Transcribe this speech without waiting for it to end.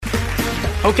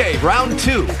Okay, round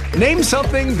 2. Name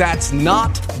something that's not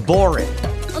boring.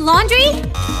 A laundry?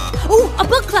 Ooh, a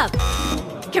book club.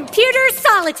 Computer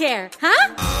solitaire,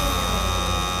 huh?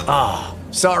 Ah,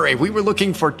 sorry, we were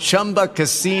looking for Chumba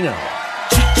Casino.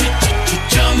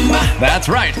 That's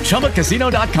right,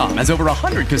 ChumbaCasino.com has over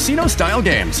 100 casino-style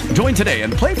games. Join today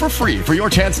and play for free for your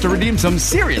chance to redeem some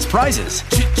serious prizes.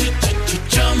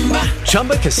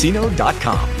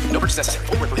 ChumbaCasino.com. No purchase necessary.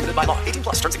 Void where prohibited by law. 18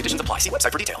 plus. Terms and conditions apply. See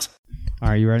website for details. All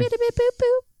right, you ready? Boop, boop, boop,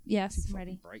 boop. Yes, I'm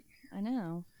ready. Bright. I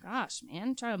know. Gosh,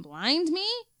 man, trying to blind me?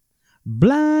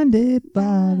 Blinded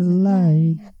by the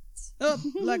light. Up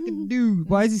like a douche.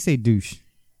 Why does he say douche?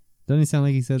 Doesn't it sound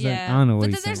like he says that? I don't know what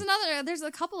he's saying. There's a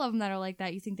couple of them that are like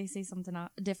that. You think they say something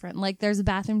different. Like, there's a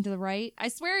bathroom to the right. I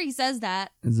swear he says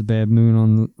that. There's a bad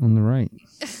moon on the right.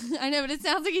 I know, but it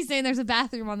sounds like he's saying there's a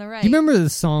bathroom on the right. Do you remember the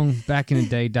song back in the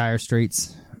day, Dire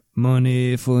Straits?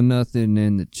 Money for nothing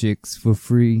and the chicks for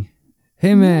free.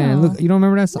 Hey, man, No. look, you don't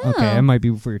remember that song? No. Okay, that might be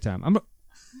before your time.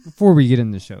 Before we get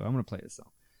into the show, I'm going to play this song.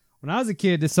 When I was a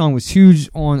kid, this song was huge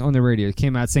on the radio. It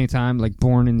came out at the same time, like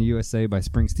Born in the USA by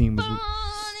Springsteen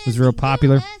was real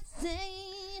popular.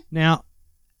 Now,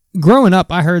 growing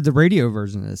up, I heard the radio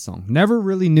version of this song. Never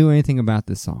really knew anything about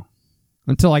this song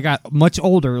until I got much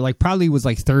older, like probably was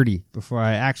like 30 before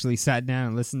I actually sat down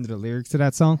and listened to the lyrics to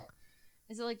that song.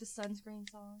 Is it like the sunscreen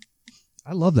song?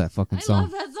 I love that fucking I song.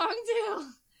 love that song too.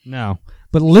 No,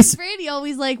 but listen. Brady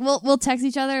always like we'll text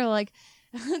each other like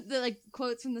the like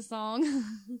quotes from the song.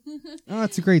 Oh,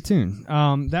 that's a great tune.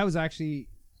 That was actually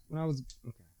when I was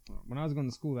going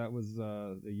to school. That was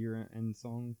the year-end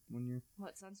song one year.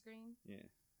 What, sunscreen? Yeah.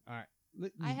 All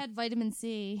right. I had vitamin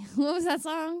C. What was that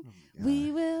song? Oh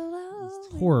We will always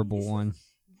This horrible one.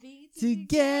 be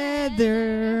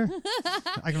Together.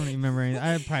 I don't even remember anything.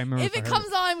 I probably remember If it I heard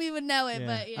comes on, we would know it.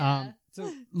 But yeah. So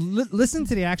listen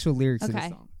to the actual lyrics of the Okay.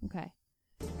 song. Okay.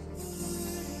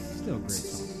 Still a great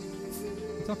song.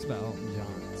 He talks about Elton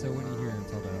John. So when you hear him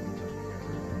talk about Elton John, you gotta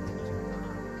hear Elton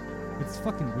John. It's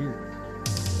fucking weird.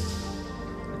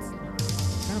 It's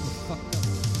kind of a fucked up.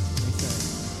 Let me say.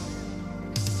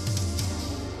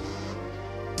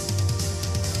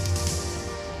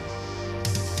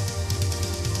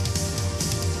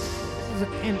 This is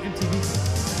an MTV song.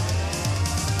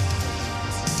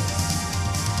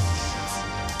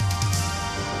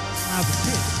 When I was a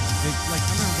kid, I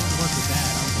remember going to work with Dad.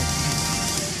 I was like, man,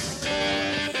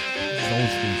 this is old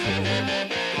school shit over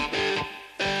here.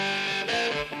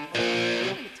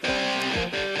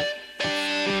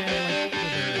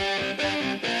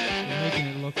 They're making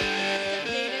it look. It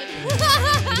is. But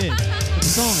the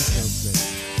song is still good.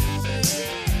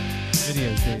 The video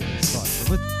is dated as fuck.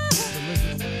 But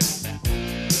listen.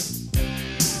 Oh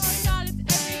my God, it's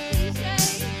every cliche.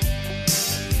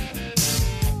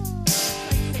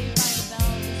 Like Saved by the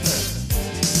Bell.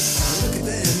 Look at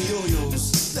them yo-yos,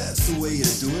 that's the way you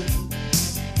do it.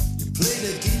 You play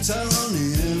the guitar on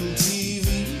MTV.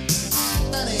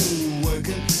 That ain't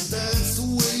working, that's the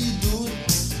way you do it.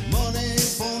 Money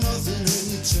for nothing and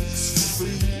your chicks for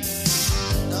free.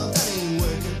 Now that ain't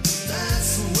working,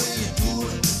 that's the way you do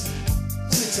it.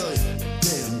 Let me tell you,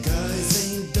 damn guys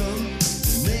ain't dumb.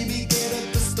 Maybe get a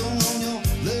blister on your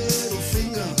little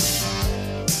finger.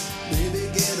 Maybe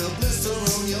get a blister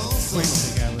on your Wait a thumb.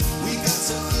 second, guys. We got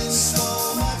to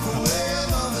install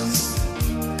microwave ovens,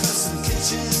 custom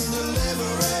kitchen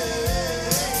deliveries.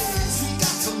 We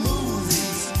got to move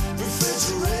these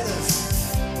refrigerators.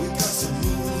 We got to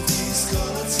move these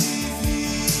color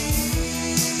TVs.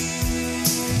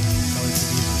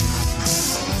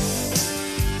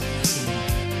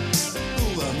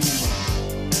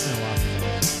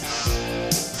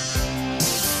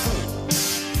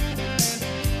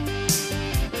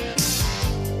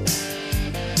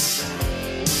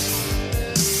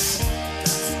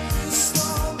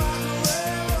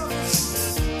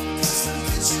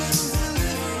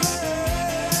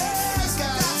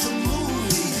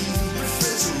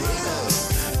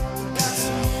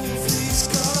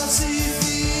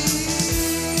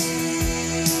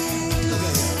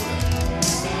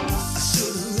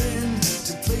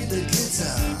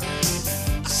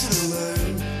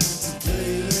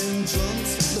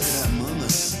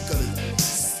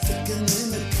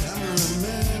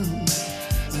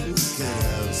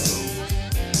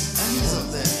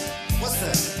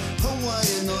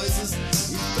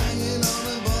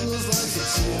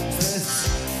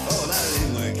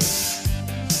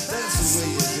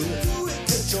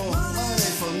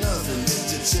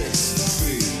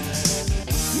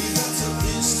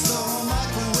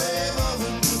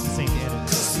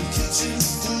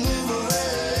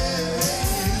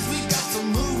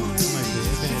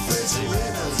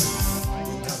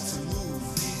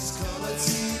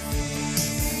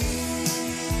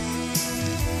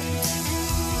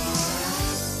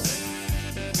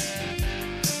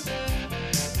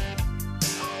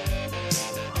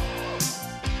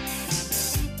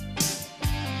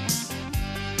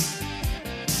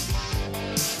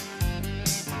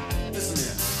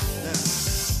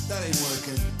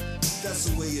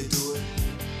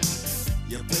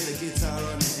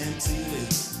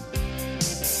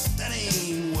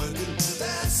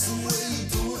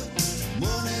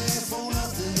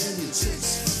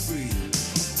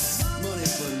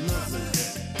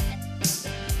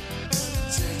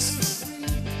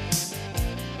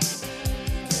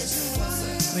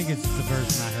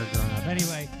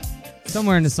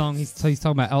 somewhere in the song, he's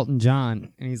talking about Elton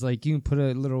John, and he's like, you can put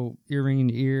a little earring in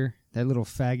your ear, that little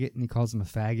faggot, and he calls him a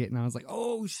faggot. And I was like,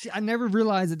 oh, shit, I never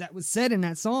realized that was said in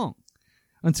that song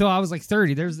until I was like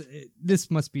 30. This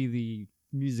must be the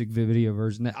music video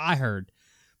version that I heard.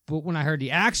 But when I heard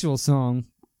the actual song,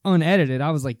 unedited,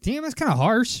 I was like, damn, that's kind of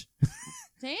harsh.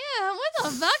 Damn, what the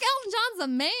fuck? Elton John's a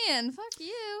man. Fuck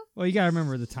you. Well, you got to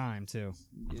remember the time, too.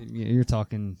 You're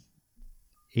talking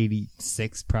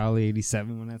 86, probably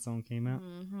 87 when that song came out.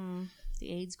 Mm-hmm.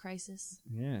 The AIDS crisis.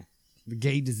 Yeah. The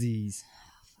gay disease.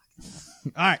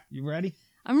 All right, you ready?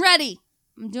 I'm ready.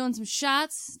 I'm doing some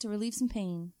shots to relieve some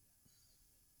pain.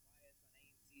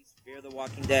 Fear the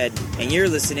Walking Dead, and you're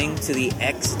listening to the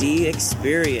XD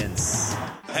Experience.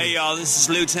 Hey y'all, this is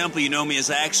Lou Temple. You know me as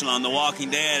Axel on The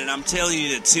Walking Dead, and I'm telling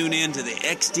you to tune in to the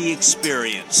XD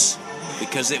Experience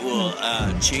because it will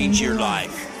change your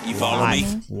life. You follow me?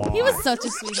 He was such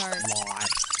a sweetheart.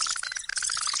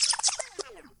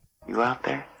 You out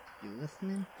there? You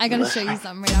listening? I gotta show you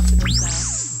something right after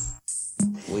this.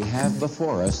 We have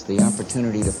before us the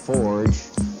opportunity to forge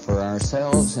for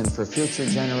ourselves and for future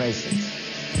generations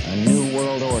a new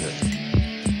world order.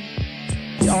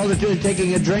 All they're doing is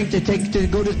taking a drink to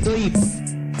go to sleep.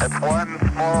 It's one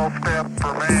small step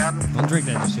for man. Don't drink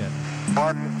that shit.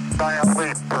 One giant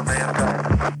leap for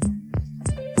mankind.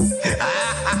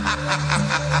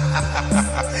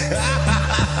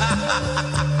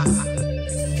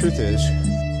 Truth is,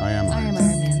 I am Iron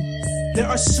Man. There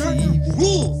are certain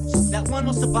rules that one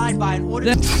must abide by in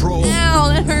order to troll. Ow,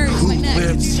 that hurts my neck.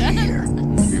 lives here.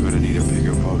 You're gonna need a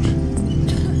bigger boat.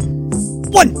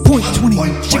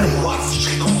 1.21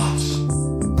 gigawatts.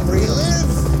 We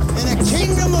live in a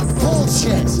kingdom of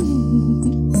bullshit.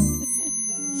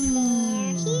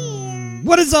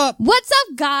 What is up? What's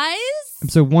up, guys?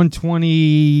 Episode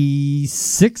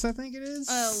 126, I think it is.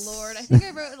 Oh, Lord. I think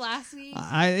I wrote it last week.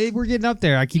 We're getting up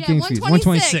there. I keep getting confused.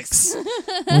 126.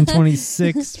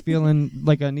 126, feeling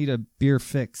like I need a beer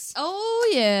fix.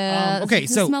 Oh, yeah. Okay, it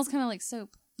so smells kind of like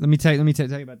soap. Let me tell you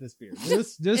about this beer.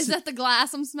 This Is that the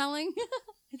glass I'm smelling?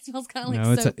 It smells kind of like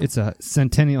no, soap. it's a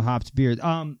Centennial hopped beer.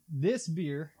 This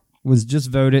beer was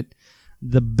just voted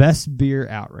the best beer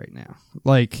out right now.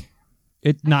 Like,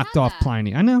 it knocked off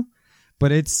Pliny. I know.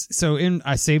 But I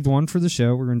saved one for the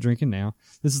show. We're going to drink it now.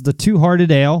 This is the Two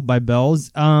Hearted Ale by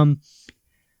Bell's. I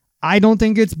don't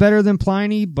think it's better than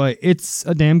Pliny, but it's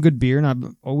a damn good beer, and I've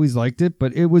always liked it.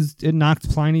 But it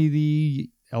knocked Pliny the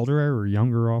Elder or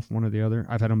Younger off, one or the other.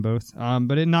 I've had them both.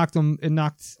 But it knocked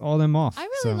all them off. I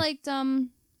really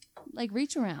liked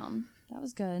Reach Around. That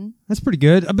was good. That's pretty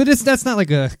good. But that's not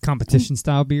like a competition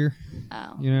style beer.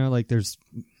 Oh. You know, like there's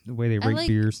the way they rate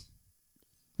beers.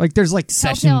 Like there's like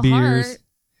session beers.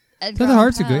 Telltale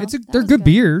Heart's are good. They're good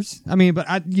beers. I mean, but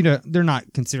they're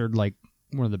not considered like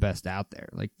one of the best out there.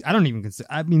 Like I don't even consider.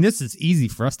 I mean, this is easy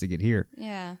for us to get here.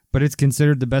 Yeah. But it's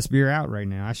considered the best beer out right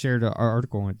now. I shared our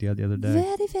article on it the other day.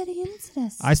 Very, very interesting.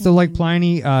 I still like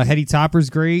Pliny. Heady Topper's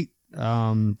great.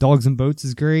 Dogs and Boats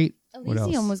is great.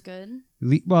 Elysium was good.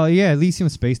 Elysium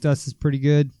Space Dust is pretty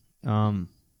good.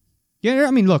 Yeah,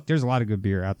 I mean, look, there's a lot of good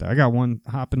beer out there. I got one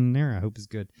hopping in there. I hope it's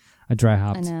good. I dry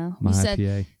hopped. I know. My you said,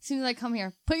 IPA. as soon as I come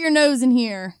here, put your nose in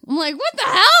here. I'm like, what the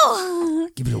hell?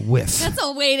 Give it a whiff. That's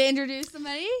a way to introduce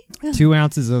somebody. 2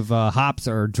 ounces of hops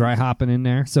are dry hopping in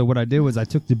there. So what I did was I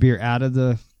took the beer out of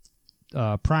the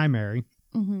primary,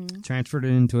 transferred it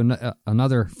into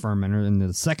another fermenter into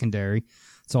the secondary.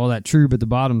 So all that trub at the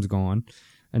bottom's gone.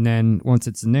 And then once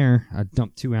it's in there, I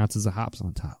dumped 2 ounces of hops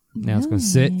on top. Now it's going to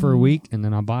sit for a week, and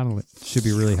then I'll bottle it. Should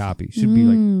be really hoppy. Should be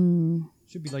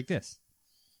like this.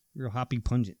 Real hoppy,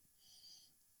 pungent.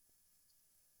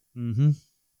 All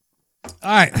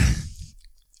right.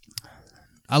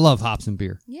 I love hops in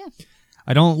beer. Yeah.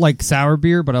 I don't like sour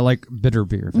beer, but I like bitter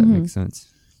beer, if that makes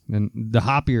sense. And the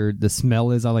hoppier the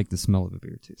smell is, I like the smell of a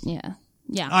beer, too. Yeah.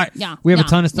 Yeah. All right. Yeah. We have a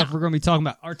ton of stuff we're going to be talking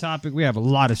about. Our topic, we have a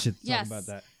lot of shit to talk about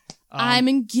that. I'm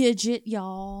in Gidget,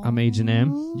 y'all. I'm Agent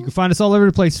M. You can find us all over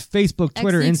the place. Facebook,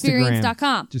 Twitter, Instagram.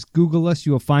 XDExperience.com. Just Google us.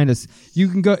 You will find us. You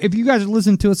can go, if you guys are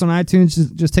listening to us on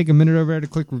iTunes, just take a minute over there to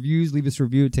click reviews. Leave us a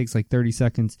review. It takes like 30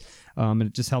 seconds. And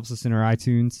it just helps us in our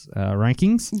iTunes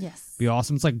rankings. Yes. Be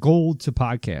awesome. It's like gold to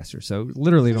podcaster. So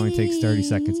literally it only takes 30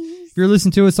 seconds. If you're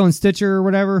listening to us on Stitcher or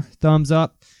whatever, thumbs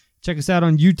up. Check us out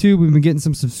on YouTube. We've been getting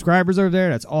some subscribers over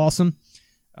there. That's awesome.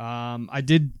 I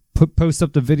did post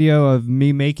up the video of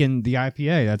me making the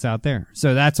IPA that's out there.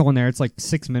 So that's on there. It's like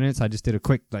 6 minutes. I just did a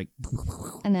quick, like,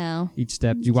 I know. Each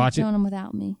step. Did you watch it? Doing them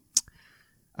without me.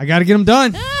 I got to get them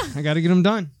done.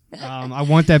 I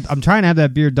want that. I'm trying to have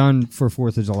that beer done for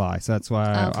 4th of July. So that's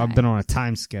why I've been on a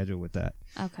time schedule with that.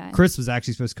 Okay. Chris was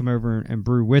actually supposed to come over and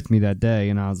brew with me that day,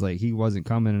 and I was like, he wasn't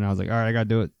coming, and I was like, all right, I gotta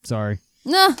do it. Sorry.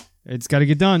 Nah. It's got to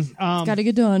get done. It's got to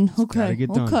get done. Okay. Gotta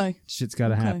get done. Okay. Shit's got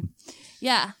to happen.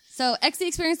 Yeah. So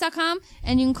xdexperience.com,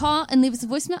 and you can call and leave us a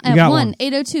voicemail You at got one.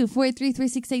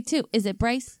 1-802-483-3682. Is it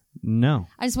Bryce? No.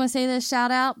 I just want to say this shout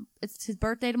out. It's his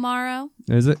birthday tomorrow.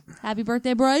 Is it? Happy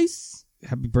birthday, Bryce.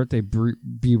 Happy birthday,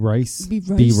 B. Rice. B.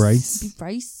 Rice. B. Rice. B.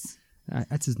 Rice.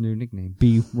 That's his new nickname.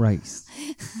 B. Rice.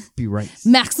 B. Rice.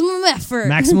 Maximum effort.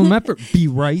 Maximum effort. B.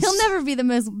 Rice. He'll never be the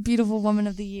most beautiful woman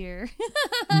of the year.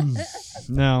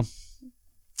 No.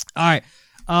 All right.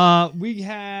 We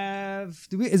have.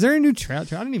 Is there a new trailer? I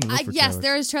didn't even look for Yes, trailers.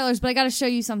 there is trailers, but I got to show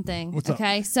you something. What's up?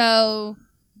 Okay, so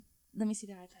let me see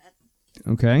the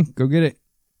iPad. Okay, go get it.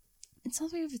 It's all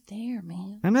the way over there,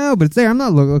 man. I know, but it's there. I'm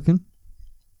not looking.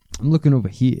 I'm looking over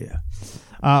here.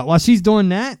 While she's doing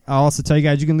that, I'll also tell you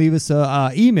guys you can leave us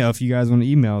an email if you guys want to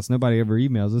email us. Nobody ever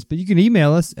emails us, but you can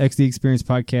email us,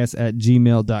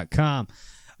 xdexperiencepodcast@gmail.com.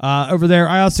 Over there,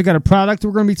 I also got a product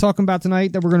we're going to be talking about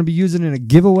tonight that we're going to be using in a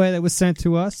giveaway that was sent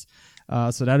to us.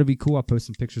 So that'll be cool. I'll post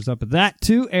some pictures up of that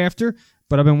too after.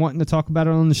 But I've been wanting to talk about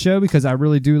it on the show because I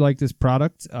really do like this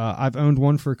product. I've owned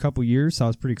one for a couple years, so I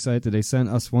was pretty excited that they sent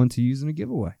us one to use in a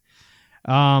giveaway.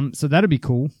 So that'll be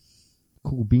cool.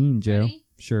 Cool bean, Joe. Ready?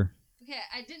 Sure. Okay,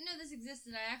 I didn't know this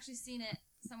existed. I actually seen it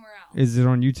somewhere else. Is it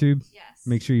on YouTube? Yes.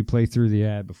 Make sure you play through the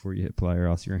ad before you hit play, or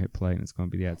else you're going to hit play and it's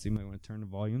going to be the ad. So you might want to turn the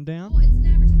volume down. Well, it's an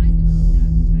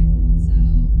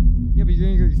advertisement. Yeah, but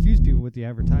you're going to confuse people with the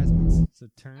advertisements. So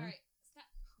turn. All right.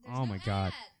 Stop. Oh, my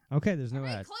God. Okay, there's no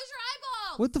ad. Close your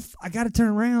eyeballs. What the I got to turn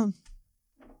around.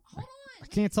 Hold on. I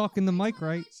can't talk in the mic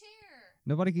right.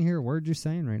 Nobody can hear a word you're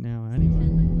saying right now anyway.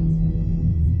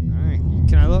 All right.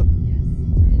 Can I look?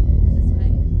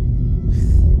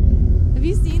 Have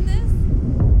you seen this?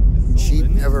 Sheep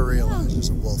never realize there's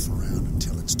a wolf around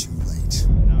until it's too late.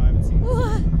 No, I haven't seen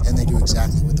What? And they do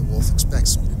exactly what the wolf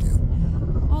expects them to do.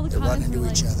 All the They run comments into were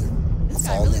like, each other, this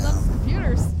guy fall really down, loves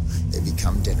computers. they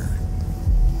become dinner.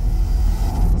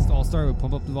 Let's all start with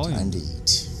pump up the volume. Time to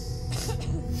eat.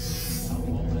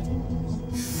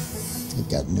 They've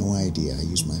got no idea I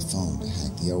use my phone to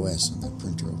hack the OS on that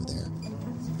printer over there.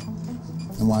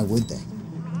 And why would they?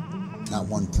 Not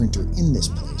one printer in this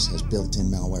place has built-in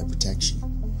malware protection.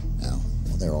 Now,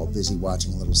 while they're all busy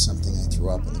watching a little something I threw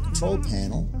up on the control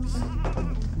panel,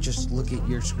 Just look at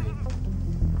your screen.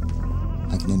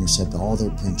 I can intercept all their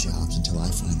print jobs until I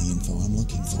find the info I'm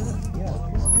looking for.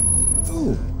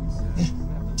 Oh,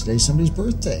 today's somebody's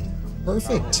birthday.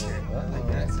 Perfect.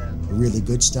 The really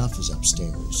good stuff is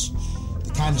upstairs.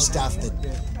 The kind of stuff that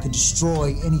could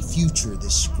destroy any future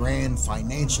this grand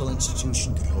financial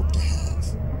institution could hope to have.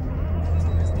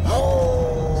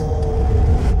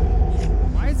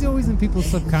 Why is he always in people's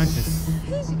subconscious?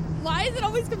 Why is it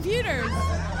always computers?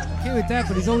 Okay with that,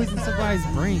 but he's always in somebody's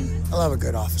brain. I love a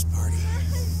good office party.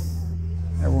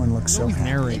 Everyone looks so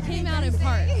happy. It came out in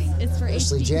parts. It's for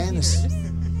Especially HD Janice. computers.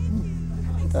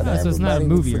 So it's not a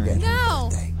movie or anything.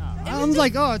 No. I'm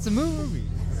like, oh, it's a movie.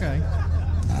 Okay.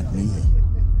 Not me.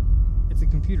 It's a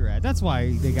computer ad. That's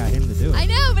why they got him to do it. I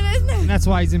know, but isn't And it? that's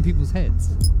why he's in people's heads.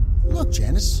 Look,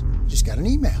 Janice, just got an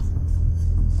email.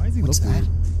 Why does he What's look that? weird?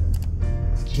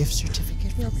 A gift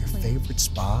certificate from your favorite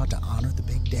spa to honor the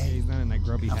big Yeah, day. he's not in that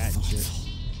grubby hat and shit.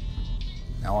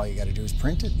 Now all you gotta do is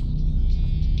print it.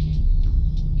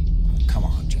 Come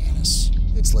on, Janice.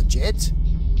 It's legit.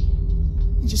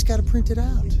 You just gotta print it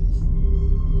out.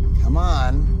 Come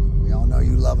on. We all know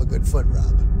you love a good foot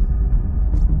rub.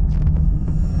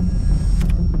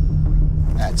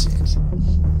 That's it.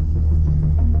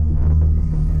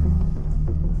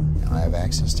 Now I have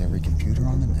access to every computer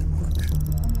on the network.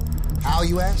 How,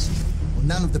 you ask? Well,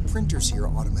 none of the printers here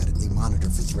automatically monitor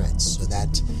for threats, so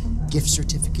that gift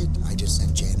certificate I just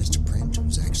sent Janice to print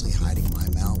was actually hiding my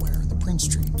malware in the print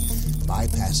stream,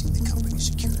 bypassing the company's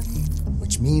security.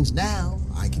 Which means now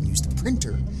I can use the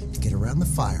printer to get around the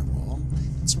firewall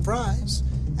and, surprise,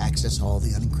 access all the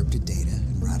unencrypted data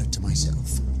and route it to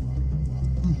myself.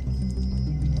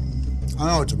 I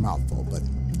know it's a mouthful, but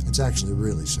it's actually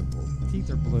really simple. Teeth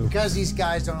are blue. Because these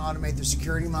guys don't automate their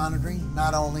security monitoring,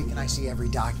 not only can I see every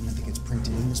document that gets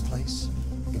printed in this place,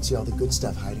 I can see all the good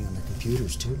stuff hiding on their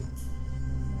computers, too.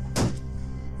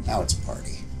 Now it's a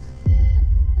party.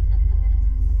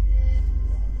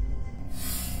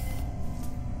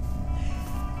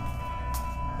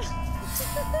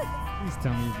 Please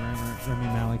tell me Remy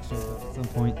Malek shows up at some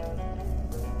point.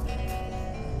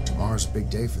 Tomorrow's a big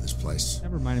day for this place.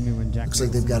 That reminded me when Jack. Looks like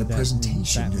they've got a Nicholson did that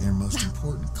presentation to Batman. their most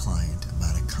important client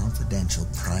about a confidential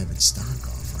private stock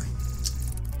offering.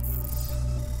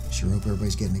 Sure hope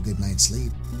everybody's getting a good night's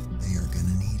sleep. They are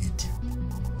gonna need it.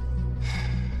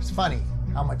 It's funny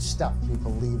how much stuff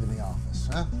people leave in the office,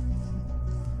 huh?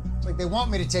 It's like they want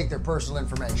me to take their personal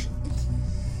information.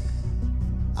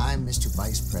 I'm Mr.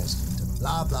 Vice President of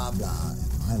blah, blah, blah,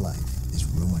 and my life is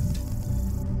ruined.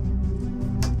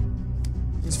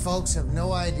 These folks have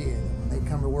no idea that when they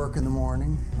come to work in the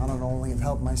morning, I not only have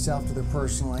helped myself to their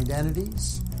personal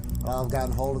identities, but I've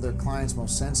gotten hold of their clients'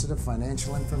 most sensitive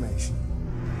financial information.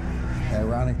 The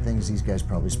ironic thing is these guys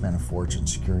probably spent a fortune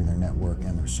securing their network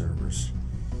and their servers.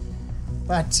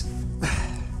 But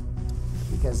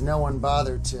because no one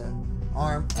bothered to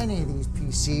arm any of these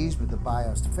PCs with the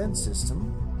BIOS defense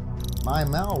system, my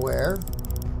malware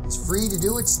is free to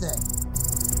do its thing.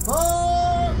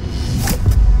 Oh!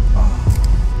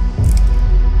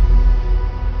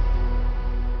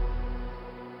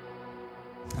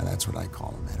 Now that's what I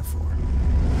call a metaphor.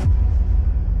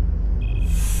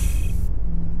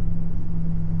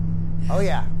 Oh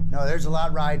yeah, no, there's a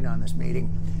lot riding on this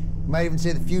meeting. You might even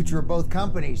say the future of both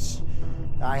companies.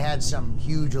 I had some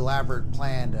huge elaborate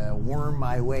plan to worm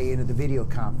my way into the video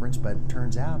conference, but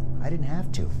turns out I didn't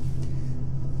have to.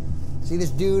 See this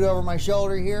dude over my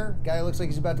shoulder here? Guy who looks like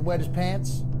he's about to wet his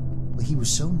pants? Well, he was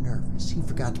so nervous, he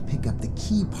forgot to pick up the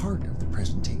key part of the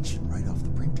presentation right off the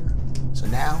printer. So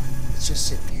now, it's just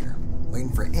sitting here,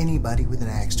 waiting for anybody with an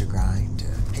axe to grind to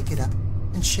pick it up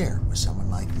and share it with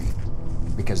someone like me.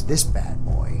 Because this bad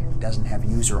boy doesn't have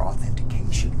user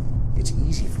authentication. It's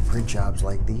easy for print jobs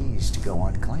like these to go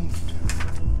unclaimed.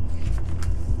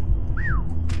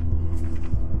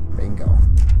 Bingo.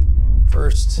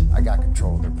 First, I got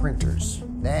control of their printers.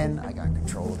 Then, I got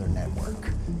control of their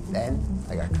network. Then,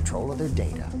 I got control of their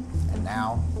data. And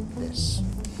now, this.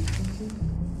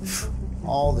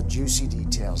 All the juicy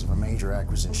details of a major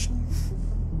acquisition.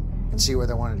 You can see where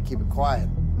they wanted to keep it quiet.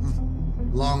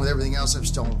 Along with everything else I've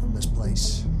stolen from this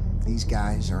place. These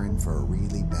guys are in for a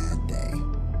really bad day.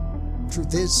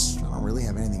 Truth is, I don't really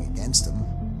have anything against them.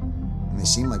 And they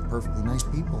seem like perfectly nice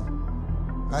people.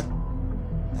 But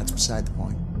that's beside the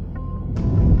point.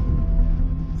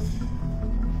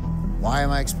 Why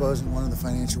am I exposing one of the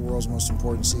financial world's most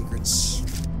important secrets?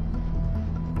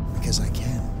 Because I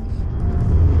can.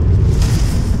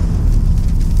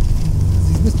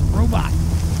 This is Mr. Robot.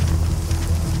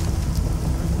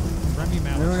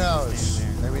 Who knows?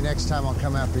 Maybe next time I'll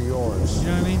come after yours. You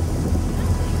know what I mean?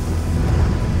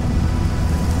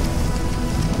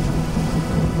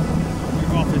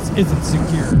 Your office isn't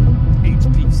secure.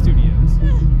 HP Studios.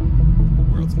 The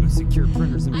world's most secure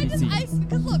printers and PCs.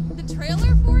 Because look, the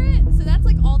trailer for it, so that's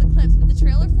like all the clips, but the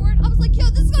trailer for it, I was like, yo,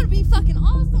 this is gonna be fucking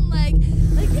awesome. Like,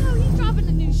 yo, he's dropping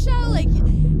a new show, like,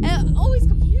 always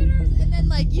computers, and then,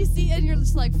 like, you see it and you're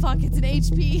just like, fuck, it's an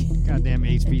HP. Goddamn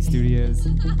HP Studios.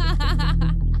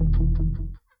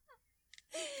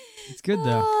 It's good,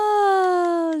 though.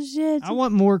 Oh, shit. I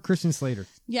want more Christian Slater.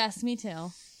 Yes, me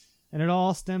too. And it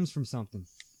all stems from something.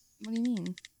 What do you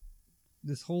mean?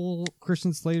 This whole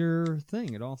Christian Slater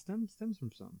thing, it all stems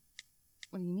from something.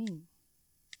 What do you mean?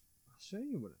 I'll show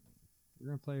you what it means. We're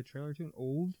going to play a trailer to an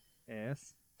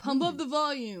old-ass Pump up the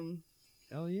volume.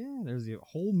 Hell yeah. There's a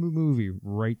whole movie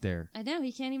right there. I know.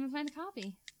 He can't even find a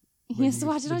copy. He has to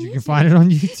watch it on YouTube. You can find it on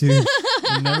YouTube.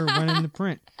 It never went into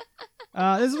print.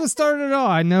 This is what started it all.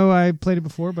 I know I played it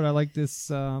before, but I like this.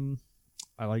 I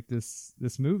like this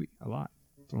movie a lot.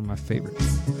 It's one of my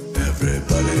favorites.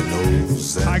 Everybody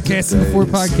knows that podcasting before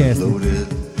podcasting.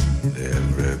 Loaded.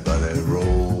 Everybody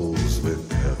rolls with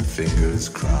their fingers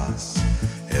crossed.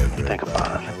 Think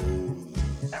about it.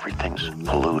 Everything's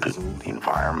polluted. The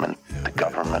environment, the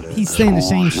government. He's saying the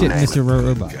same shit, Mr.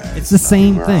 Robot. It's the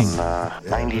same thing. We're on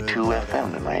 92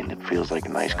 FM tonight. It feels like a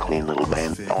nice, clean little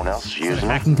band. No one else is using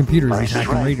it. Hacking computers and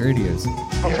hacking radios.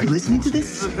 Are you listening to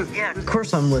this? Yeah, of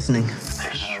course I'm listening.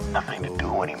 There's nothing to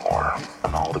do anymore.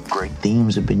 And all the great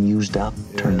themes have been used up,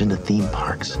 turned into theme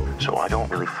parks. So I don't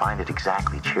really find it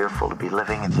exactly cheerful to be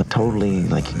living in a totally,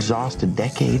 exhausted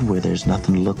decade where there's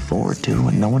nothing to look forward to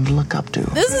and no one to look up to.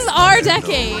 This is our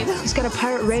decade. He's got a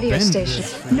pirate radio station.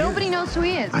 Nobody knows who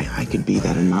he is. I could be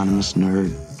that anonymous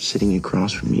nerd sitting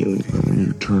across from you, and when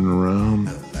you turn around,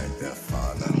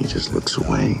 and he just looks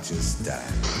away.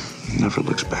 He never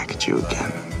looks back at you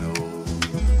again.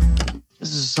 This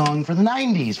is a song for the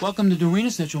 90s. Welcome to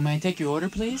Dorina Central. May I take your order,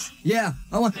 please? Yeah,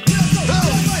 I want...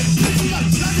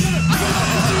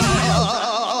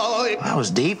 That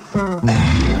was deep.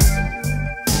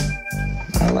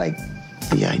 I like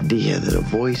the idea that a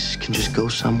voice can just go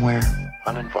somewhere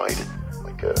uninvited,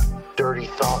 like a dirty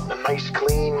thought in a nice,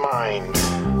 clean mind.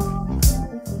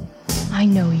 I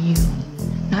know you.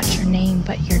 Not your name,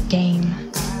 but your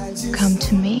game. Come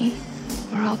to me,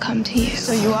 or I'll come to you.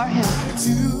 So you are him.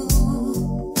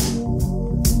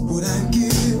 What I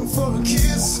give for a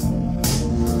kiss.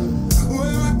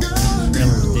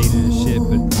 Trailer's dated as shit,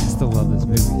 but I still love this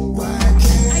movie.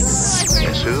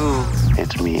 Guess who?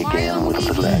 It's me again with a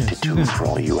little attitude for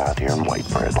all you out here in white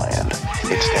bread land.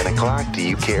 It's 10 o'clock. Do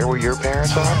you care where your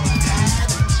parents are?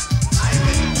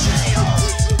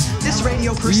 This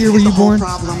radio What person year were is the you whole born?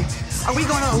 problem. Are we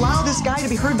going to allow this guy to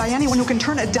be heard by anyone who can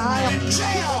turn a dial?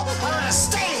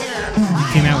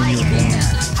 Came out when you were born.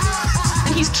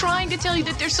 And he's trying to tell you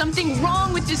that there's something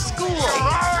wrong with this school.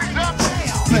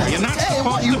 You're not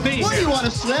supposed to be. What do you want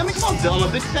to swim? Come on, Bill, I'm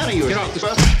a big fan of yours. Get off the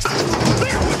bus.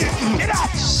 Get out!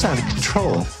 It's out of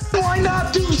control. Why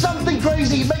not do something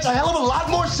crazy? It makes a hell of a lot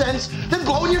more sense than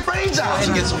blowing your brains out.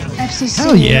 FCC,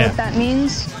 Hell you know yeah. what that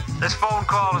means? This phone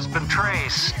call has been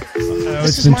traced. Oh, This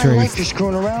it's is been my life traced. you're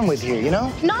screwing around with here, you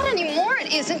know? Not anymore,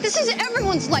 it isn't. This is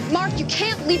everyone's life. Mark, you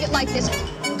can't leave it like this.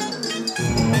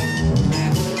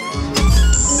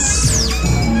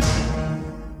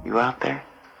 You out there?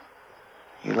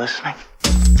 You listening?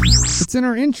 It's in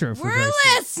our intro. For We're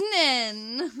Christ's sake.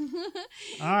 listening.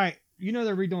 All right. You know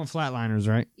they're redoing Flatliners,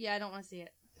 right? Yeah, I don't want to see it.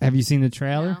 Have you seen the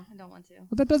trailer? No, I don't want to. Well,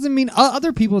 that doesn't mean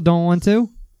other people don't want to.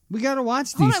 We got to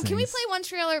watch these Hold on, things. can we play one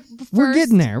trailer first? We're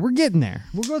getting there. We're getting there.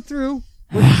 We'll go through.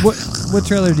 What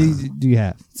trailer do you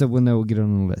have? So we'll know we'll get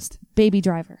on the list. Baby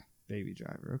Driver. Baby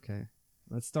Driver. Okay.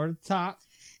 Let's start at the top.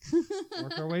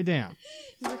 Work our way down.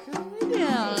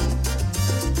 Yeah.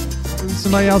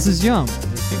 Somebody else is young.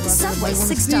 There's people out there that Subway, might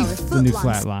wanna $6 see the new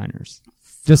footlongs. Flatliners.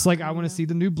 Just like I want to see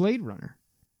the new Blade Runner.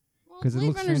 Because it Blade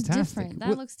looks Runner's fantastic. different. That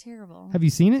What- looks terrible. Have you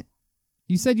seen it?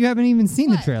 You said you haven't even seen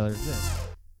the What? trailer. No, but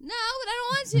I don't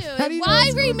want How to. do you know Why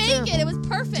it's gonna be remake it? It was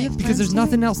perfect. Because there's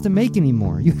nothing else to make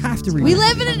anymore. You have to remake We it.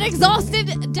 live in an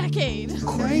exhausted decade.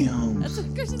 Okay? That's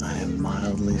what Christian I am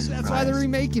mildly surprised. That's why they're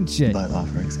remaking shit. But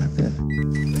offer accepted.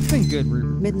 It's been good.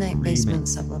 Midnight Basement,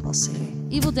 Sublevel C.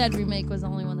 Evil Dead remake was the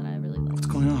only one that I really liked. What's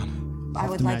going on? I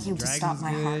would like you to stop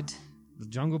my heart. The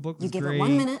Jungle Book was You give great. it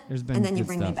 1 minute, There's been and then you good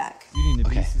bring me stuff. back. Beauty and the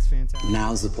Beast is fantastic.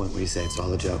 Now's the point where you say it's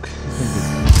all a joke.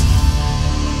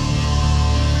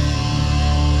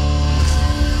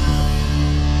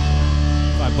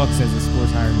 $5 says the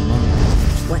score's higher than the Mummy.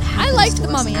 What I liked The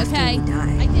Mummy, after okay? we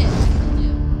die? I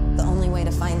did. The only way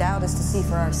to find out is to see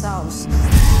for ourselves.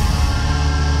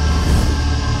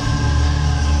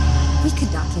 We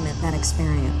could document that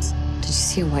experience. Did you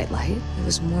see a white light? It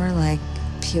was more like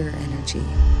pure energy.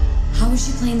 How is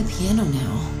she playing the piano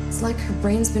now? It's like her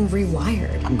brain's been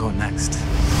rewired. I'm going next.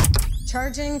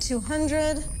 Charging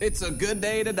 200. It's a good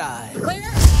day to die. Clear.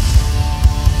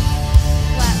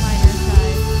 Flatliners,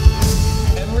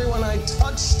 guys. Everyone I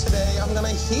touch today, I'm gonna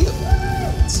heal.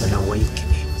 It's an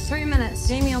awakening. 3 minutes.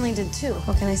 Jamie only did 2.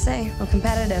 What can I say? We're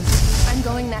competitive. I'm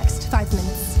going next. 5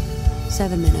 minutes.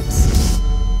 7 minutes.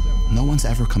 No one's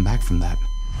ever come back from that.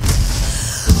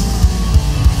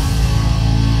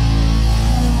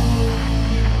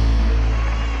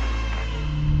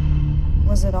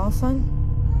 Was it all fun?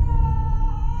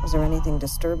 Was there anything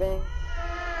disturbing?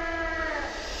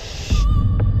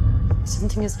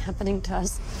 Something is happening to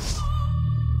us.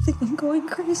 I think I'm going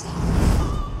crazy.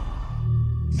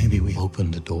 Maybe we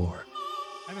opened the door.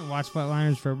 I haven't watched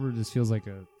Flatliners forever. It just feels like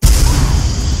a...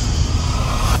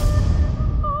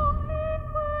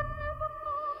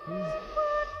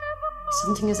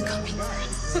 Something is coming.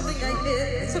 Something I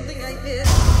did. Something I did.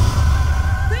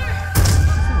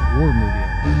 war movie.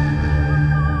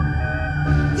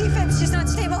 Defense just not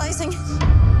stabilizing.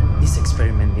 This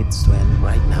experiment needs to end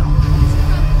right now.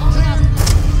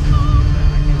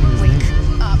 Wake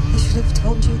up. I should have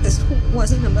told you this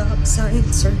wasn't about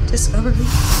science or discovery.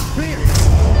 It's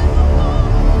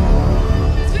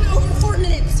been over 4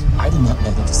 minutes. I did not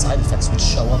know that the side effects would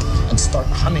show up and start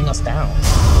hunting us down.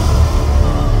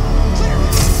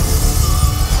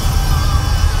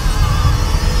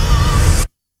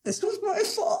 This was my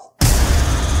fault.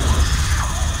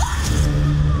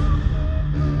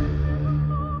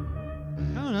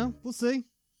 I don't know. We'll see.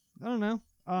 I don't know.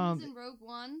 He's in Rogue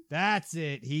One. That's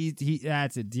it.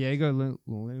 That's it. Diego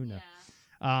Luna.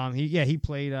 Yeah. He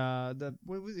played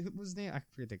what was his name? I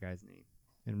forget that guy's name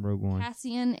in Rogue One.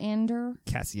 Cassian Andor.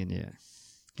 Cassian, yeah.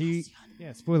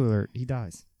 Spoiler alert. He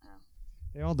dies. Oh.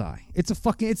 They all die. It's a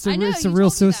I know, real you told me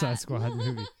Suicide that. Squad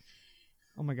movie.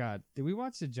 Oh my God! Did we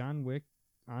watch the John Wick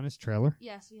Honest trailer?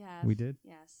 Yes, we have. We did.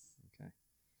 Yes. Okay.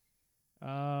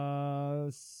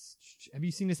 Have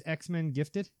you seen this X-Men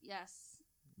Gifted? Yes.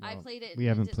 Well, I played it. We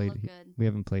and haven't it didn't played look it. good. We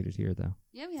haven't played it here though.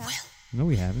 Yeah, we have. No,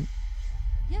 we haven't.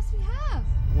 Yes, we have.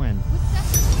 When? With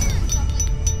Steph here and stuff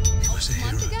like a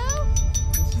month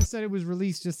ago. You said it was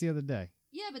released just the other day.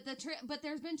 Yeah, but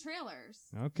there's been trailers.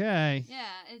 Okay. Yeah,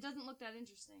 it doesn't look that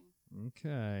interesting.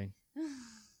 Okay.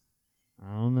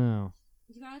 I don't know.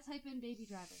 You gotta type in Baby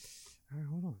Driver. All right,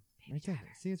 hold on. Right there.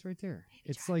 See, it's right there.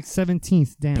 It's like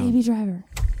 17th down. Baby Driver.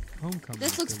 Homecoming.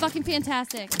 This looks fucking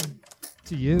fantastic.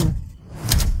 To you.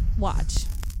 Watch.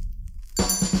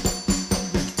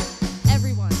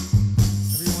 Everyone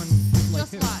like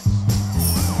just who? watch.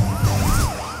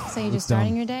 So you're just dumb.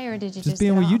 starting your day, or did you just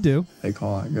being get what you off? do. They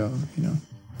call, I go, you know.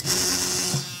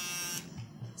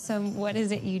 So what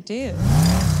is it you do?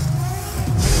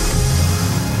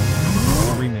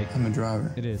 Remake. I'm a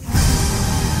driver. It is.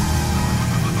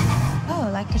 Oh,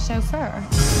 like a chauffeur.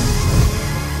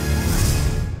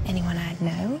 Anyone I'd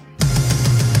know?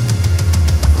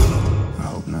 I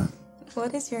hope not.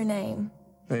 What is your name?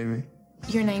 Baby.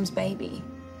 Your name's Baby.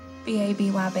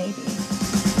 B-A-B-Y, baby.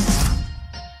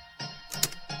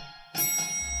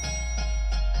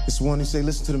 It's the one who say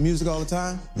listen to the music all the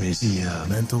time? Is he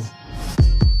mental?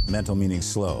 Mental meaning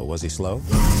slow. Was he slow?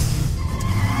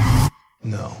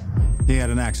 No. He had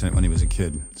an accident when he was a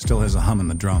kid. Still has a hum in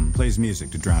the drum. Plays music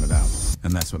to drown it out.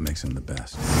 And that's what makes him the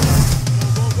best.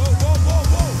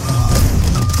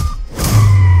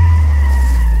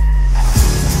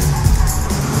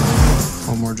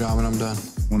 One more job and I'm done.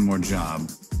 One more job,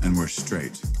 and we're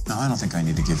straight. No, I don't think I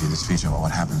need to give you this speech about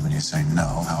what happens when you say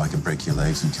no, how I can break your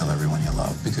legs and kill everyone you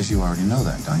love. Because you already know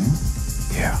that, don't you?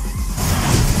 Yeah.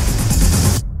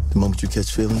 The moment you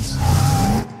catch feelings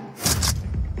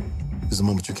is the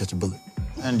moment you catch a bullet.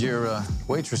 And your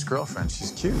waitress girlfriend,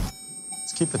 she's cute.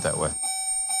 Let's keep it that way.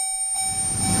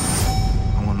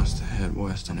 I want us to head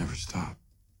west and never stop.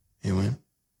 You in?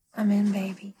 I'm in,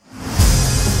 baby.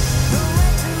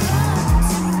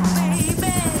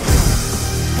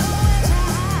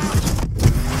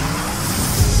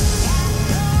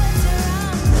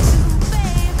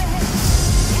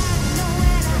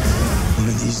 One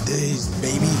of these days,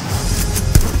 baby,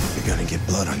 you're gonna get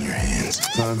blood on your hands.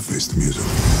 Time to face the music.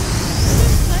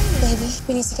 Baby,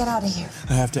 we need to get out of here.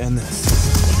 I have to end this.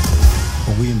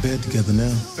 Are we in bed together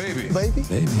now? Baby. Baby?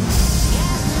 Baby.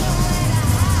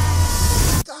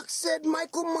 Doc said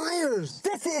Michael Myers.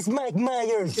 This is Mike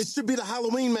Myers. It should be the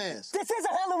Halloween mask. This is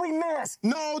a Halloween mask.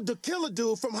 No, the killer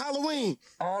dude from Halloween.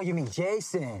 Oh, you mean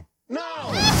Jason?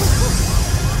 No!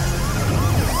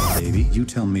 Baby, you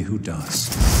tell me who does.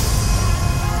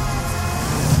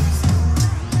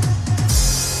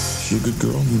 She a good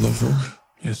girl? You love her?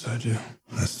 Yes, I do.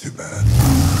 That's too bad.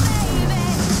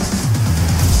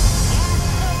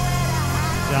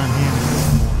 John Hamm is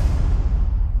in more.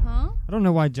 Huh? I don't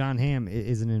know why John Hamm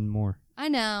isn't in more. I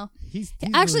know. He's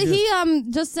actually really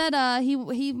he just said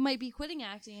he might be quitting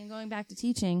acting and going back to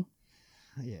teaching.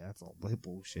 Yeah, that's all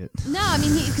bullshit. No, I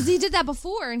mean because he did that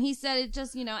before and he said it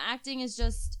just acting is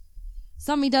just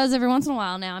something he does every once in a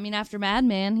while now. I mean after Mad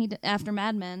Men, he's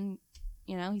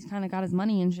kind of got his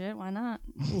money and shit. Why not?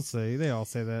 We'll see. They all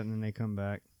say that and then they come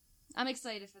back. I'm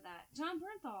excited for that. John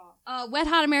Bernthal. Wet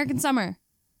Hot American Summer.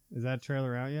 Is that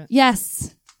trailer out yet?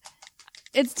 Yes.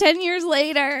 It's 10 years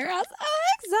later. I was so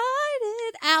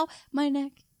excited. Ow, my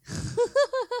neck.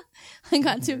 I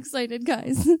got too excited,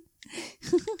 guys.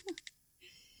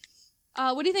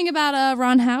 What do you think about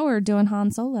Ron Howard doing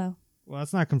Han Solo? Well,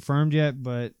 that's not confirmed yet,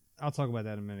 but I'll talk about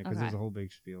that in a minute because Okay. there's a whole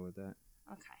big spiel with that.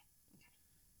 Okay.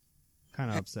 Kind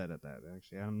of upset at that,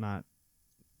 actually. I'm not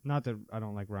that I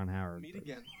don't like Ron Howard. Meet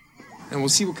again. And we'll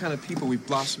see what kind of people we've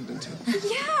blossomed into.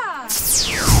 Yeah. It's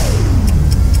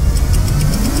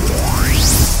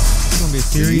going to be a The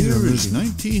series or a year is movie?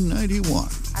 1991.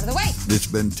 Out of the way. It's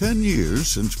been 10 years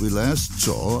since we last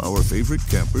saw our favorite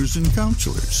campers and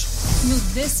counselors.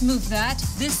 Move this, move that,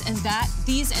 this and that,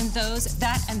 these and those,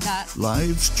 that and that.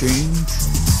 Lives change.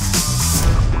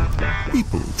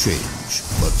 People change.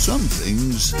 But some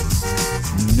things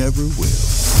never will.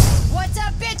 What's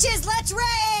up, bitches? Let's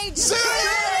rage! Susie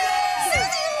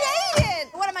made it!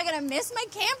 What, am I gonna miss my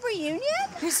camp reunion?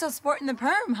 You're still sporting the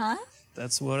perm, huh?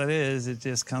 That's what it is. It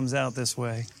just comes out this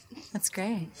way. That's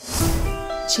great.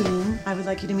 Jean, I would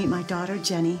like you to meet my daughter,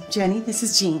 Jenny. Jenny, this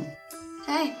is Jean.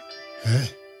 Hey. Hey,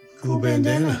 cool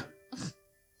bandana.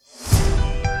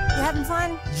 You having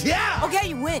fun? Yeah! Okay,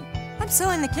 you win. I'm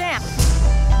still in the camp.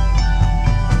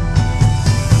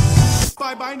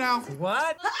 Bye-bye now.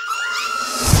 What?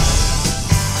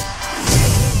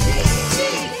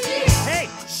 Hey,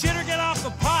 shitter, get off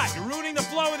the pot. You're ruining the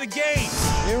flow of the game.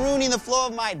 You're ruining the flow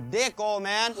of my dick, old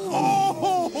man.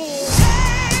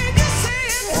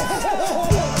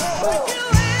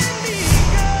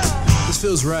 This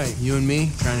feels right. You and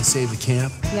me trying to save the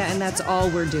camp. Yeah, and that's all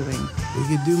we're doing. We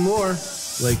could do more,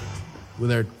 like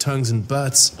with our tongues and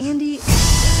butts. Andy.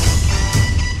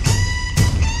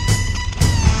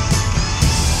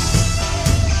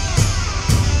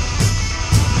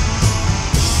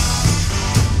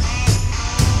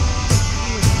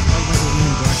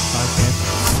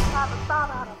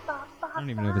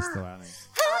 even know if it's still out.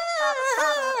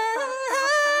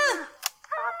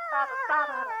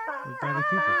 Bradley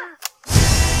Cooper.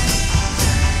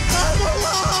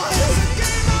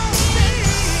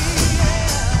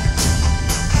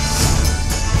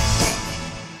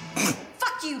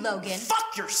 Fuck you, Logan.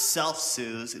 Fuck yourself,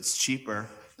 Suze. It's cheaper.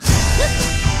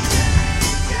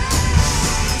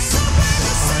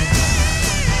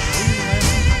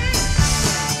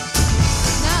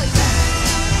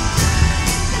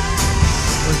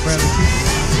 Where's Bradley Cooper?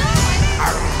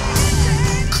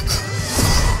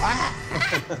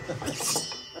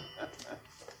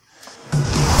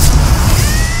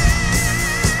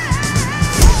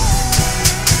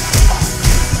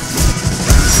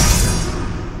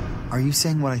 Are you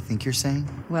saying what I think you're saying?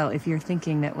 Well, if you're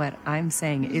thinking that what I'm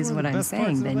saying is what I'm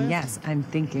saying, then yes, I'm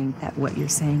thinking that what you're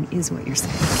saying is what you're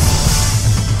saying.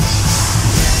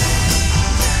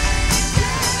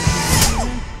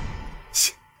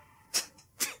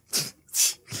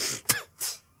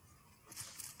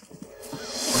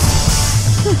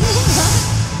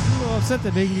 Upset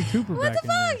that they can get Cooper What back the in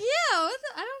there. fuck? Yeah,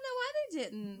 I don't know why they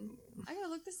didn't. I gotta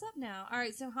look this up now. All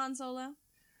right, so Han Solo.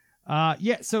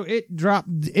 Yeah, so it dropped.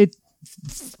 It.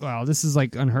 Wow, this is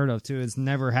like unheard of too. It's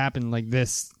never happened like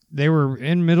this. They were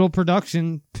in middle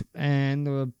production, and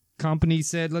the company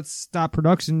said, "Let's stop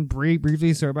production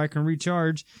briefly so everybody can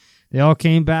recharge." They all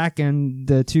came back, and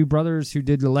the two brothers who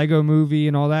did the Lego movie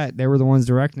and all that, they were the ones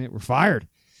directing it, were fired.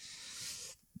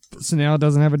 So now it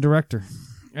doesn't have a director.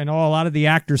 And a lot of the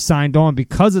actors signed on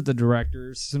because of the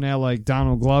directors. So now, like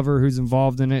Donald Glover, who's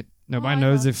involved in it, nobody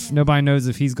knows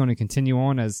if he's going to continue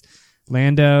on as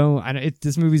Lando.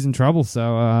 This movie's in trouble,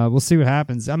 so we'll see what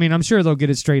happens. I mean, I'm sure they'll get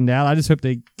it straightened out. I just hope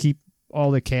they keep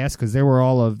all the cast because they were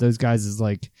all of those guys as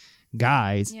like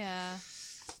guys. Yeah.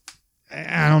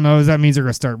 I don't know if that means they're going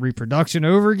to start reproduction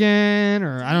over again,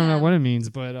 or I don't know what it means,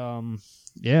 but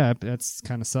yeah, that's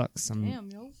kind of sucks. Damn,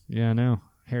 yo. Yeah, I know.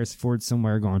 Harrison Ford's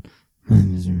somewhere going. I love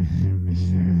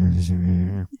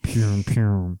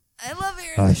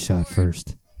Harrison I shot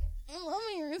first. I love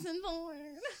Harrison Ford.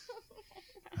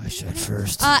 I shot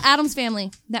first. Addams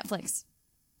Family, Netflix.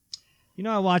 You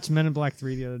know, I watched Men in Black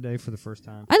 3 the other day for the first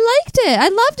time. I liked it. I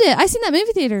loved it. I seen that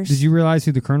movie theaters. Did you realize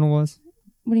who the Colonel was?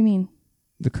 What do you mean?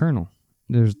 The Colonel.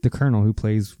 There's the Colonel who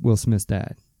plays Will Smith's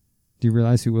dad. Do you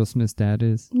realize who Will Smith's dad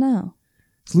is? No.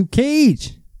 It's Luke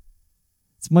Cage.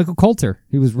 It's Michael Coulter.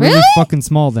 He was really fucking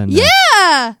small then. Though.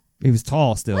 Yeah. He was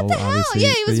tall still. What the hell? Obviously,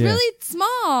 Yeah, he was really He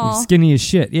small. was skinny as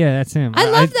shit. Yeah, that's him. I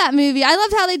loved that movie. I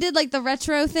loved how they did like the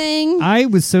retro thing. I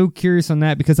was so curious on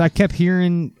that because I kept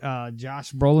hearing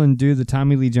Josh Brolin do the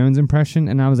Tommy Lee Jones impression,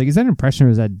 and I was like, is that an impression or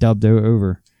is that dubbed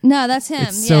over? No, that's him.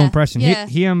 It's so impression. Yeah.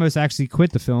 He almost actually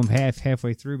quit the film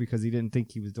halfway through because he didn't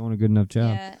think he was doing a good enough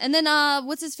job. Yeah. And then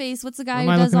what's his face? What's the guy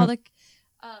What who am I does all looking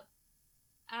the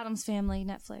Addams Family,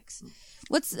 Netflix?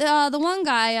 What's the one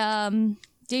guy?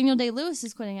 Daniel Day-Lewis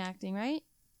is quitting acting, right?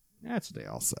 That's what they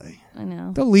all say. I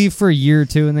know. They'll leave for a year or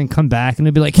two and then come back and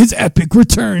they'll be like, his epic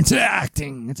return to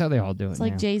acting. That's how they all do it. It's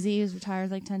like now. Jay-Z who's retired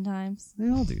like 10 times. They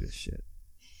all do this shit.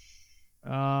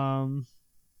 Addams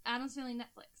Family,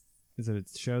 Netflix. Is it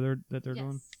a show that they're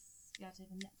doing? You gotta type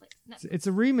in Netflix. It's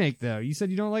a remake, though. You said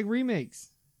you don't like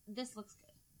remakes. This looks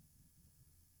good.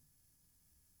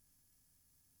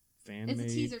 Fan-made.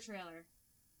 It's a teaser trailer.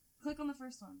 Click on the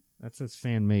first one. That says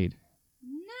fan-made.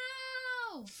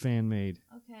 No! Fan-made.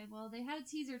 Okay, well, they had a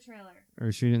teaser trailer.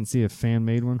 Or she didn't see a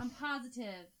fan-made one? I'm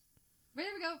positive. Right,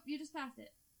 there we go. You just passed it.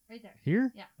 Right there.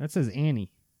 Here? Yeah. That says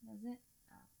Annie. Does it?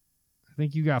 Oh. I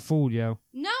think you got fooled, yo.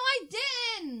 No, I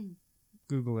didn't!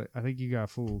 Google it. I think you got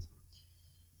fooled.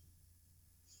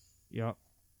 Yup.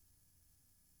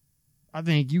 I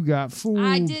think you got fooled.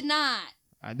 I did not.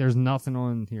 There's nothing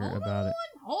on here about it.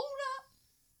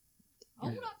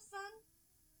 Hold up, son.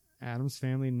 Addams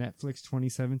Family, Netflix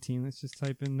 2017. Let's just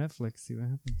type in Netflix, see what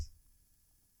happens.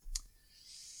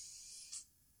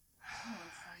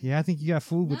 Yeah, I think you got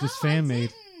fooled with this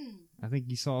fan-made. I think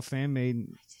you saw a fan-made. I did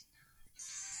not.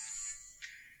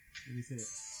 Let me see it.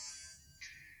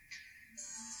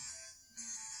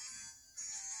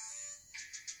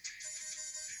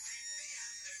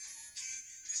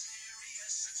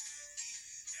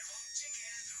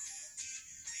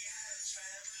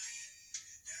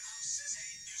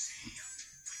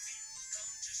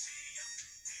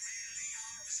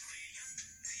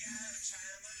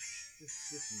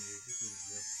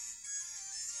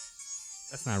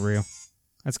 That's not real.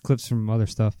 That's clips from other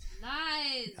stuff.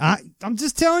 Lies. I'm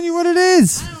just telling you what it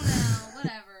is. I don't know.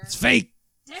 Whatever. It's fake.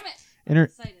 Damn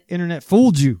it. Internet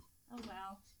fooled you. Oh,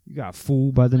 wow. You got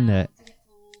fooled by the net.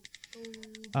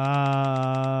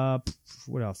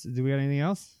 What else? Do we got anything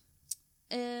else?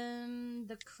 on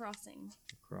The Crossing.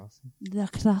 Crossing. The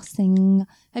Crossing.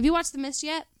 Have you watched The Mist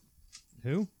yet?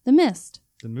 Who? The Mist.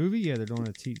 The movie? Yeah, they're doing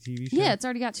a TV show. Yeah, it's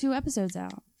already got 2 episodes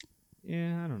out.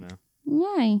 Yeah, I don't know.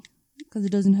 Why? Because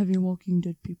it doesn't have your Walking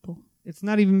Dead people. It's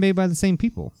not even made by the same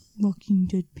people. Walking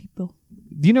Dead people.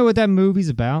 Do you know what that movie's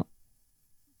about?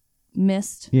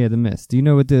 Mist. Yeah, The Mist. Do you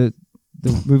know what the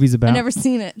movie's about? I've never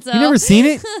seen it. So. You never seen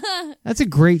it? That's a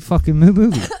great fucking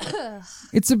movie.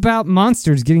 It's about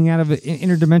monsters getting out of an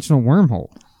interdimensional wormhole.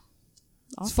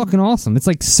 Awesome. It's fucking awesome. It's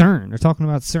like CERN. They're talking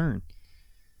about CERN.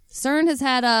 CERN has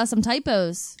had some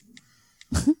typos.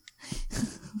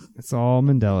 It's all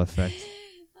Mandela effect.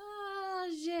 Oh,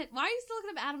 shit. Why are you still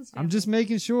looking up Adam's Family? I'm just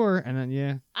making sure, and then,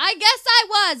 yeah. I guess I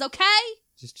was, okay?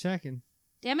 Just checking.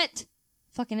 Damn it.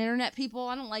 Fucking internet people,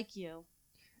 I don't like you.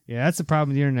 Yeah, that's the problem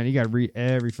with the internet. You gotta read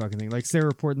every fucking thing. Like, they're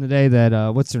reporting today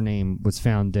that, what's her name, was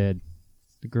found dead.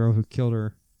 The girl who killed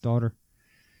her daughter.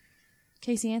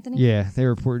 Casey Anthony? Yeah, they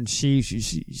were reporting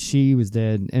she was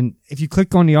dead. And if you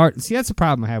click on the art, see, that's the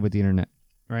problem I have with the internet,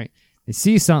 right? They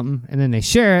see something, and then they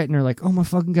share it, and they're like, oh my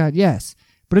fucking God, yes.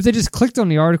 But if they just clicked on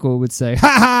the article, it would say,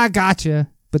 ha ha,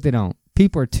 gotcha. But they don't.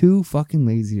 People are too fucking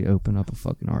lazy to open up a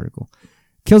fucking article.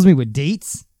 Kills me with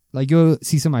dates. Like, you'll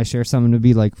see somebody share something to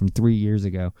be like from 3 years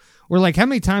ago. Or like, how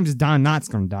many times is Don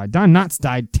Knotts going to die? Don Knotts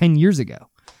died 10 years ago.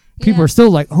 People are still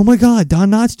like, oh my God,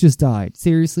 Don Knotts just died.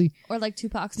 Seriously? Or like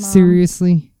Tupac's mom.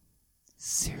 Seriously?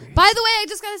 By the way, I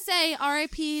just gotta say,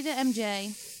 R.I.P. to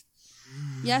MJ.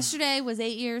 Yesterday was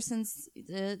 8 years since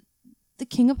the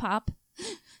King of Pop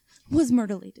was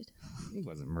murderlated. He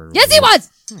wasn't murderlated. Yes, he was!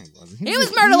 No, he wasn't. He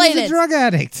was murderlated. He was a drug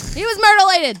addict. He was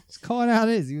murderlated. Just call it how it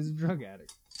is. He was a drug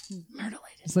addict. He was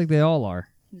murderlated. It's like they all are.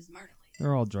 He was murderlated.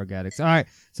 They're all drug addicts. All right,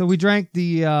 so we drank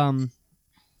the,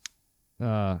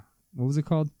 what was it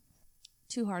called?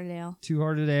 Two Hearted Ale. Two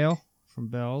Hearted Ale from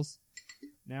Bell's.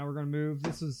 Now we're going to move.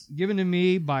 This was given to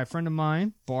me by a friend of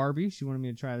mine, Barbie. She wanted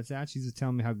me to try this out. She's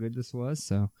telling me how good this was.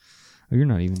 So, oh, you're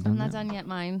not even done. I'm not done yet,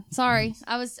 mine. Sorry.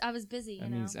 I was busy, that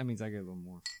means I get a little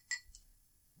more.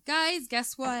 Guys,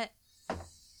 guess what?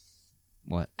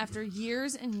 What? After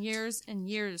years and years and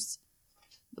years,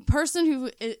 the person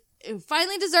who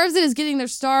finally deserves it is getting their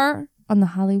star on the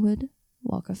Hollywood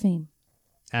Walk of Fame.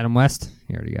 Adam West?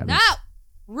 He already got it. No!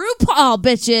 RuPaul,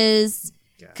 bitches!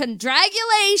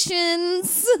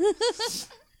 Congratulations!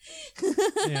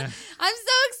 Yeah. I'm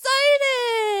so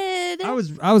excited!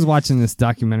 I was watching this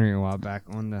documentary a while back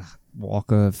on the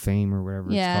Walk of Fame or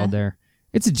whatever it's called there.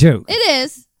 It's a joke. It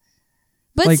is.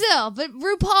 But like, still, but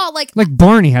RuPaul, like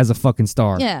Barney has a fucking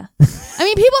star. Yeah. I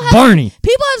mean, people have Barney.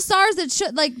 People have stars that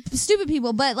should, like, stupid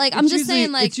people, but like, I'm just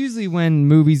saying, like, it's usually when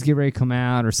movies get ready to come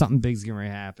out or something big's getting ready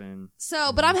to happen.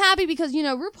 So, but I'm happy because, you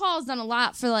know, RuPaul's done a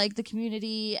lot for like the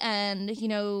community and, you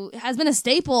know, has been a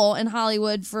staple in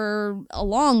Hollywood for a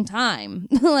long time.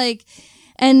 Like,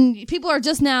 and people are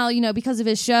just now, you know, because of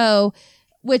his show,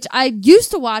 which I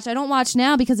used to watch, I don't watch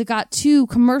now because it got too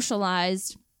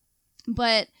commercialized,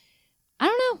 but I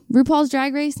don't know. RuPaul's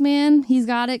Drag Race, man. He's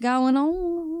got it going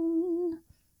on.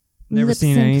 Never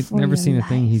seen a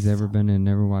thing he's ever been in.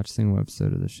 Never watched a single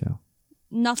episode of the show.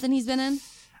 Nothing he's been in?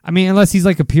 I mean, unless he's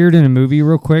like appeared in a movie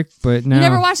real quick, but no. You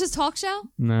never watched his talk show?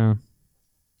 No.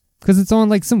 Because it's on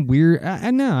like some weird...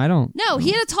 No, I don't. No,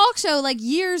 he had a talk show like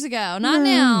years ago. Not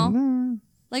now. No.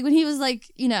 Like when he was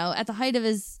like, you know, at the height of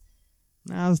his...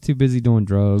 I was too busy doing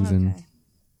drugs and...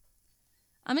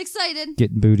 I'm excited.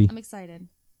 Getting booty. I'm excited.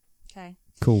 Okay.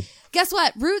 Cool. Guess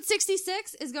what? Route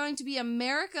 66 is going to be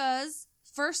America's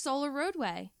first solar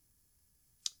roadway.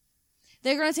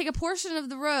 They're going to take a portion of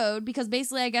the road because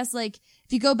basically, I guess, like,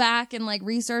 if you go back and, like,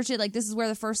 research it, like, this is where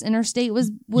the first interstate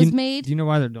was made. Do you know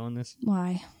why they're doing this?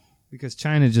 Why? Because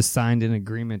China just signed an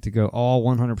agreement to go all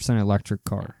 100% electric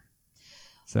car.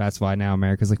 So that's why now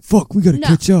America's like, fuck, we got to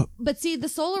catch up. But see,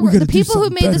 the people who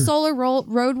made the solar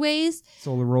roadways,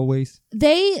 solar rollways,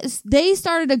 they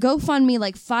started a GoFundMe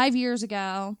like 5 years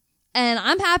ago, and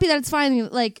I'm happy that it's finally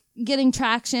like getting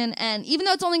traction. And even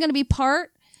though it's only going to be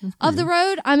part of the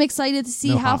road, I'm excited to see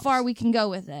how far we can go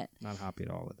with it. Not hoppy at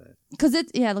all with it. Because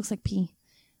it looks like pee.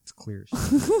 It's clear.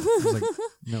 There's like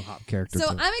no hop character. So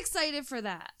I'm excited for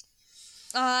that.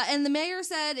 And the mayor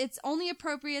said it's only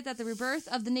appropriate that the rebirth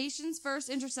of the nation's first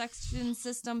intersection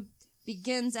system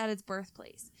begins at its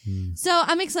birthplace. So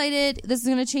I'm excited. This is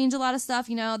going to change a lot of stuff.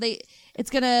 You know, it's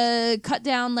going to cut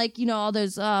down, like, you know, all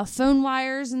those phone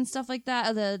wires and stuff like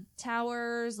that, the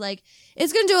towers. Like,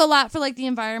 it's going to do a lot for, like, the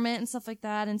environment and stuff like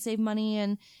that and save money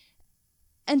and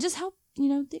just help, you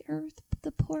know, the earth,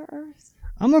 the poor earth.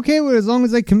 I'm okay with it as long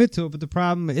as they commit to it. But the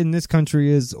problem in this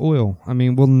country is oil. I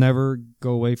mean, we'll never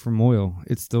go away from oil.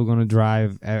 It's still going to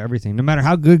drive everything. No matter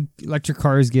how good electric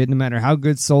cars get, no matter how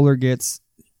good solar gets,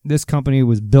 this company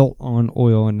was built on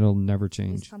oil and it'll never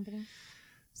change. This company?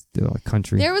 Still a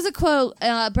country. There was a quote,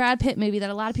 Brad Pitt movie that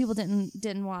a lot of people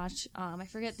didn't watch. I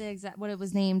forget the exact what it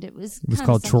was named. It was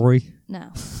called Troy.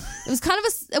 No, it was kind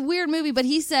of a weird movie. But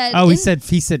he said,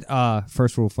 he said,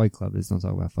 First Rule of Fight Club is don't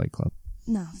talk about Fight Club.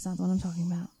 No, that's not what I'm talking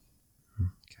about.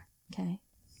 Okay.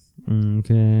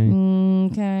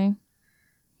 Okay.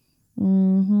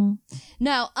 Mm-hmm.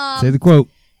 No. Say the quote.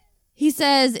 He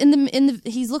says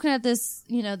he's looking at this,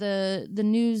 the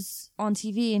news on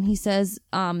TV, and he says,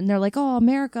 and they're like, "Oh,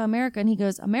 America, America," and he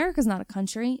goes, "America's not a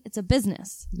country; it's a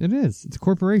business." It is. It's a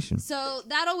corporation. So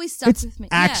that always stuck with me.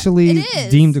 Actually, it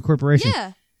is deemed a corporation.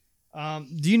 Yeah.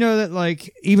 Do you know that,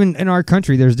 like, even in our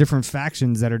country, there's different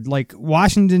factions that are like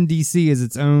Washington D.C. is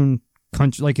its own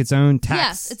country, like its own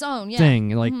tax, its own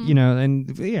thing, like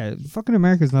and fucking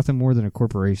America is nothing more than a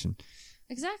corporation.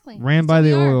 Exactly. Ran by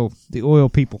the oil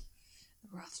people.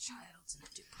 Rothschilds.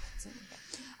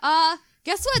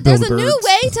 Guess what? There's a new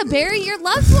way to bury your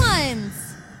loved ones.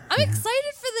 I'm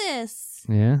excited for this.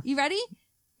 Yeah. You ready?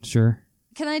 Sure.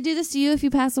 Can I do this to you if you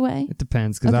pass away? It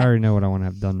depends, because I already know what I want to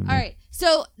have done to me. All right.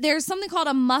 So there's something called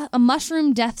a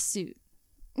mushroom death suit.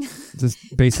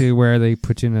 Just basically where they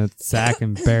put you in a sack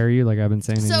and bury you, like I've been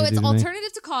saying. So it's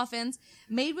alternative to coffins,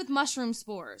 made with mushroom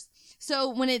spores. So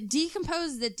when it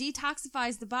decomposes, it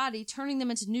detoxifies the body, turning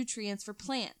them into nutrients for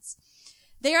plants.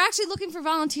 They are actually looking for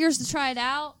volunteers to try it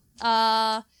out.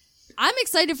 I'm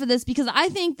excited for this because I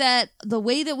think that the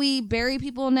way that we bury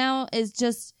people now is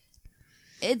just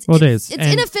it's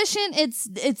inefficient.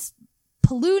 It's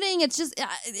polluting. It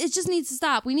just needs to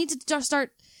stop. We need to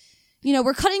start.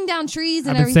 We're cutting down trees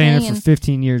and everything. I've been saying it for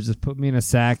 15 years. Just put me in a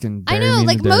sack and bury me in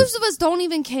the dirt. Most of us don't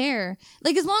even care.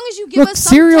 Like, as long as you give us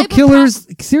some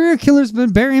serial killers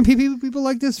been burying people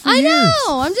like this for years. I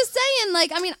know. I'm just saying.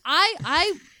 Like, I mean,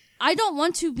 I don't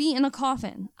want to be in a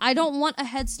coffin. I don't want a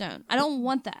headstone. I don't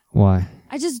want that. Why?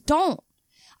 I just don't.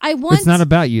 It's not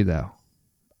about you, though.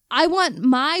 I want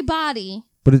my body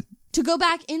to go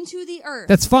back into the earth.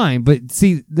 That's fine, but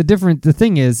see, the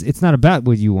thing is, it's not about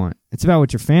what you want. It's about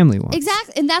what your family wants.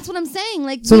 Exactly, and that's what I'm saying.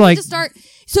 Like, so we need to start.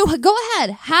 So go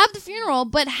ahead, have the funeral,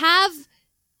 but have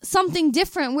something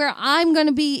different where I'm going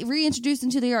to be reintroduced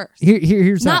into the earth.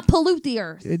 Here's not pollute the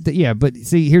earth. Yeah, but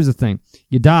see, here's the thing: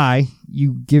 you die,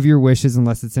 you give your wishes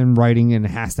unless it's in writing and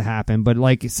it has to happen. But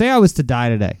like, say I was to die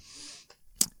today,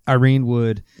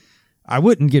 Irene I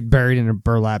wouldn't get buried in a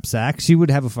burlap sack. She would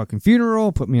have a fucking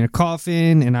funeral, put me in a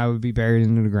coffin, and I would be buried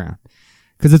into the ground.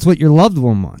 Because it's what your loved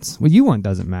one wants. What you want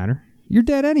doesn't matter. You're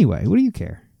dead anyway. What do you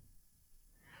care?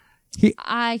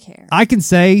 I care. I can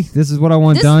say, this is what I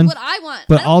want This done. is what I want.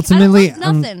 But ultimately, I don't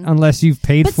want nothing. Unless you've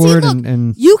paid for it.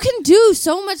 And you can do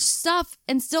so much stuff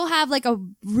and still have like a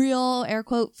real, air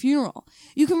quote, funeral.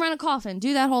 You can rent a coffin,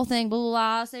 do that whole thing, blah, blah,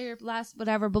 blah, say your last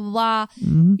whatever, blah, blah, blah.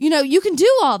 Mm-hmm. You can do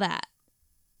all that.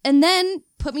 And then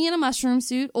put me in a mushroom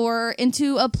suit or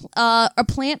into a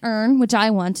plant urn, which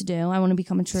I want to do. I want to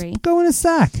become a tree. Go in a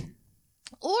sack.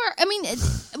 Or, I mean,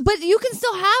 but you can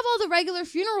still have all the regular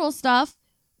funeral stuff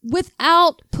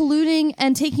without polluting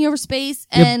and taking over space.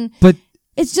 And but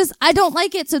it's just, I don't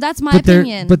like it. So that's my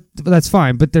opinion. But that's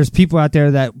fine. But there's people out there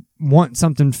that want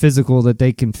something physical that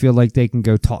they can feel like they can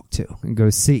go talk to and go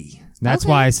see. That's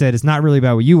why I said it's not really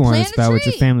about what you want. It's about what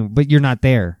your family, but you're not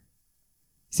there.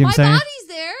 See what I'm saying? My body's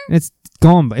there. It's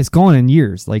gone. It's gone in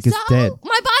years. Like, it's dead.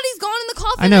 My body's gone in the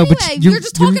coffin I know, anyway. but You're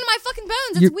just talking to my fucking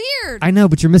bones. It's weird. I know,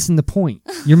 but you're missing the point.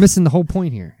 You're missing the whole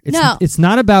point here. It's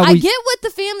not about. I get what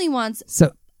the family wants.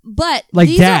 But like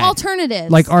these Dad, are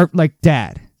alternatives. Like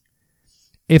Dad.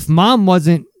 If Mom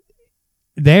wasn't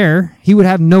there, he would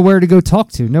have nowhere to go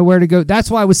talk to, nowhere to go. That's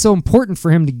why it was so important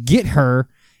for him to get her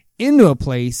into a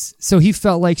place so he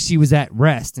felt like she was at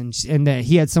rest and that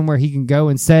he had somewhere he can go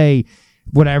and say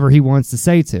whatever he wants to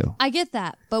say to. I get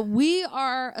that, but we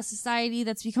are a society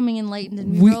that's becoming enlightened,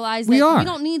 and we realize that we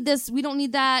don't need this, we don't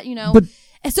need that, But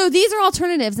so these are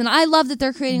alternatives, and I love that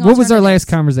they're creating alternatives. What was our last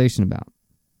conversation about?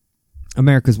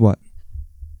 America's what?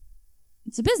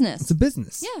 It's a business. It's a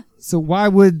business. Yeah. So why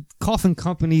would coffin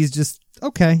companies just,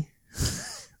 okay,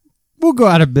 we'll go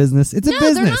out of business. It's a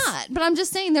business. No, they're not. But I'm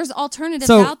just saying there's alternatives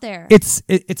out there. It's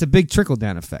a big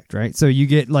trickle-down effect, right? So you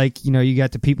get you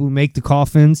got the people who make the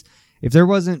coffins. If there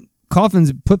wasn't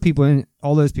coffins put people in,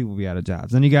 all those people would be out of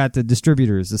jobs. Then you got the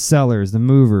distributors, the sellers, the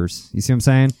movers. You see what I'm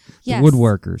saying? Yes. The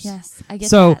woodworkers. Yes, I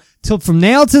get that. So from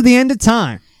now to the end of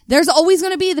time. There's always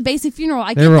going to be the basic funeral.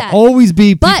 I get There will that. always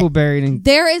be people But buried in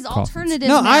there is coffins. alternatives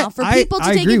No, now for people to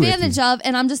I take agree with advantage you. of,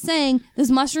 and I'm just saying this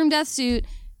mushroom death suit.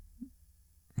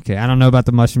 Okay, I don't know about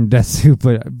the mushroom death suit,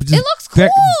 but just It looks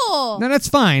cool. No, that's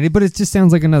fine, but it just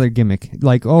sounds like another gimmick.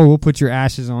 Like, oh, we'll put your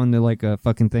ashes on to like a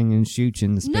fucking thing and shoot you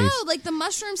in the space. No, like the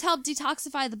mushrooms help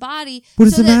detoxify the body. What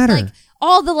does so it that, matter? Like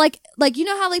all the like you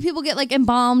know how like people get like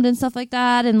embalmed and stuff like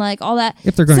that, and like all that.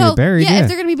 If they're going to get buried, yeah, if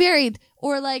they're going to be buried,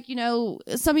 or like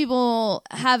some people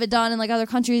have it done in like other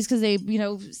countries because they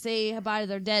say goodbye to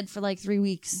their dead for like 3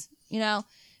 weeks,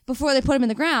 before they put them in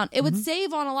the ground. It would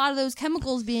save on a lot of those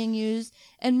chemicals being used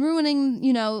and ruining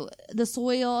the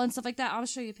soil and stuff like that. I'll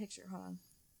show you a picture. Hold on.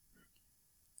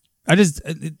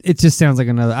 It just sounds like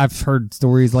another. I've heard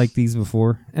stories like these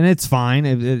before, and it's fine.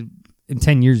 In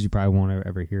 10 years, you probably won't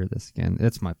ever hear this again.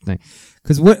 That's my thing.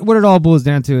 Because what it all boils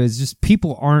down to is just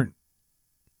people aren't.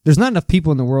 There's not enough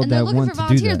people in the world And that they're looking want for to do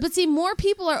volunteers, that. but see, more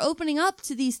people are opening up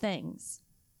to these things.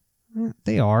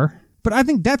 They are, but I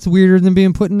think that's weirder than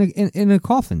being put in a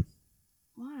coffin.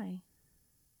 Why?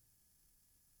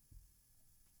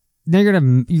 Now you're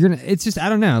gonna. It's just I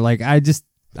don't know. Like I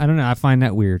don't know. I find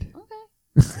that weird.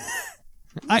 Okay.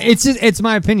 It's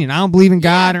my opinion. I don't believe in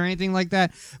God or anything like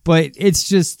that, but it's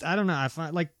just I don't know. I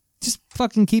find like just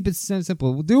fucking keep it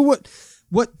simple. We'll do what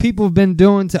people have been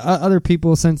doing to other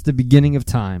people since the beginning of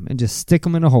time, and just stick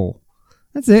them in a hole.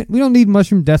 That's it. We don't need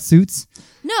mushroom death suits.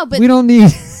 No, but we don't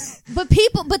need. But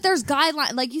there's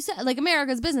guidelines, like you said, like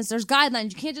America's business. There's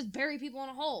guidelines. You can't just bury people in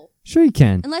a hole. Sure, you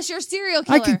can. Unless you're a serial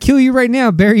killer. I could kill you right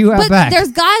now, bury you out But back.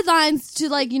 there's guidelines to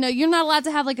like you're not allowed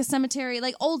to have like a cemetery,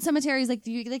 like old cemeteries, like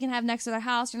they can have next to their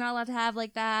house. You're not allowed to have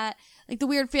like that, like the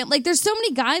weird family. Like there's so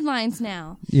many guidelines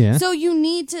now. Yeah. So you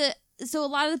need to. So a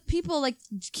lot of people like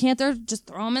can't just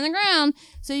throw them in the ground.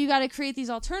 So you got to create these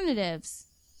alternatives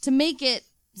to make it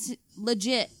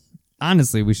legit.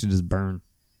 Honestly, we should just burn.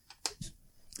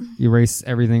 Erase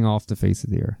everything off the face of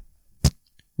the earth.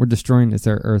 We're destroying this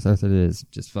earth as it is.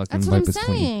 Just fucking That's wipe what I'm us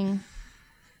clean. saying.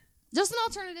 Just an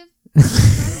alternative.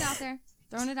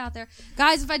 Throwing it out there.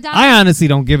 Guys, if I die... I honestly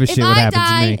don't give a shit what happens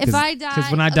to me. If I die... Because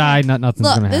when I die, nothing's going to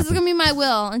happen. This is going to be my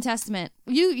will and testament.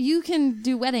 You can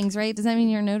do weddings, right? Does that mean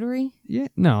you're a notary? Yeah.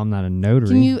 No, I'm not a notary.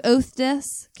 Can you oath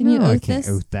this? I can't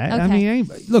oath that. Okay. I mean,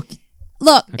 anybody, look,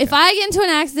 okay. If I get into an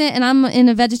accident and I'm in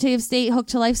a vegetative state hooked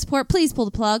to life support, please pull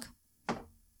the plug.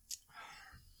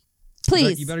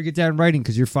 Please. You better get that in writing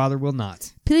because your father will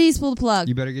not. Please pull the plug.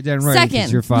 You better get that in writing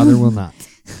because your father will not.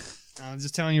 I'm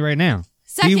just telling you right now.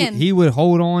 Second. He would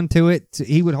hold on to it.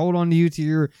 He would hold on to you till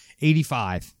you're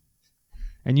 85.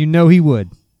 And you know he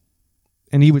would.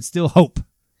 And he would still hope.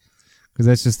 Because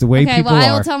that's just the way people are. Okay, well,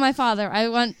 I will tell my father. I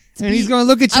want to he's going to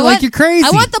look at you like you're crazy.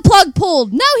 I want the plug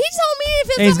pulled. No, he told me if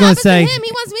it's something happens to him,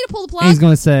 he wants me to pull the plug. And he's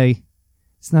going to say,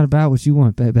 it's not about what you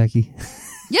want, Becky.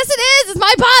 Yes, it is. It's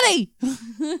my body.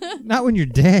 Not when you're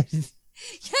dead.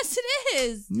 Yes, it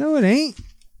is. No, it ain't.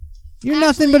 You're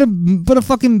nothing but a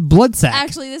fucking blood sack.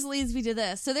 Actually, this leads me to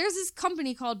this. So there's this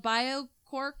company called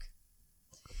BioQuark.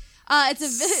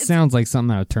 Sounds like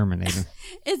something out of Terminator.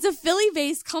 It's a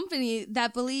Philly-based company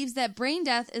that believes that brain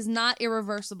death is not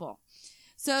irreversible.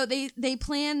 So they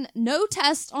plan no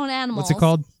tests on animals. What's it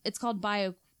called? It's called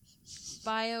BioQuark.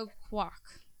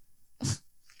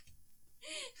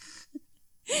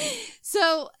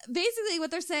 So basically what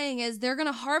they're saying is they're going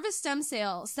to harvest stem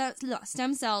cells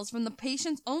from the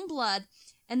patient's own blood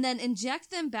and then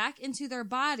inject them back into their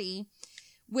body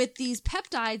with these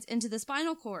peptides into the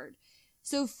spinal cord.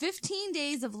 So 15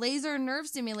 days of laser nerve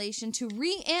stimulation to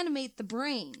reanimate the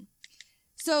brain.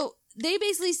 So they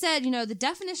basically said, the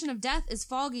definition of death is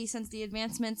foggy since the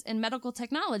advancements in medical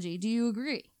technology. Do you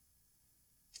agree?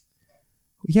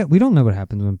 Yeah, we don't know what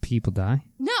happens when people die.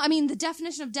 No, I mean the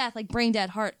definition of death, like brain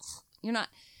dead, heart. You're not.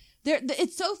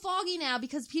 It's so foggy now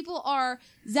because people are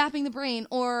zapping the brain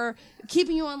or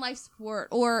keeping you on life support,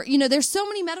 or there's so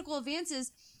many medical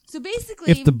advances. So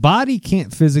basically, if the body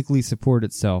can't physically support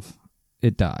itself,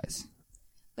 it dies.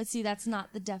 But see, that's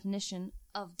not the definition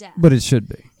of death. But it should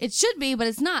be. It should be, but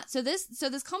it's not. So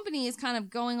this company is kind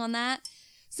of going on that.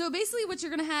 So basically, what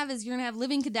you're going to have is you're going to have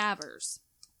living cadavers.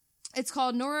 It's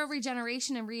called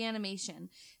neuroregeneration and reanimation.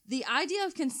 The idea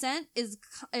of consent is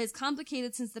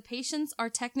complicated since the patients are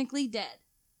technically dead.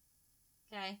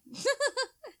 Okay.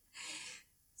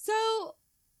 So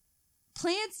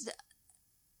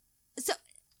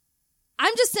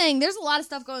I'm just saying there's a lot of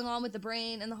stuff going on with the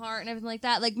brain and the heart and everything like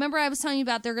that. Like, remember I was telling you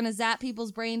about they're going to zap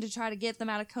people's brain to try to get them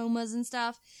out of comas and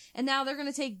stuff. And now they're going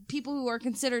to take people who are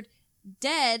considered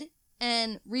dead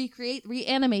and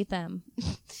reanimate them.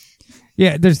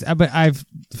 Yeah, but I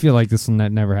feel like this will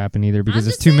never happen either because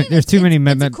there's too many.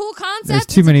 It's a cool concept. There's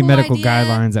too many medical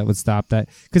guidelines that would stop that.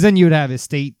 Because then you would have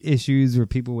estate issues or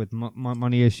people with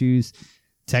money issues.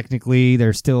 Technically,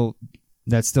 that's still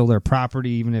their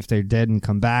property, even if they're dead and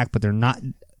come back. But they're not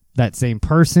that same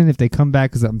person if they come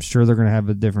back, because I'm sure they're going to have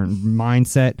a different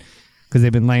mindset because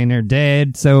they've been laying there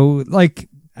dead. So, like,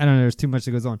 I don't know. There's too much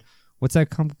that goes on. What's that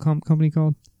company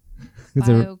called?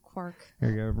 BioQuark. There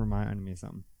you go. Remind me of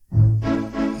something.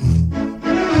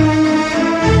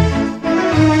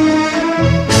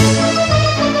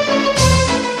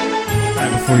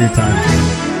 Right before your time.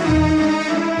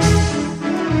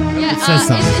 Yeah, it says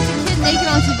something. It's a kid naked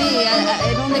on TV.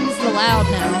 I don't think this is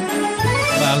allowed now.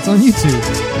 Wow, it's on YouTube.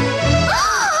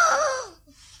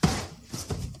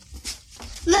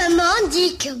 Maman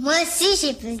dit que moi aussi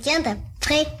j'ai besoin d'un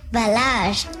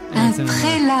pré-lavage. Un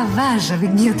pré-lavage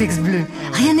avec Biotex bleu.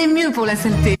 Rien n'est mieux pour la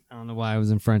saleté. I don't know why it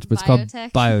was in French, but it's called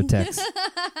Biotex.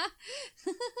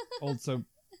 Old soap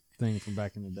thing from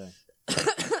back in the day.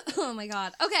 Oh my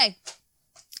god. Okay.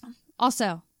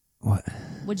 Also, what?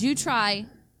 Would you try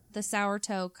the sour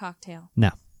toe cocktail?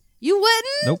 No. You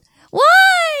wouldn't? Nope.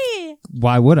 Why?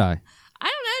 Why would I?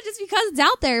 I don't know. Just because it's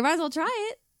out there, you might as well try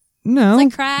it. No. It's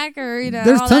like crack or,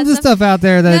 there's tons of stuff out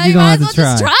there that you don't have to try.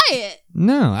 Just try it.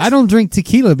 No, I don't drink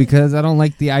tequila because I don't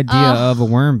like the idea of a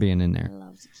worm being in there. I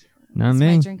love tequila. Not It's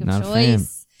me. my drink of Not choice. a fan.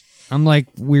 I'm like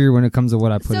weird when it comes to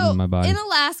what I put in my body. In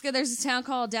Alaska, there's this town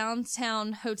called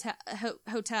Downtown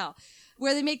Hotel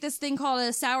where they make this thing called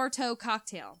a sour toe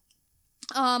cocktail.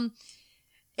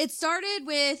 It started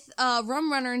with a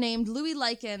rum runner named Louis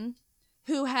Lycan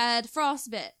who had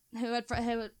frostbite,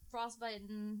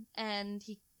 and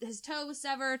his toe was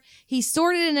severed. He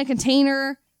stored it in a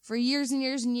container for years and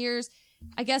years and years.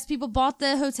 I guess people bought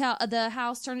the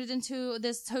house, turned it into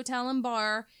this hotel and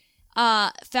bar,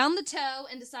 found the toe,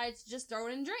 and decided to just throw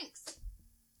it in drinks.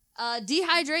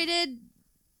 Dehydrated,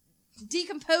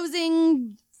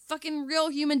 decomposing, fucking real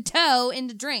human toe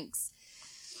into drinks.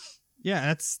 Yeah,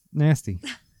 that's nasty.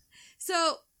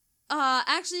 So,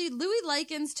 actually, Louis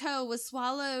Lycan's toe was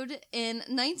swallowed in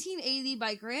 1980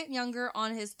 by Grant Younger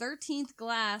on his 13th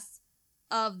glass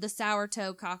of the sour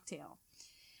toe cocktail.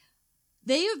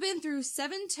 They have been through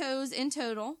 7 toes in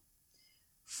total.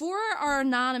 4 are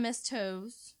anonymous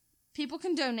toes. People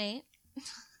can donate.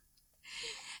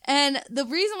 And the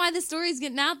reason why this story is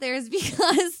getting out there is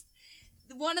because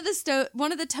one of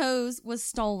the toes was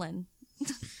stolen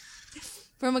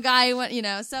from a guy who went,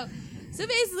 so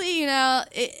basically,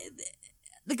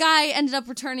 the guy ended up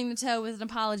returning the toe with an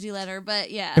apology letter,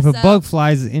 but yeah. If a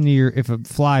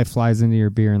fly flies into your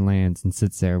beer and lands and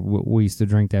sits there, we used to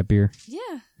drink that beer.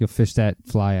 Yeah. You'll fish that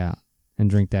fly out and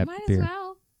drink that beer. Might as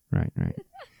well. Right.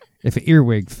 If an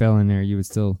earwig fell in there, you would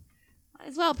still. Might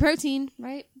as well. Protein,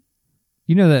 right?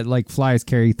 You know that like flies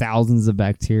carry thousands of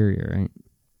bacteria, right?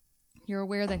 You're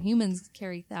aware that humans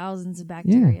carry thousands of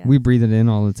bacteria. Yeah, we breathe it in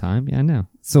all the time. Yeah, I know.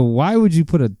 So why would you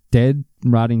put a dead,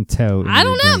 rotting toe in I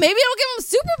don't know. drink? Maybe it'll give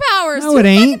them superpowers. No, it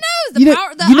ain't. Knows?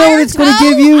 You know what it's going to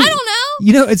give you? I don't know.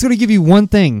 You know, it's going to give you one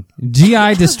thing.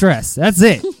 GI distress. That's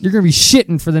it. You're going to be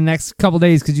shitting for the next couple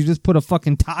days because you just put a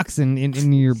fucking toxin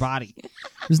in your body.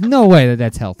 There's no way that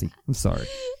that's healthy. I'm sorry.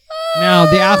 Now,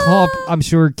 the alcohol, I'm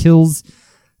sure, kills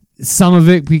some of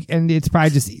it, and it's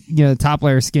probably just, the top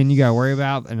layer of skin you got to worry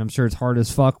about, and I'm sure it's hard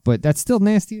as fuck, but that's still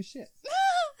nasty as shit.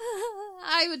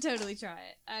 I would totally try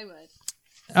it. I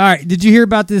would. All right. Did you hear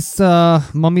about this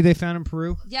mummy they found in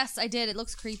Peru? Yes, I did. It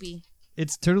looks creepy.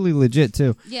 It's totally legit,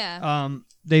 too. Yeah.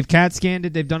 They've CAT scanned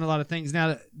it. They've done a lot of things.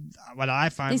 Now, what I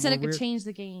find They said more it could weird, change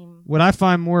the game. What I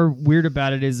find more weird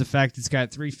about it is the fact it's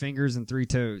got 3 fingers and 3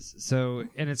 toes. So,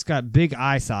 and it's got big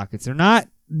eye sockets. They're not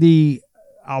the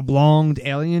oblonged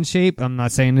alien shape. I'm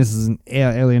not saying this is an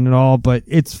alien at all, but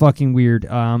it's fucking weird.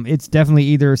 It's definitely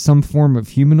either some form of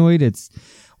humanoid.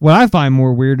 What I find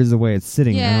more weird is the way it's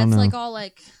sitting. Yeah, I don't it's know. like all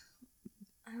like,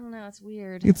 I don't know. It's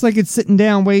weird. It's like it's sitting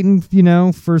down waiting,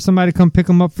 for somebody to come pick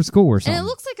them up for school or something. And it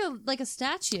looks like a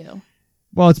statue.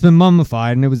 Well, it's been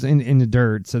mummified and it was in the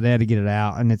dirt, so they had to get it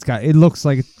out. And it looks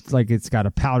like it's got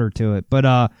a powder to it,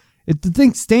 but the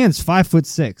thing stands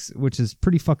 5'6", which is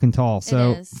pretty fucking tall.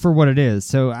 So for what it is,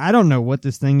 so I don't know what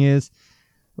this thing is.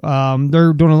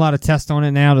 They're doing a lot of tests on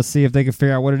it now to see if they can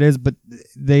figure out what it is, but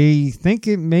they think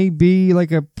it may be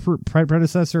like a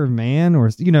predecessor of man, or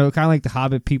kind of like the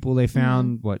Hobbit people they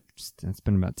found. It's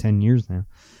been about 10 years now.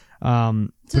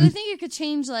 So they think it could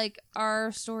change like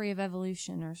our story of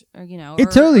evolution, or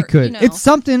it totally could. It's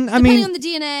something. Depending on the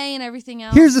DNA and everything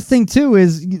else. Here's the thing too: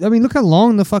 look how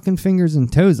long the fucking fingers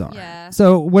and toes are. Yeah.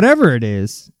 So whatever it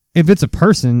is, if it's a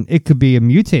person, it could be a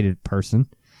mutated person.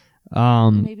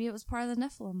 Maybe it was part of the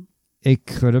Nephilim. It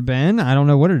could have been. I don't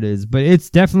know what it is, but it's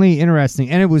definitely interesting.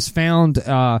 And it was found,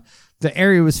 the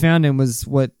area it was found in was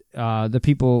what the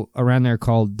people around there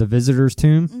called the visitor's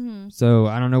tomb. Mm-hmm. So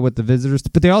I don't know what the visitors,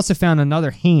 but they also found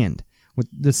another hand with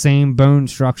the same bone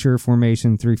structure,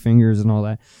 formation, 3 fingers and all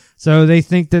that. So they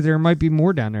think that there might be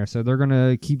more down there. So they're going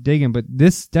to keep digging. But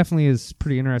this definitely is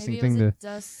pretty interesting Maybe thing it was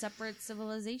a separate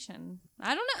civilization.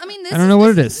 I don't know. I mean, I don't know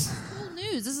what it is. This is cool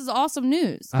news. This is awesome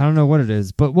news. I don't know what it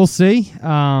is, but we'll see.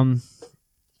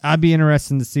 I'd be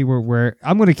interested to see where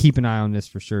I'm going to keep an eye on this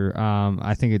for sure.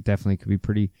 I think it definitely could be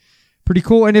pretty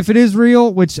cool. And if it is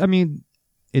real, which, I mean,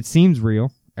 it seems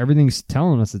real. Everything's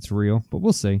telling us it's real, but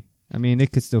we'll see. I mean,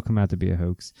 it could still come out to be a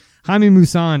hoax. Jaime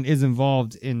Maussan is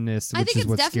involved in this, which is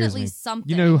what scares me. I think it's definitely something.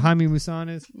 You know who Jaime Maussan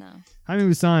is? No. Jaime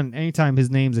Maussan, anytime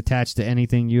his name's attached to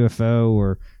anything UFO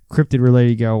or cryptid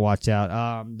related, go watch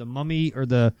out. The mummy or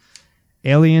the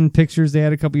alien pictures they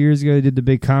had a couple years ago, they did the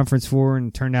big conference for, and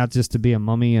it turned out just to be a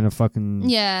mummy and a fucking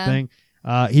thing.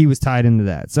 He was tied into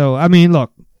that. So, I mean,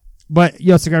 look, but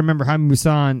you also got to remember Jaime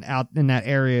Maussan out in that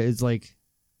area is like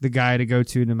the guy to go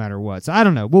to no matter what. So I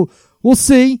don't know. We'll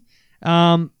see.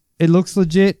 It looks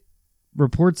legit.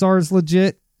 Reports are as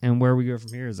legit, and where we go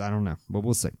from here is I don't know, but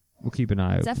we'll see. We'll keep an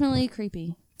eye out. Definitely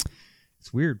creepy.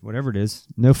 It's weird, whatever it is.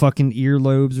 No fucking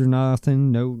earlobes or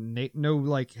nothing. No,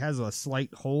 like has a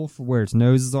slight hole for where its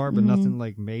noses are, but nothing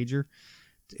like major.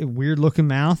 Weird looking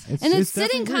mouth. It's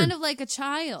sitting kind of like a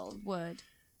child would.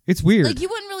 It's weird. Like you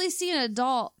wouldn't really see an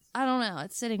adult. I don't know.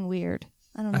 It's sitting weird.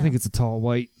 I don't know. I think it's a tall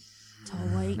white. Tall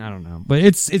white. I don't know, but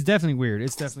it's definitely weird.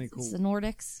 It's definitely cool. It's the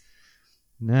Nordics.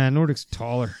 Nah, Nordics are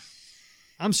taller.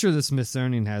 I'm sure the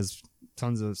Smithsonian has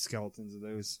tons of skeletons of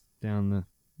those down the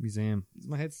museum. Is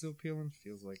my head still peeling?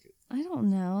 Feels like it. I don't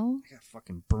know. I got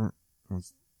fucking burnt on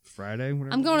Friday.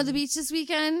 Whatever. I'm going to the beach this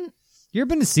weekend. You ever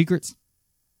been to Secrets?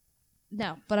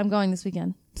 No, but I'm going this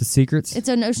weekend. To Secrets? It's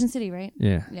in Ocean City, right?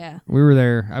 Yeah. Yeah. We were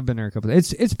there. I've been there a couple of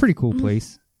days. It's a pretty cool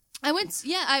place. I went.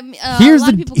 Here's a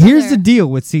lot of people go here's there. the deal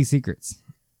with Sea Secrets.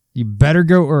 You better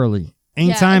go early.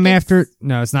 Anytime after.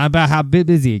 No, it's not about how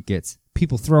busy it gets.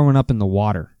 People throwing up in the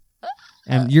water.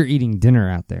 And you're eating dinner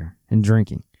out there and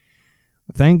drinking.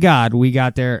 Thank God we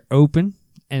got there open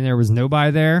and there was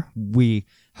nobody there. We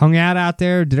hung out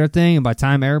there, did our thing, and by the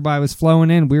time everybody was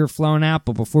flowing in, we were flowing out.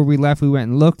 But before we left, we went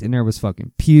and looked, and there was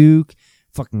fucking puke,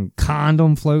 fucking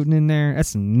condom floating in there. That's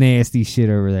some nasty shit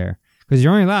over there. Because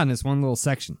you're only allowed in this one little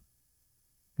section.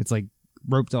 It's like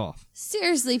roped off.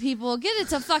 Seriously, people, get it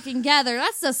together.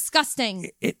 That's disgusting.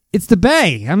 It's the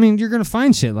Bay. I mean, you're gonna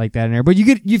find shit like that in there. But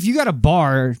if you got a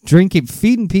bar drinking,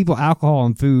 feeding people alcohol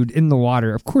and food in the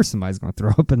water, of course somebody's gonna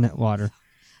throw up in that water.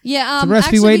 Yeah,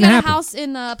 actually, we got a house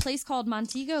in a place called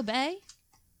Montego Bay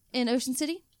in Ocean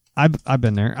City. I've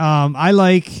been there.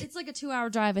 It's like a 2-hour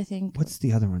drive, I think. What's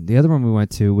the other one? The other one we went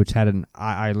to, which had an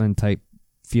island type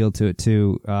feel to it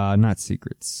too. Not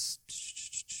Secrets.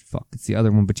 Fuck, it's the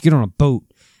other one. But you get on a boat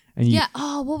and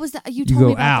what was that? You told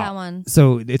me about that one.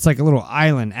 So it's like a little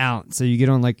island out. So you get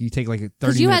on you take like a 30-minute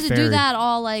ferry. Because you had to do that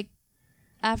all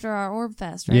after our Orb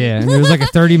Fest, right? Yeah, and it was like a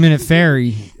 30-minute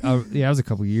ferry. That was a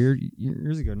couple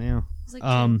years ago now.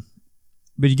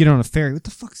 But you get on a ferry. What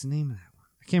the fuck's the name of that one?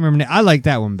 I can't remember. I like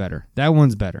that one better. That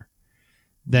one's better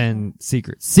than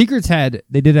Secrets. Secrets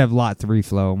they did have lot 3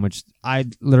 flow, which I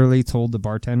literally told the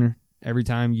bartender, every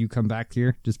time you come back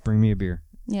here, just bring me a beer.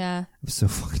 Yeah. I was so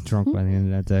fucking drunk by the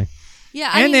end of that day.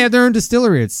 Yeah, they have their own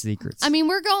distillery at Secrets. I mean,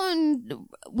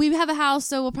 we have a house,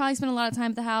 so we'll probably spend a lot of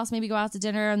time at the house, maybe go out to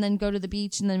dinner and then go to the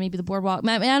beach and then maybe the boardwalk.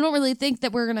 I mean, I don't really think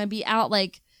that we're going to be out I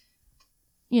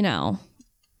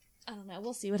don't know.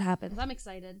 We'll see what happens. I'm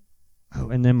excited. Oh,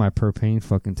 and then my propane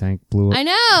fucking tank blew up. I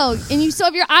know, and you still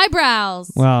have your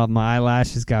eyebrows. Well, my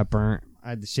eyelashes got burnt. I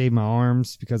had to shave my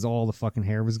arms because all the fucking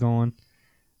hair was gone.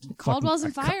 Caldwell's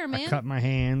on fire, man. I cut my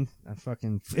hand.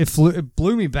 It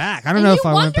blew me back. I don't know if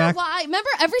I went back. Why? Remember,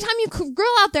 every time you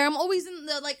grill out there, I'm always in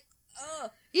the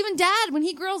even Dad, when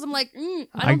he grills, I'm like,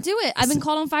 I don't do it. I've been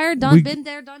called on fire, been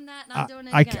there, done that, not doing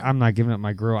it again. I'm not giving up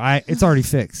my grill. It's already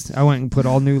fixed. I went and put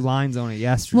all new lines on it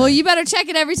yesterday. Well, you better check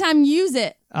it every time you use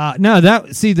it. No,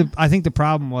 I think the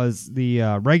problem was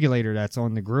the regulator that's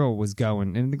on the grill was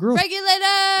going, and the grill. Regulators.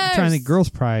 I'm trying to think.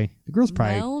 The girl's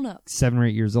probably 7 or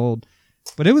 8 years old,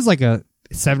 but it was like a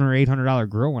 $700 or $800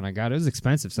 grill when I got it. It was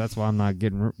expensive, so that's why I'm not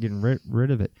getting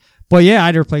rid of it. But yeah, I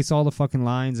had to replace all the fucking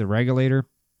lines, the regulator.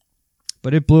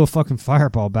 But it blew a fucking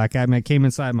fireball back at me. I came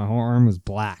inside, my whole arm was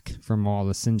black from all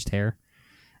the singed hair.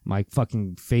 My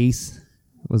fucking face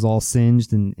was all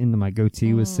singed, and into my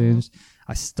goatee was singed.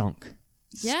 I stunk.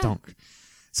 Yeah. Stunk.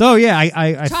 So yeah,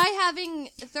 I try having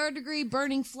 3rd-degree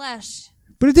burning flesh.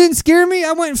 But it didn't scare me.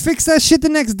 I went and fixed that shit the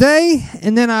next day.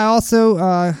 And then I also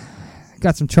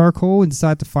got some charcoal and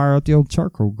decided to fire up the old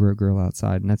charcoal grill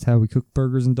outside. And that's how we cooked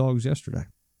burgers and dogs yesterday.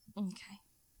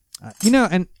 Okay.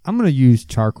 And I'm going to use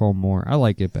charcoal more. I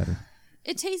like it better.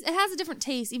 It has a different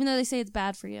taste, even though they say it's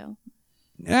bad for you.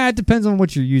 It depends on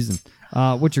what you're using,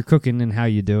 what you're cooking and how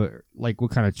you do it. Like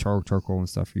what kind of charcoal and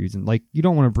stuff you're using. Like you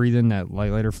don't want to breathe in that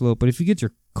lighter fluid. But if you get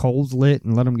your coals lit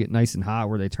and let them get nice and hot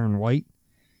where they turn white,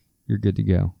 you're good to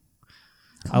go.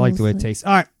 I like the way it tastes.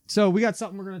 All right. So we got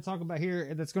something we're going to talk about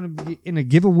here that's going to be in a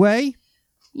giveaway.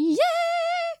 Yay!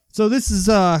 So this is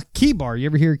Key Bar. You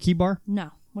ever hear of Key Bar?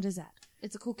 No. What is that?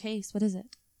 It's a cool case. What is it?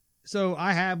 So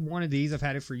I have one of these. I've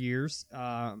had it for years.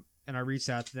 And I reached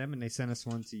out to them and they sent us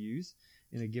one to use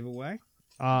in a giveaway.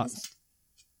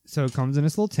 So it comes in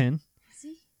this little tin.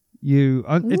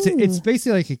 It's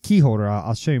basically like a key holder.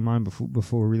 I'll show you mine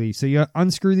before we leave. So you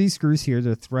unscrew these screws here.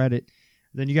 They're threaded.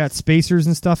 Then you got spacers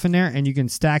and stuff in there, and you can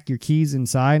stack your keys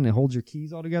inside, and it holds your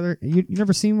keys all together. You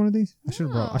never seen one of these? I should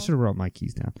have brought my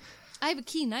keys down. I have a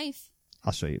key knife.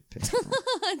 I'll show you a picture.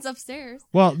 It's upstairs.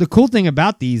 Well, the cool thing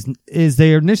about these is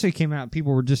they initially came out,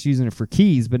 people were just using it for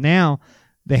keys, but now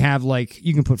they have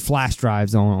you can put flash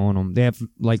drives on them. They have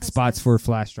spots for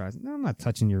flash drives. No, I'm not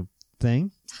touching your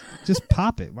thing. Just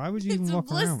pop it. Why would you even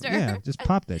walk around? Yeah, just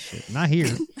pop that shit. Not here.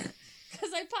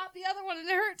 Because I popped the other one and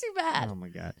it hurt too bad. Oh my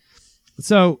God.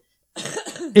 So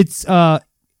it's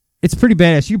pretty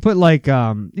badass. You can put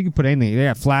you can put anything. They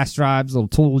got flash drives, little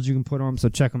tools you can put on them. So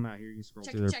check them out here. You can scroll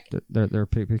through their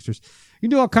pictures. You can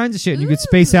do all kinds of shit. You can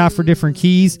space out for different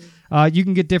keys. You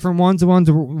can get different ones. The one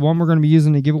we're going to be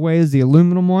using to give away is the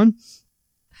aluminum one.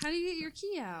 How do you get your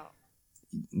key out?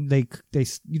 You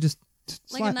just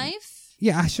like a knife?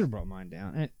 Yeah, I should have brought mine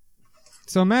down.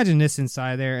 So imagine this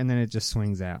inside there, and then it just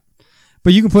swings out.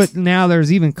 But you can put, now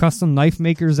there's even custom knife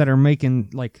makers that are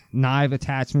making knife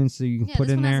attachments so you can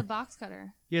put in there. Yeah, this one has a box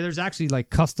cutter. Yeah, there's actually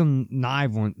custom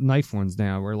knife ones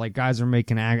now where guys are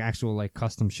making actual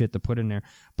custom shit to put in there.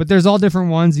 But there's all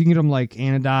different ones. You can get them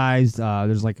anodized.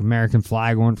 There's American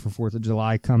flag one for 4th of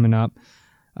July coming up.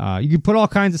 You can put all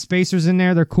kinds of spacers in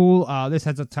there. They're cool. This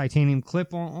has a titanium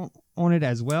clip on it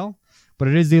as well. But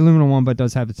it is the aluminum one, but it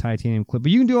does have the titanium clip.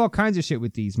 But you can do all kinds of shit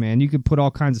with these, man. You can put all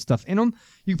kinds of stuff in them.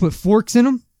 You can put forks in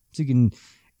them, so you can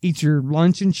eat your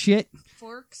lunch and shit.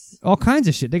 Forks? All kinds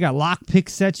of shit. They got lock pick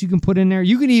sets you can put in there.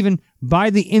 You can even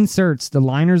buy the inserts, the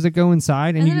liners that go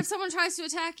inside. And then if someone tries to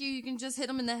attack you, you can just hit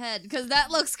them in the head, because that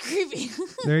looks creepy.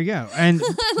 There you go. And it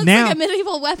looks now, like a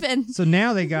medieval weapon. So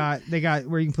now they got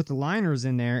where you can put the liners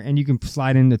in there, and you can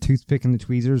slide in the toothpick and the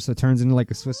tweezers, so it turns into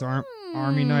a Swiss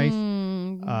Army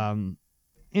knife.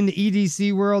 In the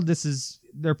EDC world,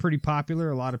 they're pretty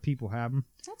popular. A lot of people have them.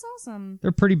 That's awesome.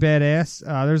 They're pretty badass.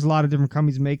 There's a lot of different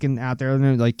companies making out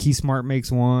there. Key Smart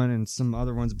makes one and some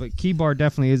other ones, but Key Bar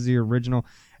definitely is the original.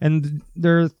 And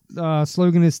their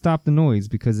slogan is "Stop the noise,"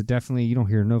 because you don't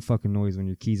hear no fucking noise when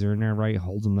your keys are in there. Right, it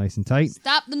holds them nice and tight.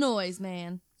 Stop the noise,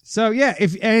 man. So yeah,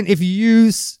 if you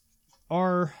use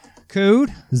our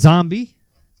code Zombie,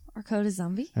 our code is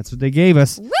Zombie. That's what they gave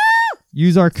us. Woo!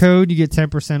 Use our code, you get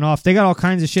 10% off. They got all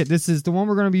kinds of shit. This is the one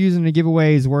we're going to be using to give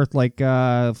away is worth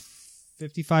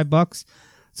 $55.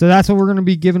 So that's what we're going to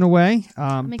be giving away.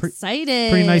 I'm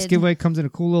excited. Pretty nice giveaway. Comes in a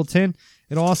cool little tin.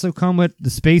 It'll also come with the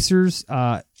spacers,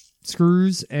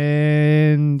 screws,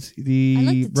 and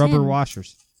the rubber tin.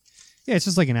 Washers. Yeah, it's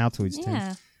just like an Altoids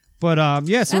tin. But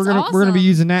so we're gonna be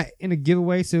using that in a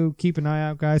giveaway. So keep an eye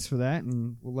out, guys, for that,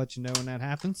 and we'll let you know when that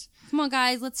happens. Come on,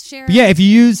 guys, let's share. But yeah, if you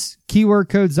use keyword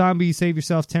code Zombie, you save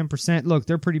yourself 10%. Look,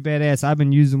 they're pretty badass. I've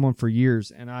been using one for years,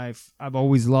 and I've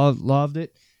always loved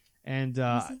it, and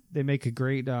they make a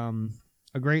great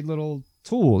little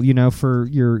tool, for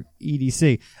your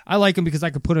EDC. I like them because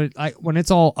I can put it when it's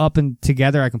all up and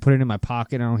together. I can put it in my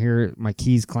pocket. I don't hear my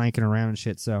keys clanking around and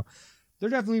shit. So. They're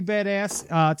definitely badass.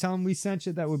 Tell them we sent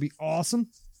you. That would be awesome.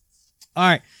 All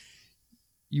right.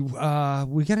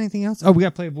 We got anything else? Oh, we got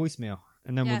to play a voicemail.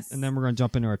 And then we're going to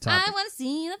jump into our topic. I want to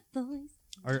see the voice.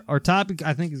 Our topic,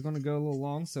 I think, is going to go a little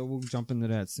long, so we'll jump into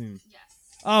that soon. Yes.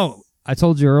 Oh, I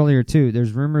told you earlier, too.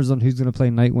 There's rumors on who's going to play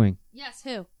Nightwing. Yes,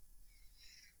 who?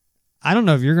 I don't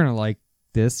know if you're going to like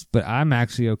this, but I'm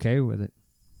actually okay with it.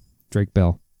 Drake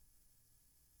Bell.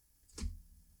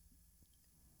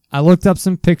 I looked up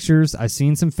some pictures. I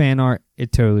seen some fan art.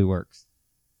 It totally works.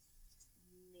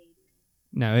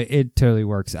 No, it totally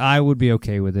works. I would be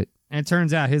okay with it. And it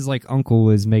turns out his uncle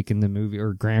is making the movie,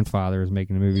 or grandfather is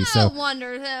making the movie. No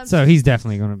wonder him. So he's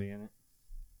definitely going to be in it.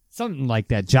 Something like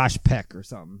that. Josh Peck or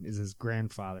something is his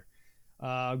grandfather.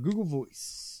 Google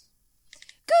Voice.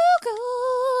 Google.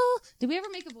 Did we ever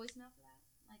make a voicemail for that?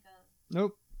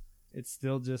 Nope. It's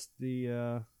still just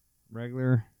the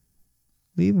regular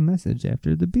leave a message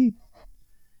after the beep.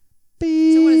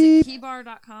 Beep. So what is it,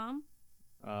 keybar.com?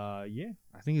 Yeah.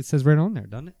 I think it says right on there,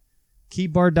 doesn't it?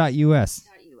 Keybar.us.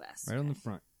 Right on the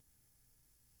front.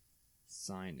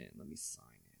 Sign in. Let me sign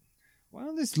in. Why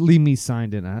don't this leave me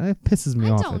signed in? That pisses me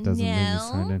off. It doesn't leave me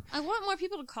signed in. I want more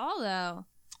people to call, though.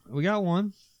 We got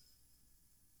one.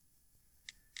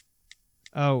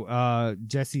 Oh,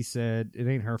 Jessie said it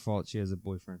ain't her fault she has a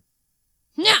boyfriend.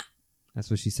 Nah. That's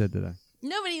what she said today.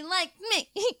 Nobody likes me.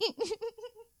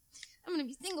 I'm going to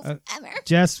be single forever.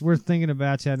 Jess, we're thinking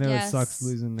about you. I know it sucks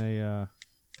losing a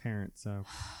parent, so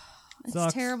it's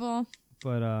sucks, terrible.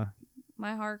 But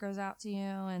my heart goes out to you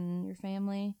and your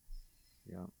family.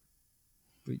 Yeah.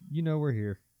 But you know we're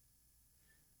here.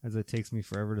 As it takes me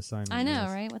forever to sign in. I know,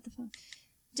 right? What the fuck?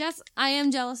 Jess, I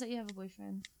am jealous that you have a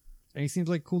boyfriend. And he seems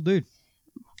like a cool dude.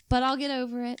 But I'll get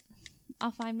over it.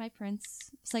 I'll find my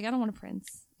prince. It's like, I don't want a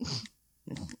prince.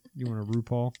 You want a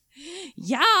RuPaul?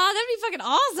 Yeah, that'd be fucking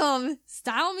awesome.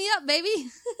 Style me up, baby.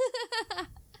 All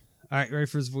right, ready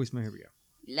for his voicemail? Here we go.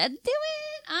 Let's do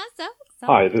it. I'm so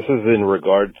excited. Hi, this is in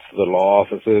regards to the law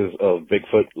offices of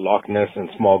Bigfoot, Loch Ness, and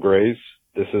Small Grays.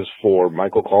 This is for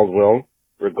Michael Caldwell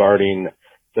regarding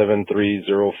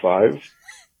 7305.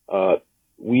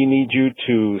 We need you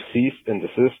to cease and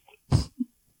desist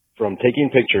from taking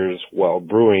pictures while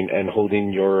brewing and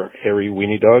holding your hairy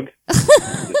weenie dog.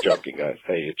 Just joking, guys.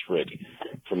 Hey, it's Rick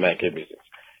from Man Cave Music.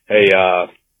 Hey,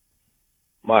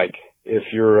 Mike, if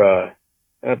you're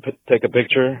take a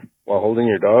picture while holding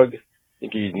your dog, I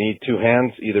think you need two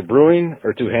hands either brewing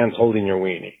or two hands holding your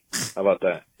weenie. How about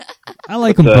that? I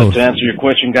like them both. To answer your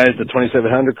question, guys, the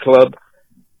 2700 Club,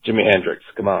 Jimi Hendrix.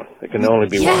 Come on. It can only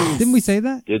be one. Didn't we say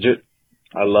that? Gidget.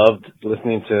 I loved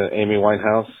listening to Amy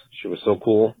Winehouse. She was so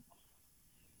cool.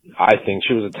 I think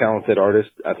she was a talented artist.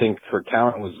 I think her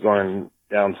talent was going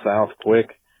down south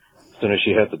quick as soon as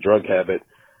she had the drug habit.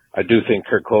 I do think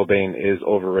Kurt Cobain is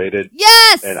overrated.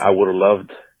 Yes! And I would have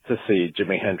loved to see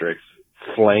Jimi Hendrix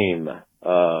flame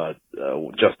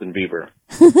Justin Bieber.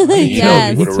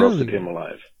 Yes. He would have roasted him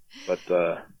alive. But,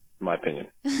 in my opinion.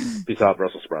 Peace out,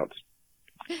 Brussels sprouts.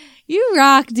 You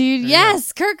rock, dude.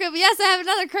 Yes, Kurt Cobain. Yes, I have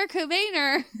another Kurt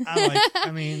Cobainer.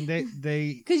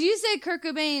 They because you said Kurt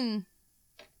Cobain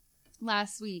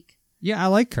last week. Yeah, I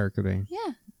like Kurt Cobain.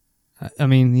 Yeah. I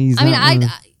mean, he's. I'm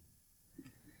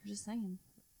just saying.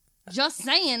 Just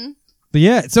saying. But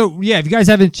yeah, so yeah, if you guys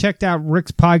haven't checked out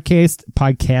Rick's podcast,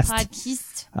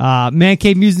 Man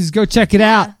Cave Musings, go check it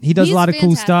out. He does a lot of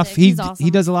cool stuff. He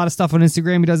does a lot of stuff on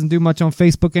Instagram. He doesn't do much on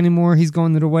Facebook anymore. He's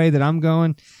going the way that I'm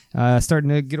going, starting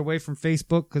to get away from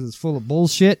Facebook because it's full of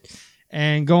bullshit,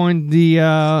 and going the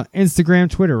Instagram,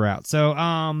 Twitter route. So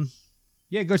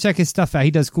yeah, go check his stuff out.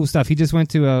 He does cool stuff. He just went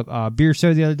to a beer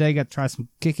show the other day. Got to try some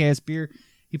kick-ass beer.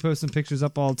 He posts some pictures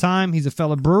up all the time. He's a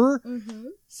fellow brewer. Mm-hmm.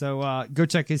 So go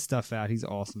check his stuff out. He's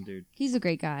awesome, dude. He's a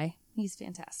great guy. He's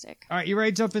fantastic. All right, you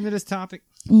ready to jump into this topic?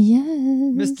 Yes.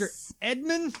 Mr.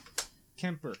 Edmund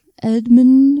Kemper.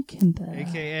 Edmund Kemper.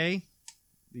 A.K.A.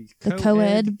 the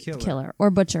co-ed killer. Or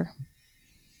butcher.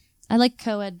 I like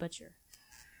co-ed butcher.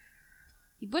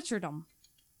 He butchered him.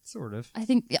 Sort of. I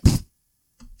think, yeah.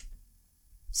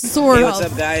 Sort of. Hey, what's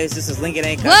up, guys? This is Lincoln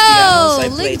A. Whoa,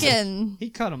 Lincoln. He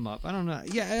cut him up. I don't know.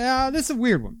 Yeah, this is a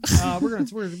weird one. We're gonna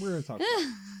talk about it.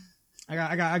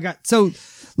 I got. So,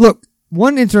 look,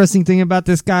 one interesting thing about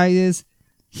this guy is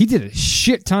he did a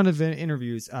shit ton of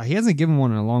interviews. He hasn't given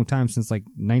one in a long time, since like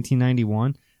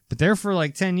 1991. But there for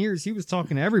like 10 years, he was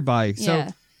talking to everybody. Yeah.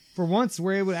 So for once,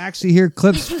 we're able to actually hear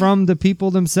clips from the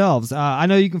people themselves. I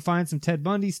know you can find some Ted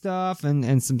Bundy stuff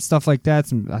and some stuff like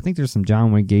that. I think there's some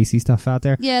John Wayne Gacy stuff out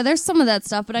there. Yeah, there's some of that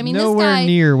stuff. But I mean, nowhere this guy,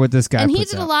 near what this guy and he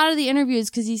puts did out. a lot of the interviews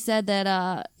because he said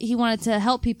that he wanted to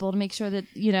help people to make sure that,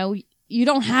 you know, you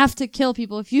don't have to kill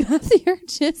people if you have the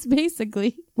urges,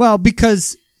 basically. Well,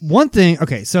 because one thing,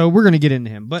 okay, so we're going to get into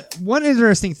him. But one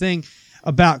interesting thing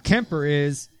about Kemper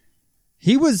is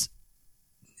he was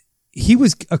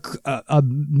a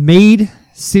made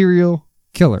serial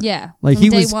killer. Yeah, like from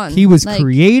day one. He was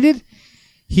created.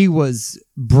 He was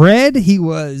bred. He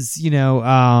was,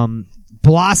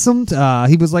 blossomed.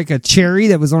 He was like a cherry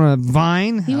that was on a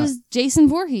vine. He was Jason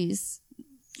Voorhees.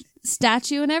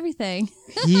 Statue and everything.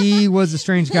 He was a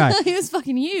strange guy. He was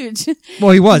fucking huge. Well,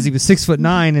 he was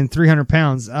 6'9" and 300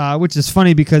 pounds, which is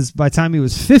funny because by the time he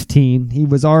was 15, he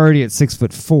was already at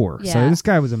 6'4". Yeah. So this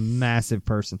guy was a massive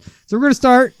person. So we're gonna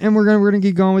start, and we're gonna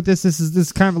get going with this. This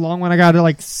is kind of a long one. I got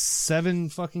like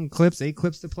 8 clips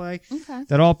to play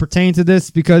that all pertain to this.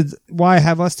 Because why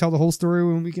have us tell the whole story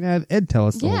when we can have Ed tell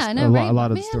us I know, right? a lot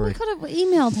of the story? We could have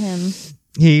emailed him.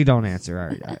 He don't answer. All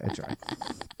right, I tried.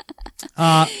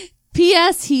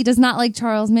 P.S. He does not like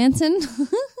Charles Manson.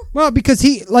 Well, because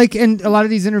he, like, and a lot of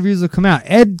these interviews will come out.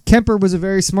 Ed Kemper was a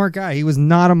very smart guy. He was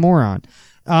not a moron.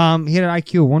 He had an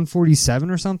IQ of 147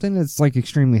 or something. It's like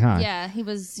extremely high. Yeah, he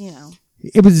was, you know.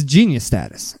 It was genius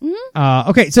status. Mm-hmm.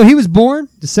 Okay, so he was born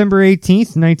December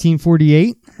 18th,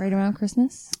 1948. Right around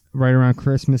Christmas. Right around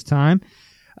Christmas time.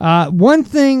 One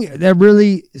thing that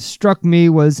really struck me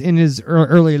was in his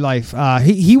early life.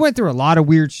 He went through a lot of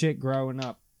weird shit growing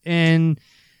up. And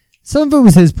some of it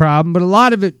was his problem, but a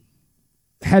lot of it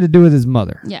had to do with his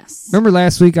mother. Yes. Remember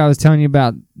last week I was telling you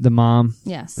about the mom?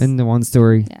 Yes. In the one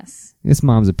story? Yes. This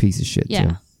mom's a piece of shit, yeah.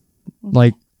 too.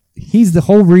 Like, he's the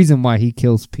whole reason why he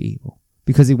kills people.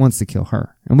 Because he wants to kill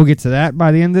her. And we'll get to that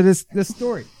by the end of this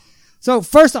story. So,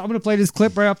 first off, I'm going to play this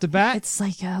clip right off the bat. It's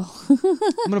psycho. I'm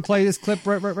going to play this clip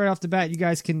right off the bat. You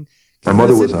guys can My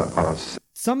mother was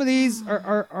Some of these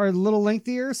are a little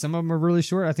lengthier. Some of them are really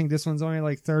short. I think this one's only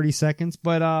like 30 seconds.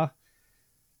 But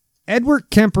Edward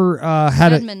Kemper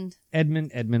had Edmund.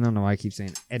 Edmund. I don't know why I keep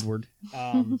saying Edward.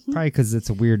 Probably because it's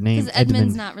a weird name. Because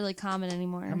Edmund's not really common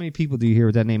anymore. How many people do you hear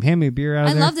with that name? Hand me a beer out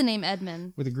of there. I love the name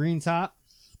Edmund. With a green top.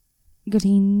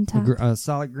 Green top. A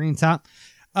solid green top.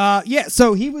 Yeah,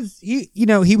 so he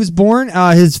was born.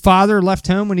 His father left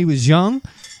home when he was young,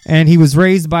 and he was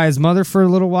raised by his mother for a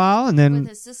little while, and then with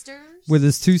his sisters. With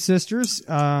his two sisters.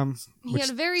 He had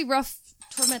a very rough,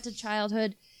 tormented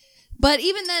childhood, but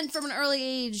even then, from an early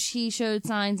age, he showed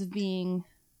signs of being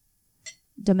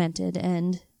demented,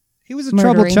 and he was a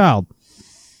troubled child.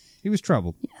 He was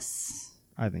troubled. Yes,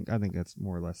 I think that's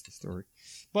more or less the story.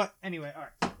 But anyway, all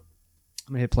right.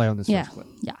 I'm going to hit play on this first clip.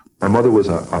 Yeah. My mother was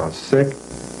a sick,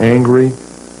 angry,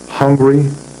 hungry,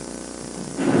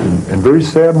 and very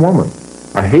sad woman.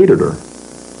 I hated her,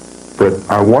 but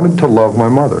I wanted to love my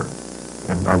mother.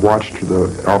 And I watched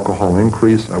the alcohol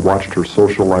increase. I watched her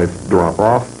social life drop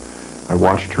off. I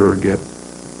watched her get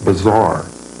bizarre.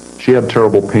 She had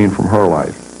terrible pain from her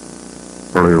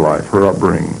life, earlier life, her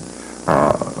upbringing,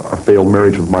 a failed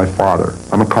marriage with my father.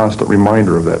 I'm a constant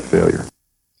reminder of that failure.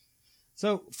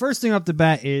 So, first thing off the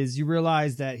bat is you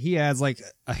realize that he has like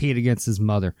a hate against his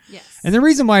mother. Yes. And the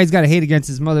reason why he's got a hate against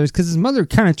his mother is because his mother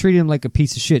kind of treated him like a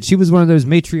piece of shit. She was one of those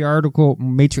matriarchal,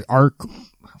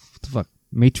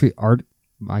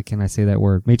 why can't I say that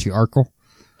word? Matriarchal.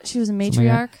 She was a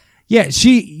matriarch. Yeah,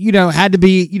 she, had to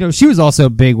be, she was also a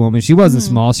big woman. She wasn't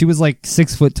small. She was like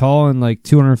 6 foot tall and like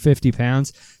 250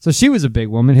 pounds. So she was a big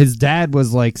woman. His dad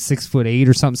was like 6'8"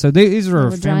 or something. So these were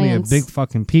a family of big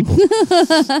fucking people.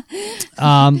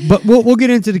 But we'll get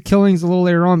into the killings a little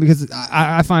later on because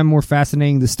I find more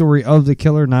fascinating the story of the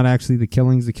killer, not actually the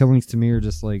killings. The killings to me are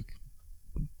just like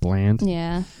bland.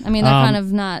 Yeah. I mean, they're kind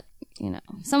of not, I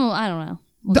don't know.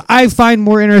 I find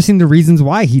more interesting the reasons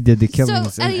why he did the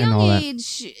killings so at a and all that. young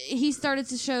age, he started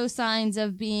to show signs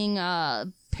of being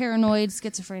paranoid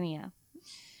schizophrenia.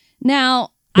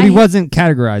 Now, but he wasn't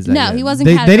categorized that yet. He wasn't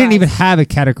categorized. They didn't even have a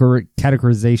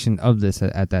categorization of this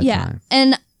at that time.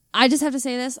 And I just have to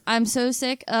say this. I'm so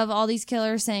sick of all these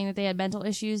killers saying that they had mental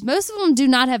issues. Most of them do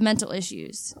not have mental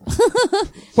issues.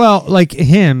 Well, like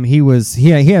him, he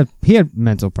had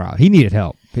mental problems. He needed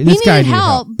help. This guy needed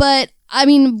help, but I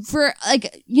mean, for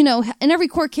in every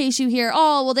court case you hear,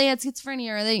 oh, well, they had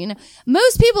schizophrenia or they,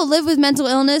 most people live with mental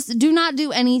illness, do not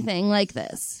do anything like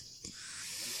this.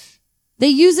 They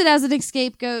use it as an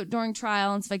scapegoat during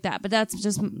trial and stuff like that, but that's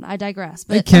just, I digress.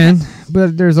 But, they can,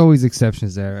 but there's always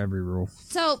exceptions there, every rule.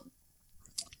 So,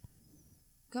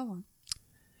 go on.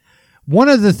 One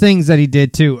of the things that he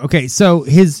did too, okay, so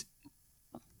he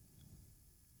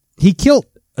killed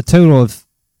a total of,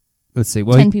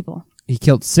 10 people. He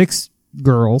killed 6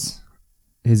 girls,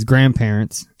 his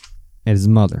grandparents, and his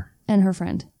mother. And her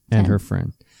friend. And 10. Her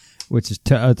friend, which is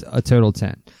a total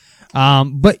 10.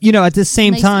 But, at the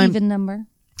same time... even number.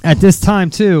 At this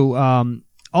time, too,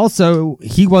 also,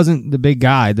 he wasn't the big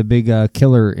guy, the big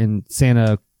killer in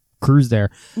Santa Cruz there.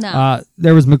 No.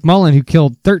 There was McMullen who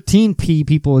killed 13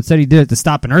 people and said he did it to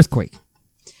stop an earthquake.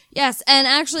 Yes, and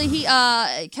actually,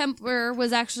 Kemper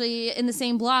was actually in the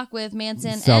same block with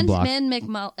Manson and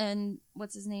McMullen, and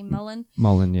what's his name, Mullen?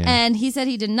 Mullen, yeah. And he said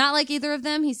he did not like either of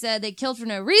them. He said they killed for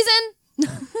no reason.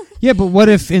 Yeah, but what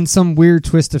if in some weird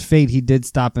twist of fate he did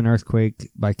stop an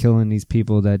earthquake by killing these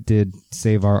people that did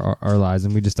save our lives,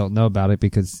 and we just don't know about it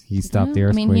because he stopped the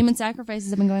earthquake? I mean, human sacrifices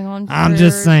have been going on for I'm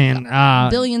just saying,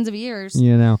 billions of years.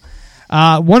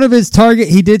 One of his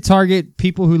he did target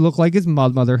people who look like his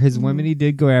mother. His women he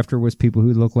did go after was people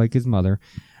who look like his mother.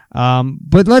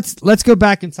 But let's go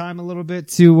back in time a little bit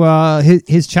to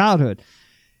his childhood.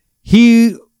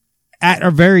 He, at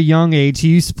a very young age, he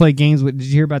used to play games with. Did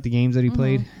you hear about the games that he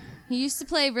played? He used to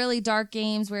play really dark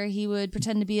games where he would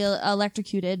pretend to be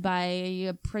electrocuted by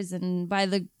the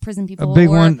prison people.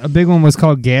 A big one was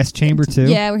called Gas Chamber 2.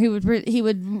 Yeah, where he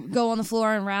would go on the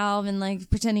floor and Ralph and like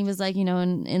pretend he was like,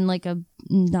 in like a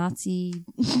Nazi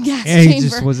gas chamber. He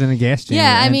just was in a gas chamber.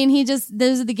 Yeah, I mean,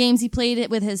 those are the games he played it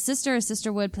with his sister. His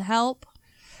sister would help.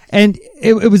 And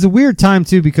it was a weird time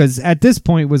too, because at this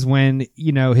point was when,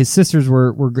 his sisters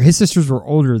were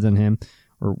older than him.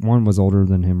 Or one was older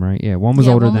than him, right? Yeah, one was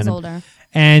older than him. Older.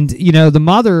 And, the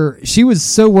mother, she was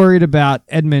so worried about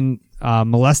Edmund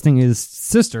molesting his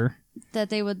sister. That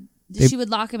she would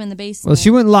lock him in the basement. Well, she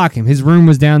wouldn't lock him. His room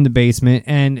was down in the basement.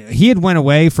 And he had went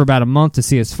away for about a month to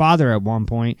see his father at one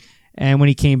point. And when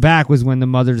he came back was when the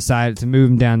mother decided to move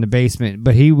him down the basement.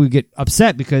 But he would get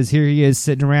upset because here he is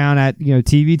sitting around at,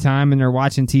 TV time and they're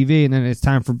watching TV and then it's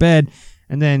time for bed.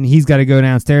 And then he's got to go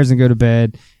downstairs and go to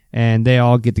bed. And they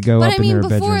all get to go up in their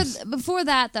bedrooms. Before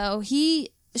that, though, he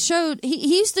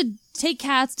used to take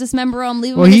cats, dismember them,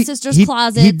 leave them in his sister's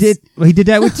closet. He did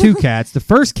that with two cats. The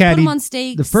first cat, put them on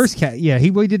stakes. The first cat, yeah, he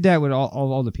did that with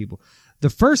all the people. The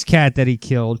first cat that he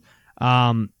killed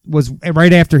was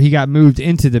right after he got moved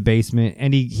into the basement,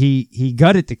 and he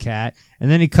gutted the cat, and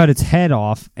then he cut its head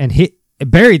off and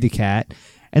buried the cat.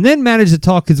 And then managed to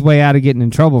talk his way out of getting in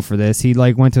trouble for this. He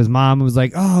went to his mom and was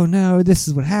like, "Oh no, this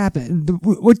is what happened."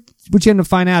 What you end up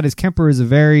finding out is Kemper is a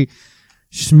very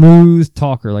smooth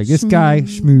talker. This guy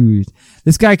smooth.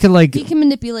 This guy could he can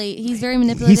manipulate. He's very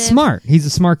manipulative. He's smart. He's a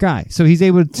smart guy, so he's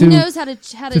able to. He knows how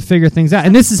to figure things out.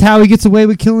 And this is how he gets away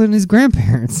with killing his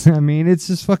grandparents. I mean, it's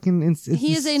just fucking.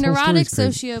 He is a neurotic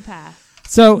sociopath.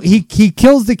 So he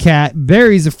kills the cat,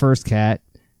 buries the first cat,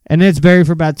 and then it's buried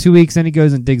for about 2 weeks. Then he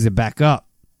goes and digs it back up.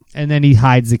 And then he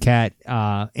hides the cat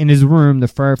in his room, the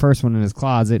first one in his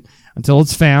closet, until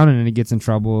it's found, and then he gets in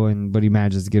trouble, but he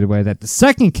manages to get away with that. The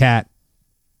second cat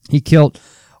he killed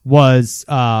was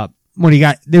when he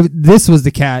got... This was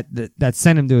the cat that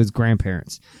sent him to his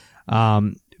grandparents.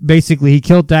 Basically, he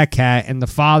killed that cat, and the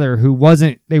father, who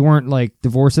they weren't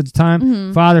divorced at the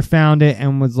time, father found it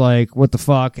and was like, what the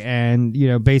fuck? And,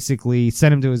 basically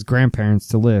sent him to his grandparents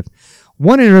to live.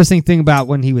 One interesting thing about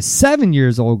when he was 7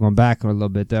 years old, going back a little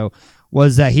bit though,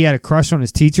 was that he had a crush on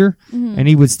his teacher, and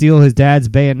he would steal his dad's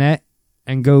bayonet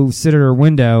and go sit at her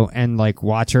window and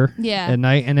watch her at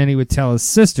night. And then he would tell his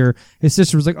sister. His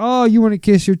sister was like, "Oh, you want to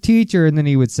kiss your teacher?" And then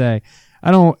he would say,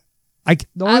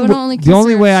 The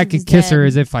only way I could kiss her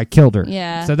is if I killed her.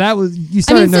 Yeah. So that was, you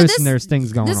started noticing there's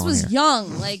things going on. This was here.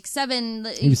 young, 7.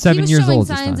 He was 7 years old. He was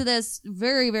showing signs of this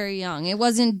very, very young. It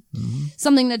wasn't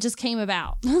something that just came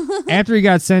about. After he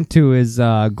got sent to his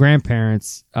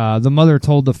grandparents, the mother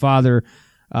told the father,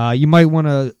 "You might want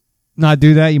to not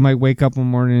do that. You might wake up one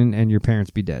morning and your parents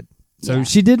be dead." So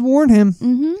she did warn him.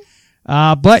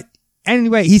 But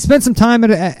anyway, he spent some time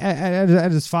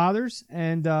at his father's,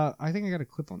 and I think I got a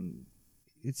clip on.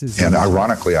 And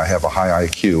ironically, I have a high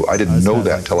IQ. I didn't know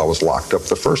that until I was locked up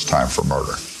the first time for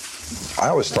murder. I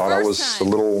always thought I was a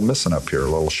little missing up here,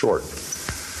 a little short.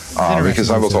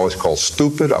 Because I was always called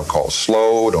stupid, I was called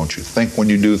slow, don't you think when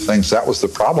you do things? That was the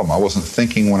problem. I wasn't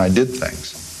thinking when I did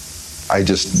things. I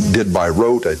just did by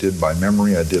rote, I did by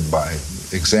memory, I did by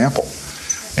example.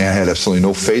 And I had absolutely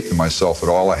no faith in myself at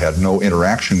all. I had no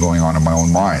interaction going on in my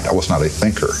own mind. I was not a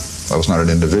thinker. I was not an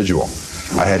individual.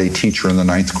 I had a teacher in the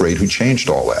 9th grade who changed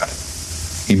all that.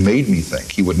 He made me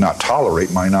think. He would not tolerate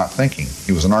my not thinking.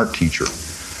 He was an art teacher.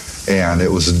 And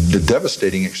it was a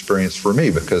devastating experience for me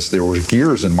because there were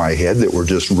gears in my head that were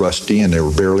just rusty and they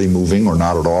were barely moving or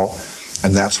not at all.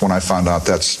 And that's when I found out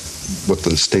that's what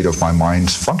the state of my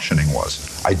mind's functioning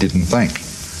was. I didn't think.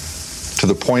 To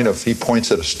the point of he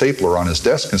points at a stapler on his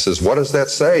desk and says, "What does that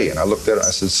say?" And I looked at it and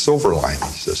I said, "Silver line."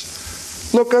 He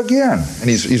says, "Look again." And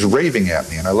he's raving at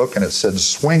me. And I look and it said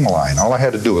swing line. All I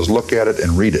had to do was look at it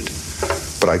and read it.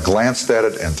 But I glanced at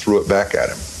it and threw it back at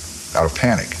him out of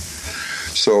panic.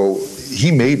 So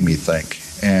he made me think.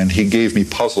 And he gave me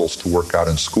puzzles to work out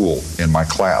in school in my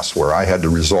class where I had to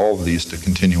resolve these to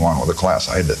continue on with the class.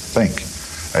 I had to think.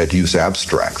 I had to use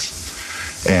abstracts.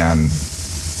 And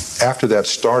after that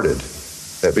started,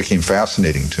 that became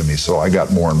fascinating to me. So I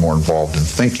got more and more involved in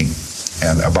thinking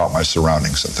and about my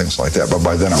surroundings and things like that. But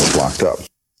by then I was locked up.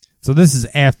 So this is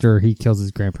after he kills his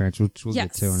grandparents, which we'll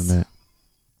get to in a minute.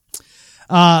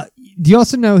 Do you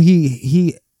also know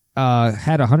he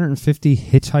had 150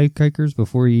 hitchhikers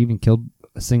before he even killed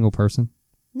a single person?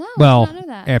 No, well, I did not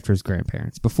know that. After his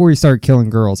grandparents. Before he started killing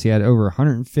girls, he had over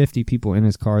 150 people in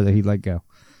his car that he let go.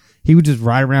 He would just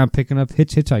ride around picking up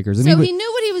hitchhikers. And so he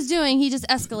knew what he was doing. He just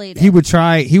escalated. He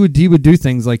would do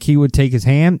things like he would take his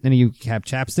hand and he would have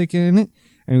chapstick in it.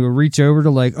 and he would reach over to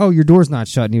like, oh, your door's not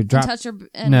shut, and he would drop. Touch her,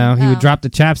 he would drop the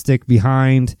chapstick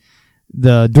behind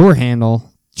the door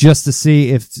handle just to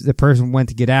see if the person went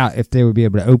to get out, if they would be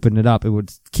able to open it up. It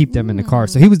would keep them in the car.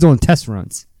 So he was doing test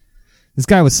runs. This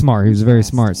guy was smart. He was very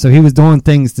smart. So he was doing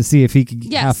things to see if he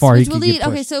could, how far he could get pushed.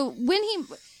 Okay, so when he,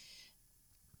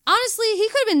 honestly, he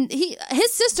could have been,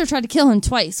 his sister tried to kill him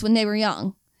twice when they were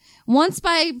young. Once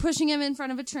by pushing him in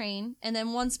front of a train, and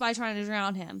then once by trying to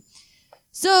drown him.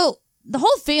 So the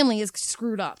whole family is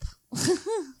screwed up.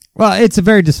 Well, it's a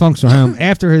very dysfunctional home.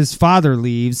 After his father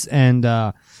leaves, and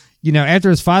after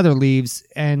his father leaves,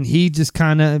 and he just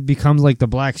kind of becomes like the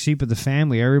black sheep of the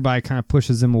family. Everybody kind of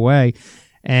pushes him away,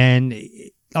 and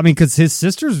I mean, because his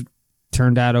sisters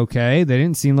turned out okay. They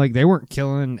didn't seem like they weren't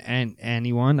killing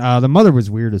anyone. The mother was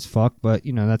weird as fuck, but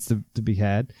that's to be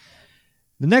had.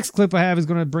 The next clip I have is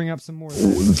going to bring up some more.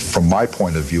 From my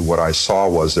point of view, what I saw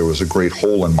was there was a great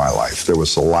hole in my life. There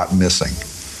was a lot missing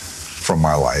from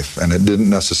my life, and it didn't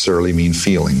necessarily mean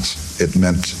feelings. It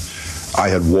meant I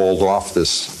had walled off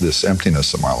this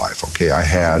emptiness in my life. Okay, I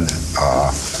had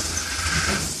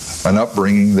an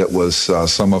upbringing that was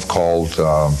some have called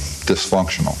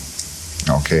dysfunctional.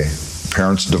 Okay,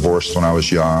 parents divorced when I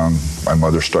was young. My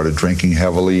mother started drinking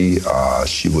heavily.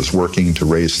 She was working to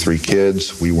raise 3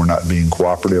 kids. We were not being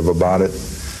cooperative about it.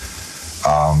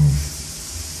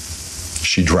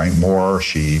 She drank more.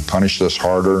 She punished us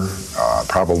harder,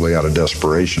 probably out of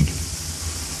desperation.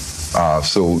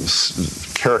 So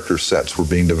character sets were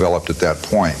being developed at that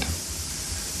point.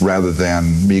 Rather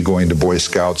than me going to Boy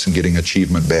Scouts and getting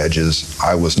achievement badges,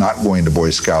 I was not going to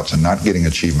Boy Scouts and not getting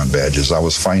achievement badges. I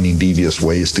was finding devious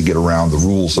ways to get around the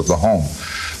rules of the home.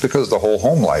 Because the whole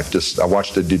home life, I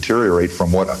watched it deteriorate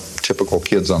from what typical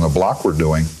kids on the block were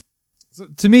doing. So,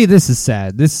 to me, this is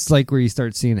sad. This is like where you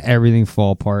start seeing everything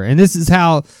fall apart. And this is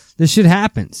how this shit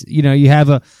happens. You have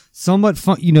a somewhat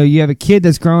fun, you have a kid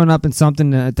that's growing up in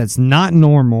something that's not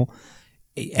normal.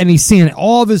 And he's seeing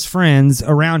all of his friends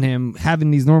around him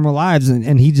having these normal lives,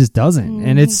 and he just doesn't.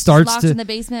 And it starts locked to in the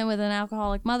basement with an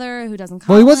alcoholic mother who doesn't.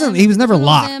 Well, he wasn't. He was never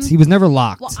locked. He was never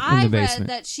locked in the basement.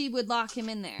 I read that she would lock him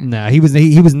in there. No, he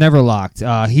was never locked.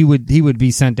 He would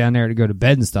be sent down there to go to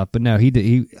bed and stuff. But no,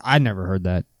 I never heard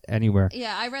that anywhere.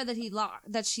 Yeah, I read that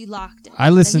she locked him. I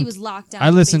listened. That he was locked down. I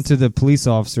listened to the police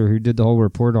officer who did the whole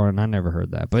report on it, and I never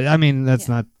heard that. But I mean, that's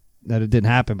not that it didn't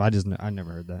happen. But I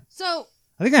never heard that. So.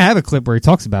 I think I have a clip where he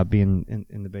talks about being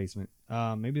in the basement.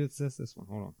 Maybe it's this one.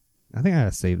 Hold on. I think I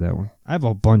gotta save that one. I have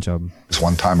a bunch of them.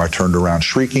 One time I turned around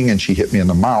shrieking, and she hit me in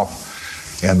the mouth,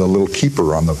 and the little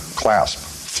keeper on the clasp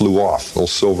flew off, little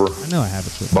silver I have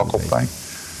a clip buckle thing.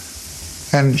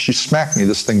 And she smacked me.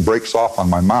 This thing breaks off on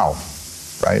my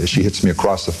mouth, right? As she hits me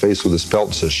across the face with this belt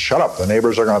and says, "Shut up, the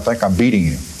neighbors are going to think I'm beating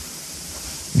you."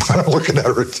 I'm looking at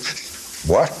her,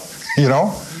 what?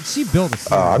 She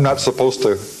built a I'm not supposed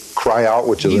to cry out,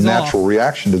 which is a natural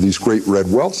reaction to these great red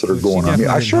welts that are going on me.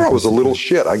 I was a little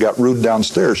shit. I got rude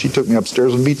downstairs. She took me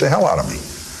upstairs and beat the hell out of me.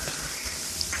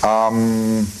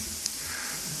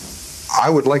 I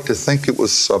would like to think it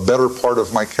was a better part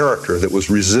of my character that was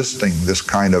resisting this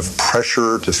kind of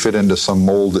pressure to fit into some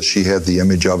mold that she had the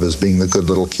image of as being the good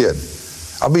little kid.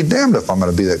 I'll be damned if I'm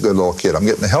going to be that good little kid. I'm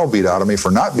getting the hell beat out of me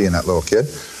for not being that little kid.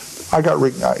 I got I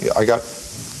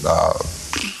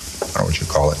don't know what you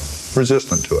call it,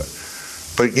 resistant to it.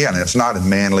 But again, it's not in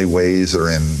manly ways or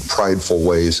in prideful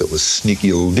ways. It was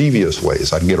sneaky, little devious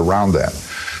ways. I'd get around that.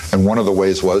 And one of the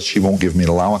ways was she won't give me an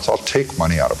allowance. I'll take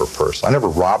money out of her purse. I never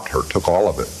robbed her, took all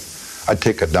of it. I'd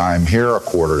take a dime here, a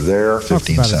quarter there,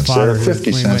 15 cents there,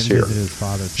 50 cents here.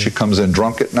 She comes in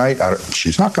drunk at night.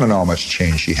 She's not going to know how much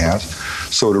change she has.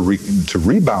 So to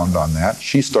rebound on that,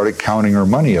 she started counting her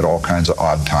money at all kinds of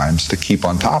odd times to keep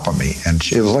on top of me. And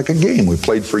it was like a game we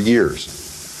played for years.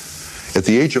 At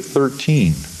the age of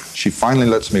 13, she finally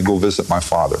lets me go visit my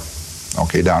father,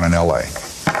 down in L.A.,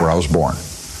 where I was born.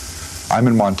 I'm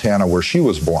in Montana, where she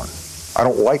was born. I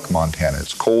don't like Montana.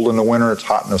 It's cold in the winter, it's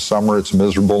hot in the summer, it's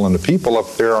miserable, and the people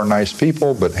up there are nice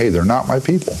people, but hey, they're not my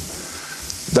people.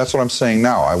 That's what I'm saying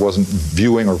now. I wasn't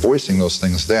viewing or voicing those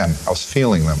things then. I was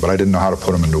feeling them, but I didn't know how to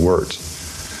put them into words.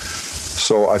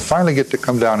 So I finally get to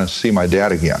come down and see my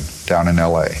dad again, down in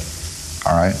L.A.,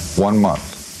 all right, 1 month.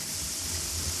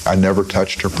 I never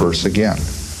touched her purse again.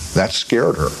 That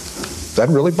scared her. That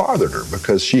really bothered her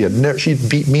because she'd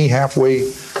beat me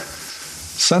halfway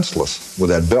senseless with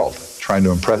that belt, trying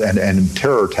to impress, and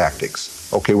terror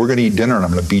tactics. Okay, we're going to eat dinner and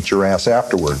I'm going to beat your ass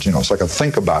afterwards, so I can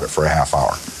think about it for a half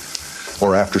hour.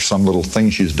 Or after some little thing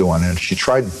she's doing. And she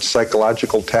tried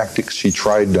psychological tactics. She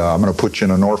tried, I'm going to put you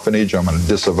in an orphanage, I'm going to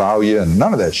disavow you, and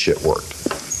none of that shit worked.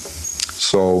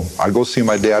 So I go see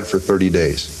my dad for 30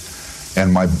 days.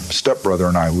 And my stepbrother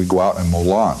and I, we go out and mow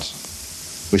lawns.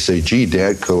 We say, gee,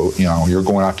 Dad, you're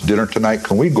going out to dinner tonight.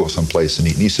 Can we go someplace and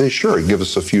eat? And he says, sure. He'd give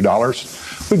us a few dollars.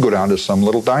 We'd go down to some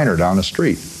little diner down the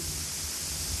street.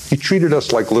 He treated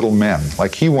us like little men,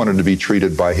 like he wanted to be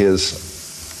treated by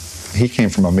he came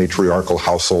from a matriarchal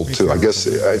household too. I guess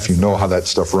if you know how that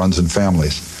stuff runs in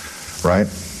families, right?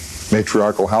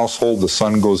 Matriarchal household, the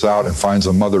son goes out and finds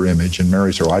a mother image and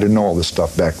marries her. Well, I didn't know all this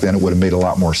stuff back then. It would have made a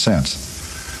lot more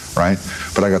sense, right?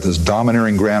 But I got this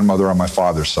domineering grandmother on my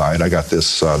father's side. I got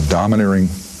this domineering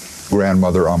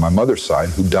grandmother on my mother's side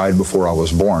who died before I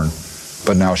was born,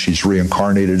 but now she's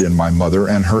reincarnated in my mother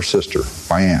and her sister,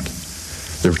 my aunt.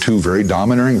 They're two very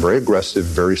domineering, very aggressive,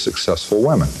 very successful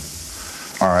women.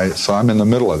 All right, so I'm in the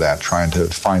middle of that, trying to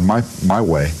find my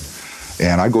way.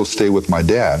 And I go stay with my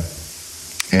dad.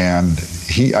 And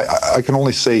I can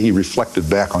only say he reflected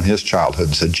back on his childhood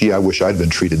and said, gee, I wish I'd been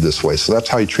treated this way. So that's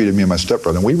how he treated me and my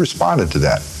stepbrother. And we responded to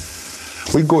that.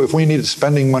 We'd go, if we needed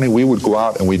spending money, we would go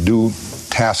out and we'd do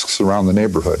tasks around the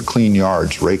neighborhood, clean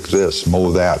yards, rake this,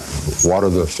 mow that, water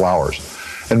the flowers,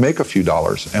 and make a few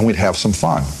dollars. And we'd have some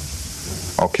fun.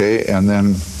 Okay, and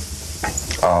then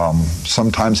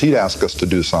sometimes he'd ask us to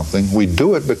do something. We'd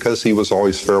do it because he was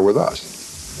always fair with us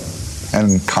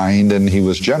and kind, and he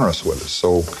was generous with us.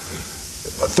 So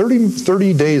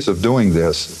 30 days of doing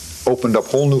this opened up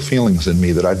whole new feelings in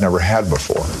me that I'd never had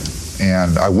before.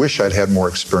 And I wish I'd had more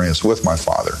experience with my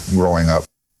father growing up.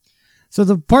 So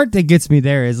the part that gets me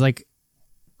there is like,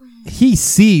 he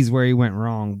sees where he went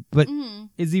wrong, but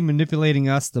is he manipulating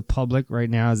us, the public, right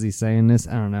now? Is he saying this?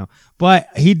 I don't know. But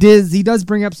he does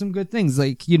bring up some good things.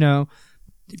 Like,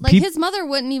 like his mother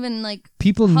wouldn't even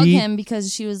hug him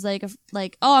because she was like,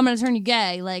 oh, I'm going to turn you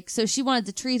gay. Like, so she wanted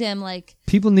to treat him like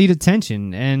people need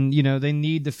attention, and they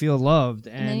need to feel loved.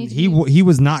 And he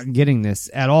was not getting this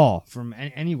at all from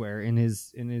anywhere in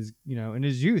his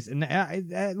youth, and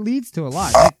that leads to a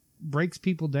lot. It breaks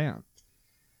people down.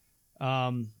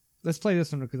 Let's play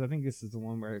this one because I think this is the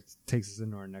one where it takes us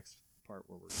into our next part.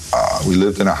 We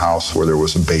lived in a house where there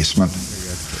was a basement.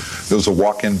 It was a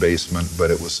walk-in basement, but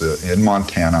it was in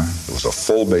Montana. It was a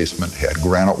full basement, had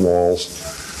granite walls,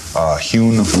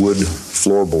 hewn wood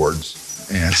floorboards,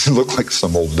 and it looked like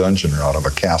some old dungeon out of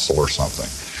a castle or something.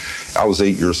 I was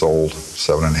 8 years old,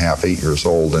 7.5, 8 years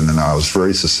old, and then I was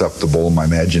very susceptible. My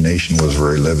imagination was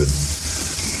very livid.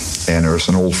 And there was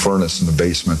an old furnace in the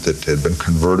basement that had been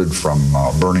converted from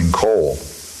burning coal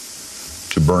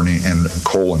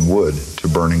and wood to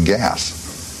burning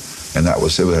gas. And it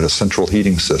had a central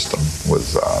heating system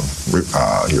with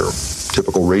your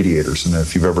typical radiators. And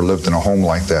if you've ever lived in a home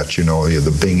like that, you know the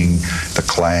binging, the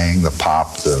clang, the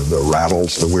pop, the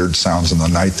rattles, the weird sounds in the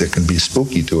night that can be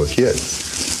spooky to a kid.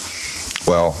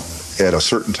 Well, at a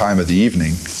certain time of the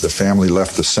evening, the family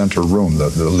left the center room, the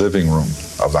living room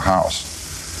of the house.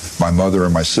 My mother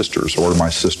and my sisters, or my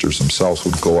sisters themselves,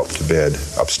 would go up to bed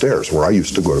upstairs, where I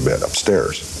used to go to bed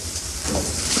upstairs.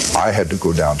 I had to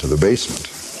go down to the basement.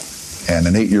 And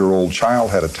an 8-year-old child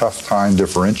had a tough time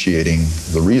differentiating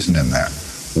the reason in that.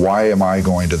 Why am I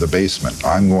going to the basement?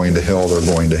 I'm going to hell,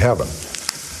 they're going to heaven.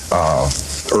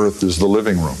 Earth is the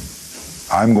living room.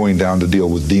 I'm going down to deal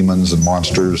with demons and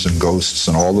monsters and ghosts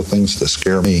and all the things that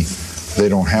scare me. They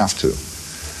don't have to.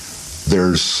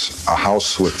 There's a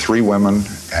house with 3 women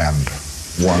and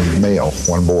 1 male,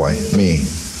 1 boy, me.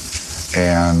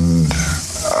 And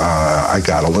I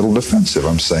got a little defensive.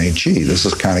 I'm saying, gee, this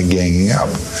is kind of ganging up.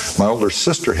 My older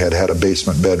sister had a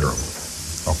basement bedroom,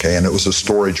 okay, and it was a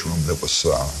storage room that was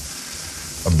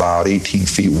about 18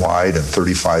 feet wide and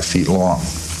 35 feet long,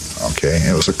 okay. And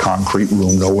it was a concrete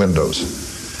room, no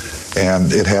windows.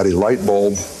 And it had a light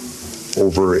bulb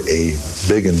over a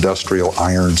big industrial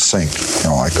iron sink,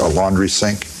 like a laundry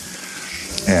sink,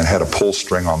 and had a pull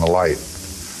string on the light.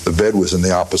 The bed was in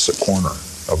the opposite corner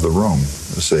of the room.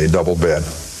 It was a double bed,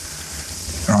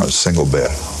 a single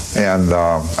bed. And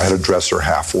I had a dresser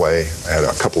halfway. I had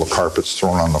a couple of carpets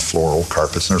thrown on the floor, old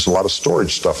carpets, and there's a lot of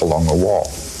storage stuff along the wall.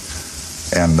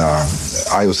 And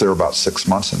I was there about 6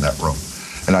 months in that room.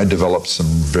 And I developed some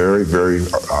very, very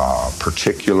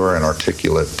particular and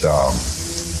articulate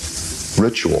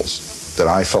rituals that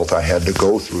I felt I had to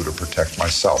go through to protect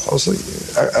myself. I was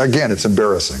again, it's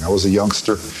embarrassing. I was a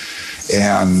youngster,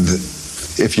 and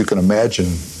if you can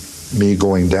imagine me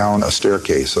going down a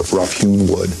staircase of rough-hewn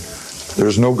wood,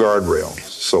 there's no guardrail.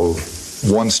 So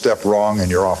 1 step wrong and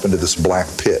you're off into this black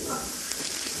pit.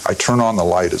 I turn on the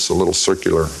light. It's a little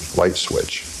circular light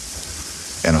switch,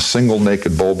 and a single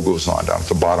naked bulb goes on down at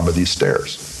the bottom of these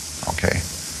stairs, okay?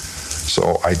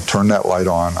 So I turn that light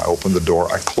on, I open the door,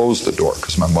 I close the door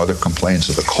because my mother complains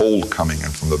of the cold coming in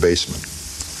from the basement.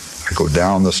 I go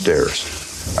down the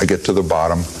stairs. I get to the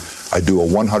bottom. I do a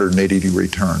 180-degree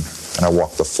turn, and I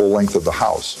walk the full length of the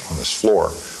house on this floor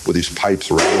with these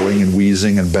pipes rattling and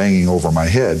wheezing and banging over my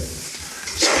head.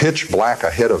 It's pitch black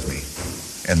ahead of me,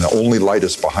 and the only light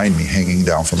is behind me hanging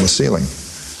down from the ceiling.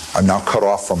 I'm now cut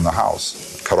off from the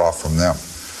house, cut off from them.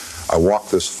 I walk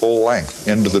this full length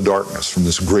into the darkness, from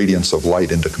this gradients of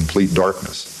light into complete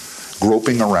darkness,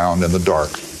 groping around in the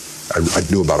dark. I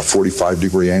do about a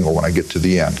 45-degree angle when I get to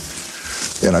the end.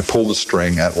 And I pull the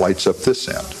string and it lights up this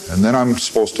end. And then I'm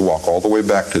supposed to walk all the way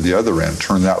back to the other end,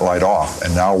 turn that light off,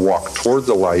 and now walk toward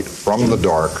the light from the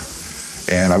dark.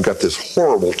 And I've got this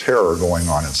horrible terror going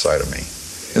on inside of me.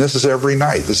 And this is every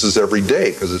night. This is every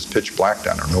day because it's pitch black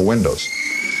down there, no windows.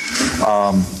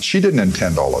 She didn't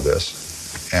intend all of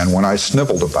this. And when I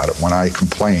sniveled about it, when I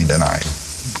complained and I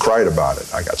cried about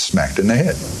it, I got smacked in the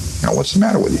head. You know, what's the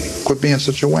matter with you? Quit being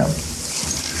such a wimp.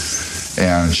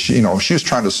 And she, she was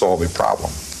trying to solve a problem.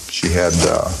 She had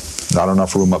not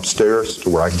enough room upstairs to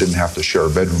where I didn't have to share a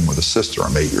bedroom with a sister.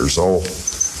 I'm 8 years old.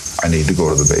 I need to go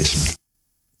to the basement.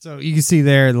 So you can see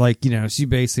there, she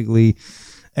basically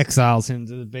exiles him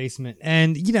to the basement.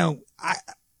 And,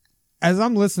 as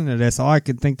I'm listening to this, all I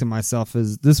could think to myself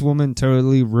is this woman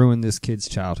totally ruined this kid's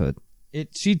childhood.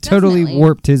 She totally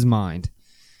warped his mind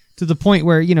to the point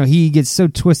where, he gets so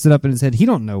twisted up in his head, he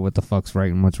don't know what the fuck's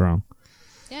right and what's wrong.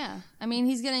 Yeah. I mean,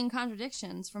 he's getting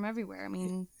contradictions from everywhere.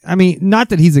 I mean, not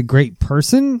that he's a great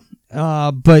person,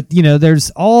 but, there's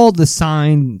all the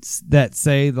signs that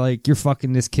say, you're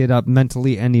fucking this kid up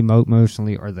mentally and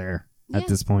emotionally are there at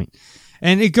this point.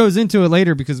 And it goes into it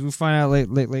later because we'll find out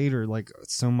later,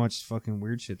 so much fucking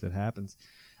weird shit that happens.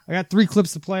 I got 3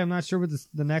 clips to play. I'm not sure what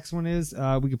the next one is.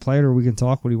 We can play it or we can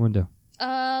talk. What do you want to do?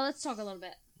 Let's talk a little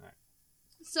bit. All right.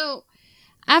 So,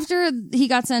 after he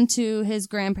got sent to his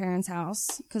grandparents'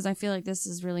 house, because I feel like this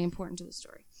is really important to the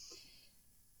story.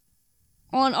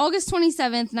 On August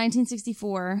 27th,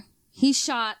 1964, he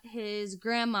shot his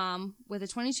grandmom with a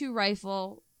 .22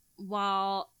 rifle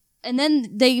and then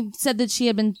they said that she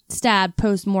had been stabbed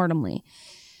post-mortemly.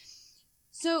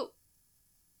 So,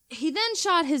 he then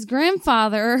shot his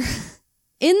grandfather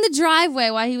in the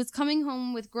driveway while he was coming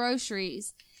home with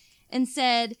groceries and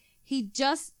said he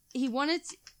didn't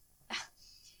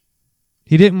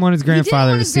want his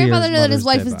grandfather to see know that his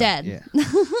wife was dead. Yeah.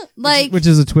 Which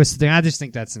is a twisted thing. I just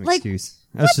think that's an excuse.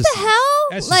 That's what the hell?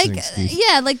 That's just an excuse.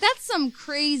 Yeah, that's some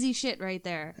crazy shit right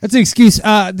there. That's an excuse.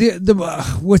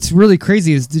 What's really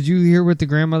crazy is, did you hear what the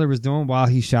grandmother was doing while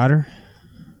he shot her?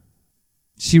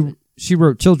 She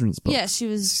wrote children's books. Yeah, she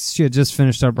had just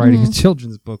finished up writing a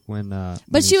children's book when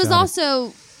But she was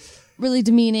also really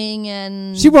demeaning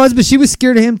and she was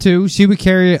scared of him too. She would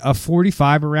carry a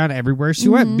 .45 around everywhere she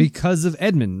went because of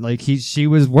Edmund. She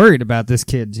was worried about this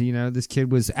kid. This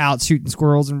kid was out shooting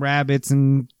squirrels and rabbits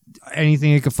and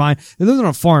anything he could find. They lived on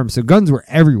a farm, so guns were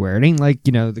everywhere. It ain't like,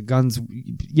 the guns,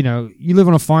 you live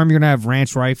on a farm, you're gonna have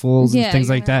ranch rifles and things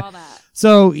like that.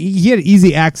 So he had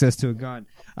easy access to a gun.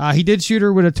 He did shoot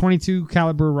her with a .22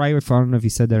 caliber rifle. I don't know if he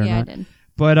said that or not. I did.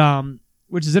 But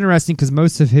which is interesting because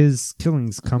most of his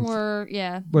killings come with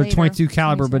a .22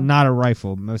 caliber, but not a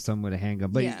rifle. Most of them with a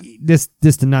handgun. But this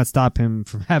did not stop him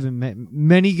from having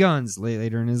many guns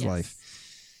later in his life.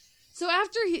 So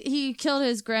after he killed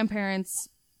his grandparents,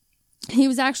 he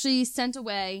was actually sent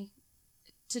away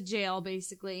to jail,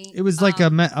 basically. It was like a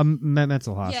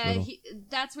mental hospital. Yeah,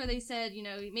 that's where they said,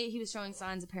 he was showing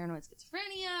signs of paranoid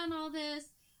schizophrenia and all this.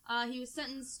 He was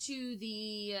sentenced to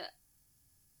the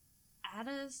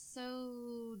a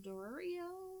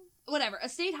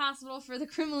state hospital for the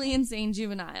criminally insane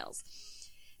juveniles.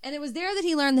 And it was there that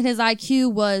he learned that his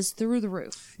IQ was through the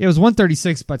roof. It was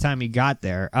 136 by the time he got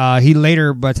there. He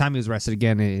later, by the time he was arrested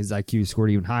again, his IQ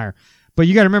scored even higher. But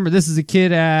you got to remember, this is a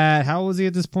kid at, how old was he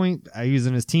at this point? He was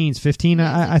in his teens, 15,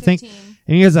 I think.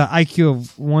 And he has an IQ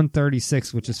of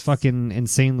 136, which is fucking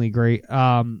insanely great.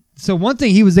 So one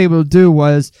thing he was able to do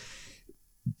was,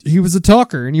 he was a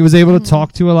talker, and he was able to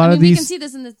talk to a lot of these. We can see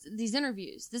this in these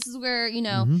interviews. This is where,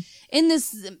 in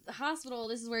this hospital,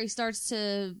 this is where he starts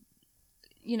to,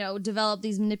 develop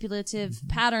these manipulative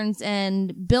patterns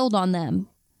and build on them.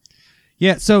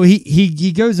 Yeah, so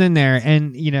he goes in there,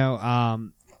 and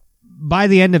by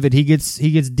the end of it, he gets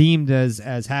deemed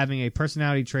as having a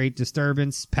personality trait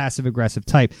disturbance, passive aggressive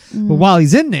type. But while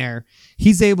he's in there, he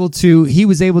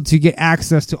was able to get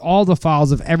access to all the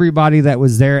files of everybody that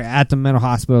was there at the mental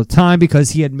hospital at the time, because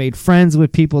he had made friends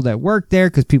with people that worked there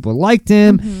because people liked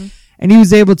him. And he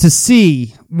was able to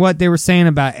see what they were saying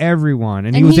about everyone.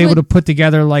 And he was able to put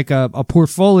together like a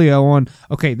portfolio on,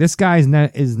 okay, this guy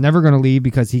is never going to leave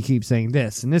because he keeps saying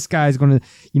this. And this guy's going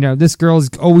to, this girl's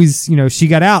always, she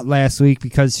got out last week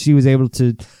because she was able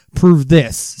to prove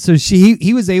this. So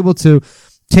he was able to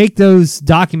take those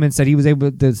documents that he was able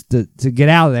to get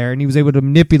out of there, and he was able to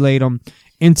manipulate them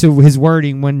into his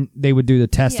wording when they would do the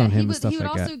test on him and stuff like that.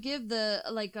 He would also give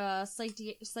the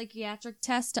psychiatric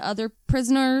test to other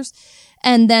prisoners,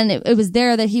 and then it was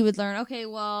there that he would learn, okay,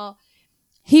 well,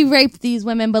 he raped these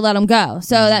women but let them go.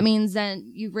 So that means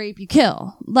then you rape, you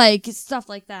kill. Like, stuff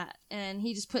like that. And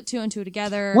he just put two and two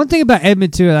together. One thing about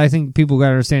Edmund, too, that I think people got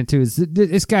to understand, too, is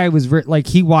this guy was,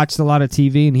 he watched a lot of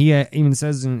TV, and he even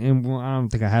says, I don't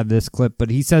think I had this clip,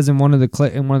 but he says in one of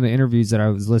the interviews that I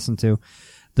was listening to,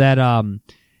 that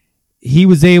he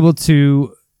was able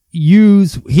to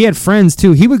he had friends,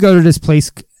 too. He would go to this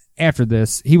place after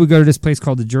this. He would go to this place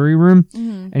called the Jury Room,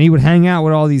 and he would hang out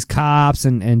with all these cops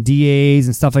and DAs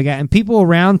and stuff like that, and people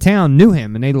around town knew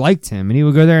him, and they liked him, and he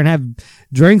would go there and have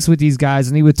drinks with these guys,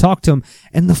 and he would talk to them,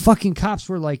 and the fucking cops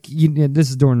were like, this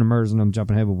is during the murders, and I'm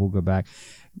jumping ahead, but we'll go back.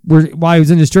 While he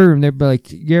was in this jury room, they'd be like,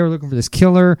 yeah, we're looking for this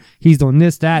killer, he's doing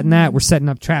this, that, and that, we're setting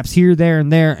up traps here, there,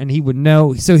 and there, and he would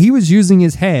know. So he was using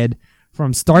his head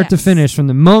from start to finish, from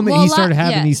the moment he started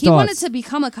having these thoughts. He wanted to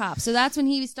become a cop, so that's when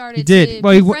he started to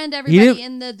befriend everybody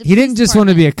in the He didn't just want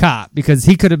to be a cop, because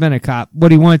he could have been a cop.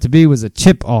 What he wanted to be was a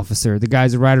chip officer, the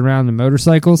guys that ride around the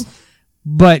motorcycles.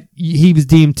 But he was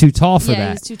deemed too tall for that. Yeah,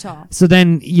 he was too tall. So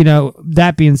then,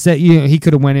 that being said, he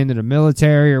could have went into the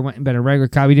military or went and been a regular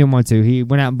cop. He didn't want to. He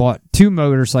went out and bought 2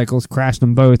 motorcycles, crashed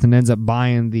them both, and ends up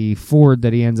buying the Ford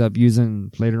that he ends up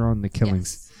using later on in the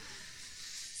killings. Yes.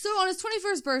 So on his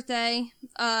 21st birthday,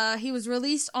 he was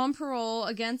released on parole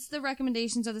against the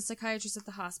recommendations of the psychiatrist at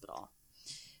the hospital.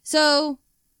 So,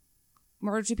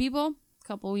 murdered 2 people, a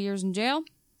couple years in jail,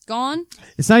 gone.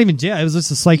 It's not even jail. It was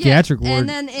just a psychiatric ward. And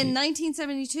then in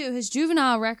 1972, his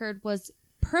juvenile record was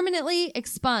permanently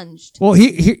expunged. Well,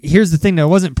 here's the thing, though. It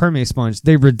wasn't permanently expunged.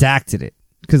 They redacted it.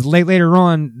 Because later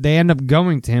on, they end up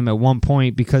going to him at one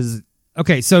point because...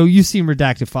 Okay, so you've seen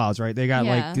redacted files, right? They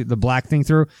got the black thing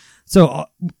through. So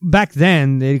back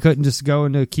then, they couldn't just go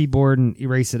into a keyboard and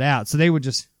erase it out. So they would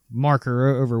just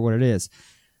marker over what it is.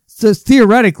 So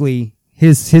theoretically,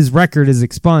 his record is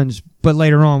expunged, but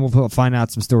later on, we'll find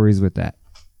out some stories with that.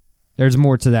 There's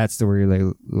more to that story a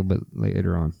little bit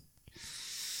later on.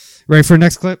 Ready for the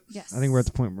next clip? Yes. I think we're at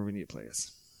the point where we need to play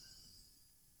this.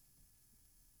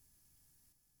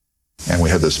 And we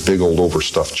had this big old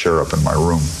overstuffed chair up in my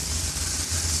room.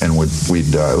 And it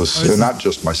was not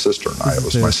just my sister and I. It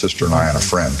was my sister and I and a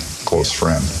friend, close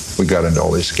friend. We got into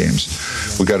all these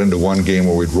games. We got into one game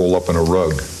where we'd roll up in a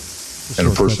rug, and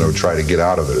a person would try to get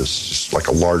out of it. It's just like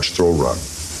a large throw rug.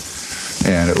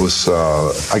 And it was,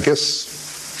 I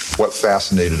guess, what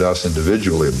fascinated us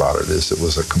individually about it is it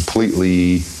was a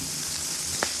completely,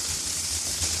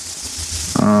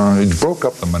 it broke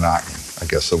up the monotony, I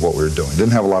guess, of what we were doing.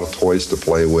 Didn't have a lot of toys to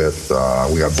play with.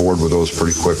 We got bored with those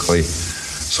pretty quickly.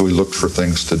 So we looked for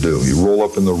things to do. You roll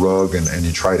up in the rug and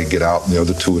you try to get out, and the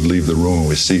other 2 would leave the room, and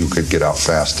we see who could get out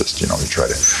fastest. You try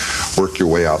to work your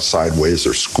way out sideways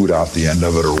or scoot out the end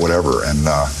of it or whatever. And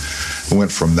we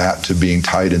went from that to being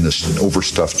tied in this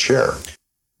overstuffed chair.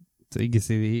 So you can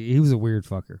see he was a weird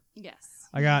fucker. Yes.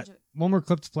 I got one more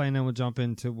clip to play, and then we'll jump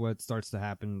into what starts to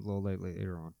happen a little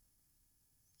later on.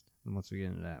 And once we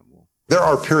get into that, There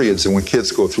are periods in when kids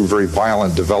go through very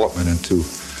violent development into,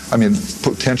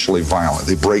 potentially violent.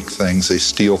 They break things, they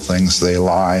steal things, they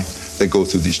lie, they go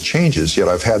through these changes. Yet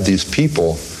I've had these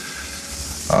people,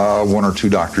 1 or 2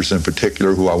 doctors in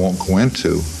particular who I won't go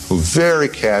into, who very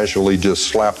casually just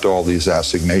slapped all these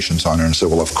assignations on her and said,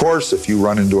 well, of course, if you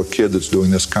run into a kid that's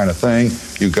doing this kind of thing,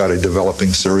 you've got a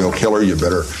developing serial killer, you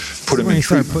better put him in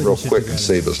treatment real quick and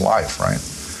save his life, right?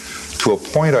 To a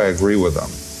point, I agree with them.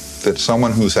 That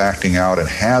someone who's acting out and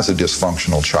has a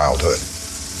dysfunctional childhood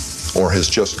or has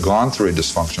just gone through a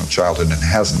dysfunctional childhood and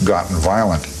hasn't gotten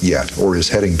violent yet or is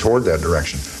heading toward that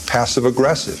direction,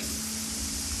 passive-aggressive.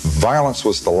 Violence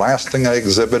was the last thing I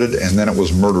exhibited, and then it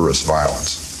was murderous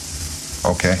violence.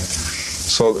 Okay?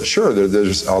 So sure,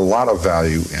 there's a lot of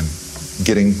value in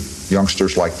getting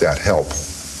youngsters like that help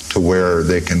to where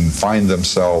they can find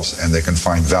themselves and they can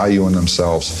find value in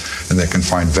themselves and they can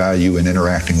find value in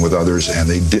interacting with others, and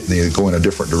they go in a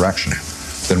different direction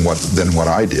than what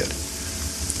I did.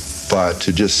 But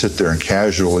to just sit there and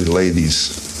casually lay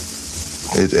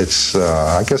these,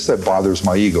 I guess that bothers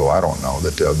my ego. I don't know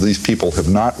that these people have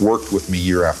not worked with me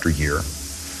year after year.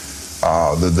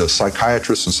 The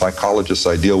psychiatrists and psychologists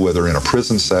I deal with are in a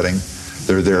prison setting.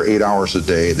 They're there 8 hours a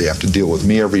day. They have to deal with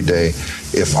me every day.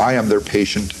 If I am their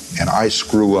patient and I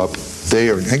screw up, they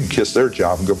can kiss their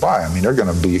job and goodbye. I mean, they're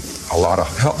going to be a lot of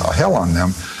hell on them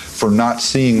for not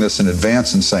seeing this in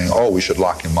advance and saying, oh, we should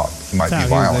lock him up. He might be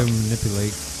violent.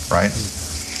 Manipulate. Right?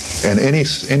 And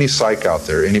any psych out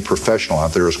there, any professional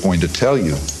out there is going to tell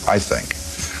you, I think,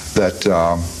 that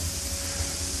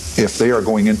if they are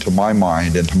going into my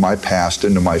mind, into my past,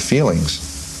 into my feelings,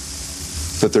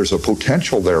 that there's a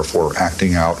potential there for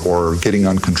acting out or getting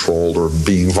uncontrolled or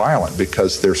being violent,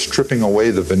 because they're stripping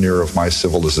away the veneer of my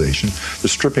civilization. They're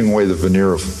stripping away the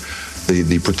veneer of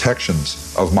the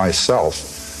protections of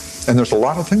myself. And there's a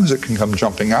lot of things that can come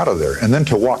jumping out of there. And then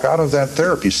to walk out of that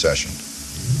therapy session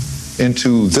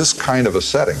into this kind of a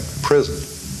setting, prison,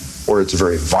 where it's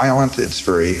very violent, it's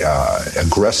very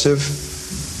aggressive,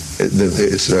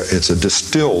 it's a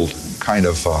distilled kind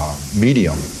of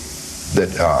medium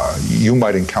that you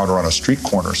might encounter on a street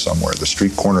corner somewhere, the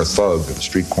street corner thug, or the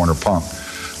street corner punk,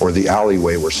 or the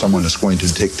alleyway where someone is going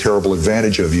to take terrible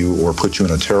advantage of you or put you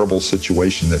in a terrible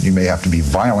situation that you may have to be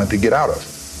violent to get out of.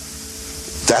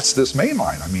 That's this main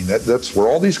line. I mean, that's where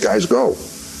all these guys go.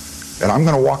 And I'm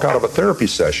going to walk out of a therapy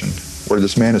session where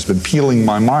this man has been peeling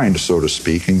my mind, so to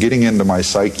speak, and getting into my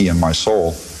psyche and my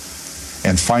soul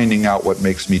and finding out what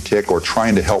makes me tick, or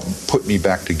trying to help put me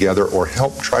back together, or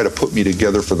help try to put me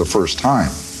together for the first time.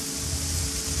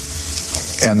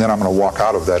 And then I'm going to walk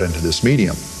out of that into this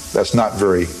medium. That's not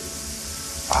very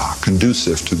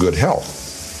conducive to good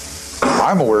health.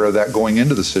 I'm aware of that going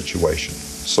into the situation,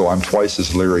 so I'm twice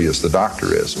as leery as the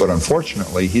doctor is. But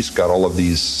unfortunately, he's got all of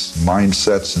these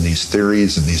mindsets and these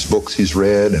theories and these books he's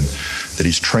read and that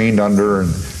he's trained under.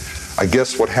 And I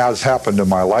guess what has happened in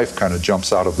my life kind of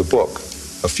jumps out of the book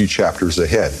a few chapters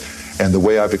ahead. And the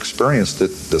way I've experienced it,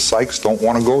 the psychs don't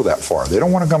want to go that far. They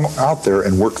don't want to come out there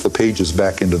and work the pages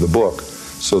back into the book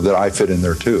so that I fit in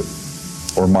there too,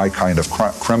 or my kind of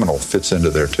criminal fits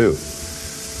into there too.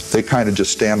 They kind of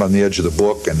just stand on the edge of the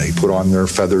book and they put on their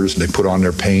feathers and they put on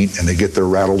their paint and they get their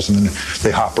rattles and then they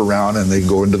hop around and they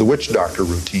go into the witch doctor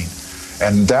routine.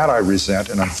 And that I resent,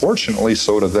 and unfortunately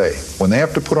so do they. When they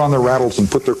have to put on their rattles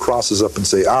and put their crosses up and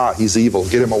say, he's evil,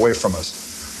 get him away from us.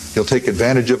 He'll take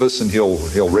advantage of us and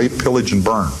he'll rape, pillage, and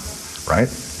burn, right?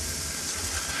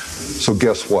 So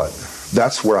guess what?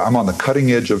 That's where I'm on the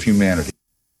cutting edge of humanity.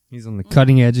 He's on the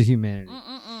cutting edge of humanity.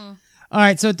 All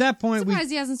right, so at that point, I'm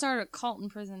surprised he hasn't started a cult in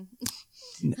prison.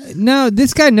 No,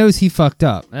 this guy knows he fucked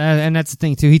up, and that's the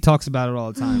thing too. He talks about it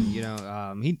all the time. You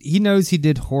know, he knows he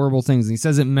did horrible things. And he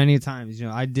says it many times. You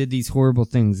know, I did these horrible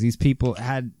things. These people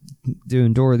had to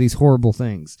endure these horrible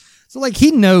things. So like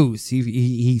he knows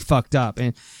he fucked up,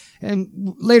 and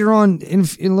later on in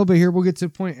a little bit here, we'll get to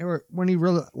the point where when he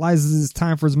realizes it's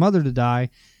time for his mother to die,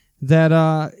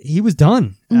 that he was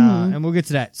done, and we'll get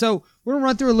to that. So we're gonna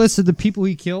run through a list of the people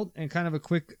he killed and kind of a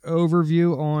quick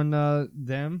overview on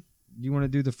them. Do you want to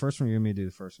do the first one, or you want me to do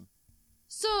the first one?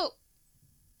 So,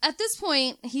 at this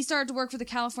point, he started to work for the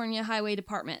California Highway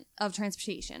Department of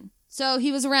Transportation. So,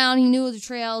 he was around, he knew the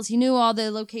trails, he knew all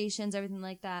the locations, everything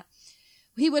like that.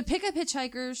 He would pick up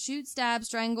hitchhikers, shoot, stab,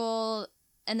 strangle,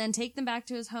 and then take them back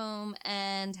to his home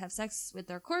and have sex with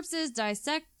their corpses,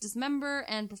 dissect, dismember,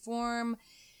 and perform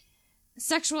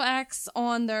sexual acts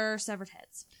on their severed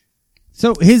heads.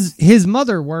 So his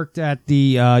mother worked at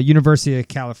the University of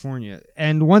California,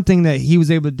 and one thing that he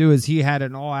was able to do is he had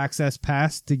an all-access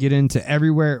pass to get into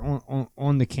everywhere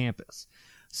on the campus.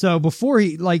 So before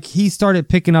he started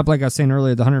picking up, like I was saying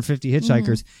earlier, the 150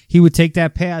 hitchhikers, he would take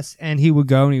that pass and he would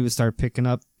go and he would start picking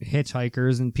up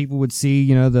hitchhikers, and people would see,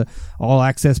 you know, the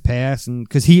all-access pass, and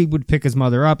because he would pick his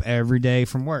mother up every day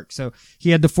from work. So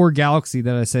he had the Ford Galaxy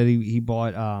that I said he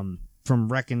bought from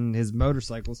wrecking his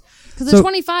motorcycles. Because at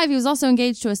 25, he was also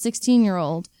engaged to a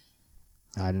 16-year-old.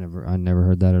 I never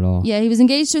heard that at all. Yeah, he was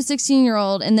engaged to a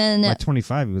 16-year-old, and then at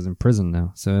 25, he was in prison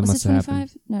now, so it must have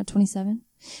happened. No, 27.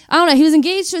 I don't know. He was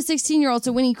engaged to a 16-year-old,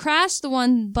 so when he crashed the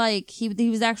one bike, he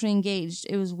was actually engaged.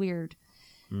 It was weird.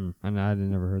 I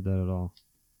never heard that at all.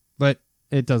 But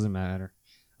it doesn't matter.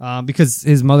 Because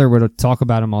his mother would talk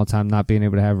about him all the time, not being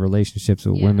able to have relationships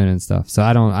with women and stuff. So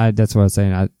that's what I was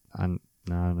saying.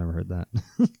 No, I've never heard that.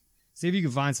 See if you can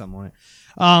find something on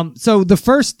it. So the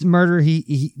first murder,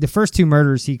 the first two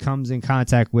murders he comes in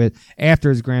contact with after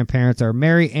his grandparents are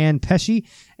Mary Ann Pesci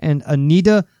and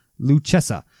Anita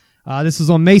Lucchesa. This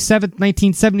was on May 7th,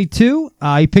 1972.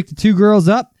 He picked the two girls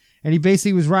up and he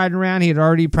basically was riding around. He had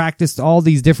already practiced all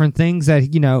these different things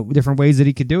that, you know, different ways that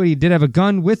he could do it. He did have a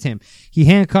gun with him. He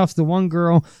handcuffs the one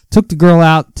girl, took the girl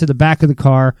out to the back of the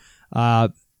car,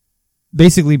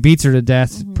 basically beats her to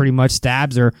death, pretty much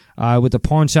stabs her with a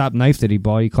pawn shop knife that he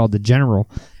bought. He called the General.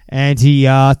 And he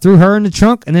threw her in the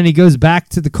trunk, and then he goes back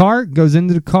to the car, goes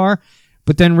into the car,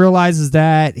 but then realizes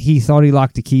that he thought he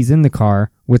locked the keys in the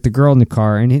car with the girl in the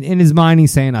car. And in his mind,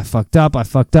 he's saying, I fucked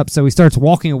up. So he starts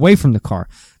walking away from the car.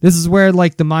 This is where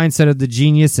like the mindset of the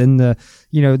genius and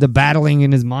the battling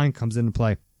in his mind comes into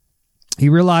play. He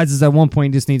realizes at one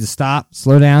point he just needs to stop,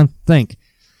 slow down, think.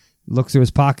 Looks through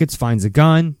his pockets, finds a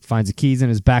gun, finds the keys in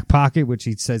his back pocket, which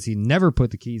he says he never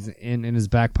put the keys in his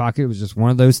back pocket. It was just one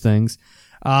of those things.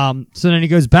 So then he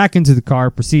goes back into the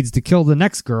car, proceeds to kill the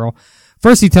next girl.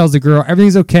 First he tells the girl,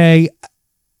 everything's okay.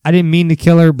 I didn't mean to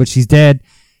kill her, but she's dead.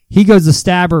 He goes to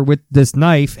stab her with this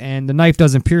knife, and the knife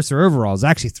doesn't pierce her overalls. It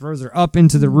actually throws her up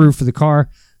into the roof of the car.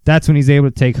 That's when he's able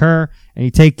to take her,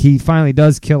 and he finally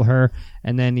does kill her,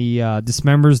 and then he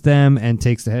dismembers them and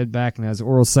takes the head back and has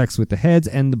oral sex with the heads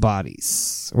and the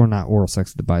bodies. Or not oral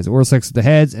sex with the bodies, oral sex with the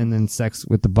heads and then sex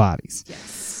with the bodies.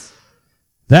 Yes.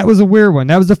 That was a weird one.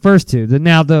 That was the first two.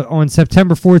 On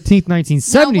September 14th,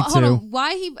 1972. Now, hold on.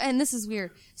 Why and this is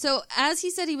weird. So as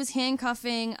he said he was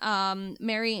handcuffing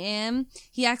Mary Ann,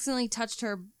 he accidentally touched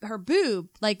her boob.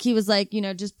 Like he was like,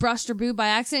 just brushed her boob by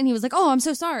accident. And he was like, oh, I'm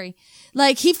so sorry.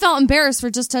 Like he felt embarrassed for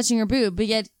just touching her boob, but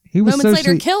yet moments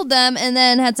later killed them and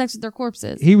then had sex with their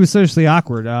corpses. He was socially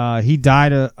awkward. He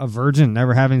died a virgin,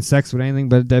 never having sex with anything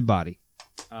but a dead body.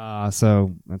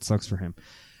 So that sucks for him.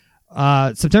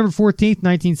 September 14th,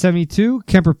 1972,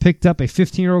 Kemper picked up a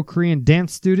 15-year-old Korean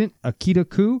dance student, Akita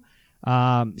Koo.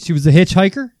 She was a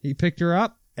hitchhiker. He picked her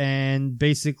up and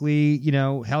basically,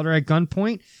 held her at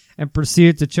gunpoint and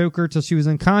proceeded to choke her till she was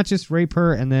unconscious, rape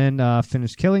her, and then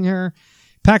finished killing her.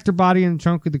 Packed her body in the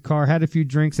trunk of the car, had a few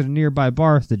drinks at a nearby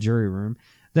bar, the jury room.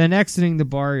 Then exiting the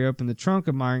bar, he opened the trunk,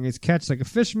 admiring his catch like a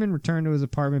fisherman, returned to his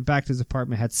apartment, back to his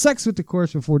apartment, had sex with the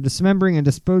corpse before dismembering and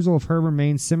disposal of her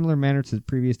remains, similar manner to the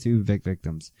previous two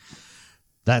victims.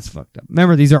 That's fucked up.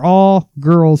 Remember, these are all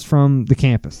girls from the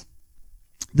campus.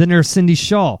 Then there's Cindy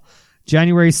Shaw,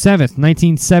 January 7th,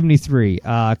 1973.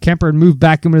 Kemper had moved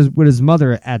back in with his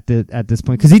mother at this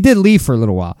point, because he did leave for a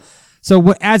little while. So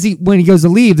when he goes to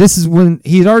leave, this is when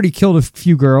he had already killed a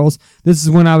few girls. This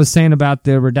is when I was saying about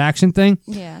the redaction thing.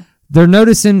 Yeah. They're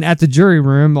noticing at the jury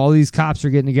room, all these cops are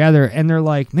getting together, and they're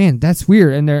like, man, that's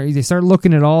weird. And they start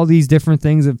looking at all these different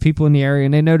things of people in the area,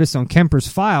 and they notice on Kemper's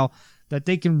file that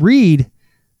they can read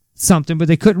something, but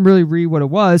they couldn't really read what it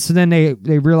was. So then they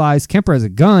realized Kemper has a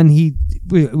gun.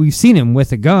 We've seen him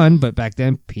with a gun, but back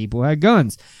then people had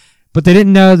guns. But they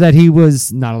didn't know that he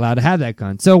was not allowed to have that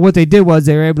gun. So what they did was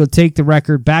they were able to take the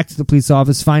record back to the police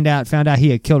office, found out he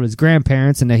had killed his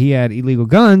grandparents and that he had illegal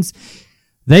guns.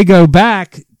 They go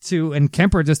back and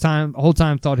Kemper the whole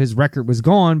time thought his record was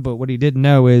gone, but what he didn't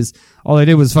know is all they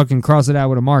did was fucking cross it out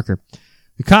with a marker.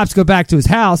 The cops go back to his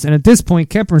house, and at this point,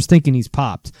 Kemper's thinking he's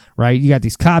popped, right? You got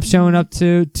these cops showing up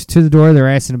to the door. They're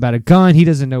asking about a gun. He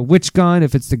doesn't know which gun.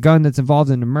 If it's the gun that's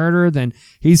involved in the murder, then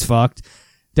he's fucked.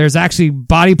 There's actually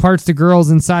body parts to girls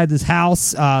inside this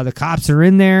house. The cops are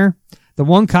in there. The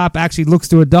one cop actually looks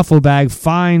through a duffel bag,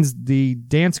 finds the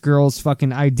dance girl's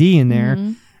fucking ID in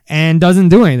there, and doesn't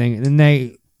do anything.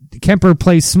 And Kemper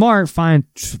plays smart, trying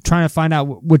to find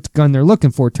out what gun they're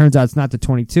looking for. Turns out it's not the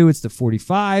 22, it's the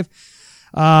 45.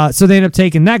 So they end up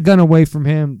taking that gun away from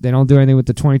him. They don't do anything with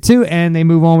the 22, and they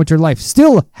move on with their life.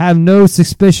 Still have no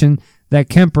suspicion that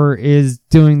Kemper is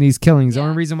doing these killings. The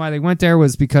only reason why they went there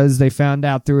was because they found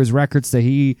out through his records that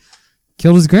he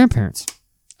killed his grandparents.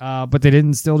 But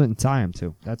they still didn't tie him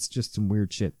to. That's just some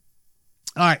weird shit.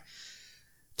 All right.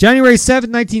 January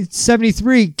 7th,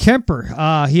 1973,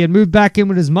 Kemper, he had moved back in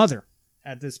with his mother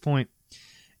at this point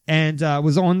and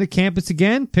was on the campus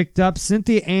again, picked up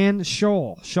Cynthia Ann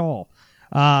Shaw.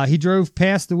 He drove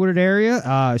past the wooded area,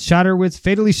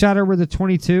 fatally shot her with a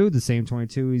 22, the same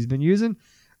 22 he's been using.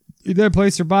 He then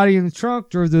placed her body in the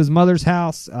trunk, drove to his mother's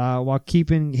house while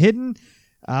keeping the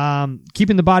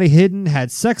body hidden,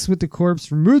 had sex with the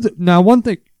corpse, removed it. Now, one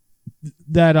thing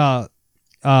that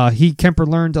Kemper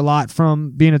learned a lot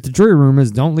from being at the jury room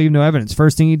is don't leave no evidence.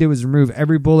 First thing he did was remove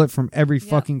every bullet from every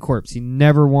fucking corpse. He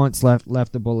never once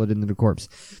left a bullet into the corpse.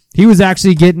 He was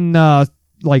actually getting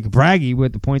braggy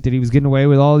with the point that he was getting away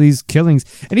with all these killings,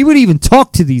 and he would even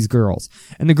talk to these girls,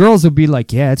 and the girls would be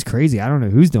like, yeah, it's crazy, I don't know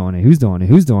who's doing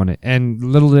it, and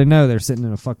little did they know they're sitting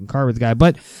in a fucking car with the guy.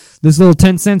 But this little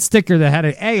 10-cent sticker that had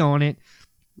an A on it,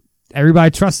 everybody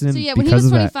trusted him. So yeah, when he was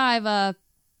 25,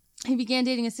 he began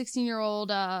dating a 16-year-old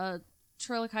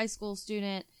Trail High School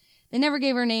student. They never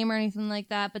gave her a name or anything like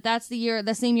that, but that's the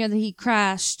same year that he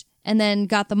crashed and then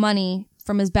got the money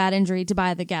from his bad injury to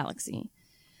buy the Galaxy.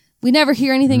 We never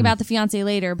hear anything about the fiance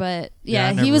later, but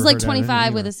he was like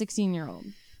 25 with a 16-year-old.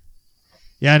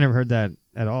 Yeah, I never heard that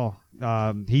at all.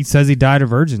 He says he died a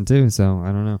virgin too, so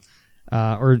I don't know.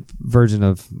 Or virgin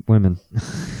of women,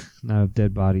 not of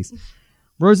dead bodies.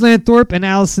 Roseland Thorpe and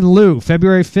Allison Liu,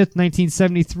 February 5th,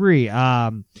 1973.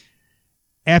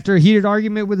 After a heated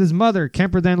argument with his mother,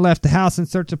 Kemper then left the house in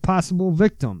search of possible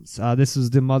victims. This was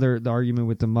the argument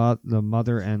with the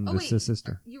mother and the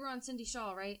sister. You were on Cindy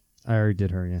Shaw, right? I already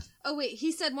did her, yeah. Oh, wait.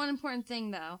 He said one important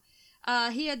thing, though.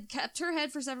 He had kept her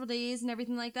head for several days and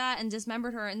everything like that and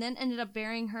dismembered her and then ended up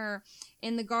burying her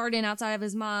in the garden outside of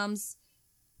his mom's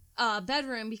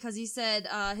bedroom because he said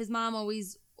his mom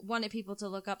always wanted people to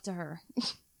look up to her.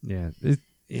 Yeah,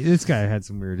 this guy had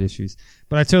some weird issues,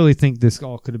 but I totally think this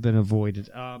all could have been avoided.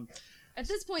 At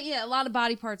this point, yeah, a lot of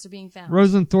body parts are being found.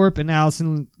 Roseland Thorpe and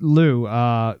Allison Liu,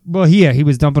 he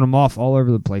was dumping them off all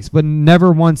over the place, but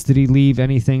never once did he leave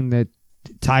anything that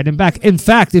tied him back. In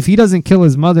fact, if he doesn't kill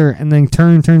his mother and then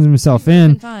turns himself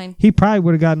in, fine. He probably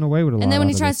would have gotten away with a lot. And then when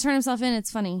he tries to turn himself in,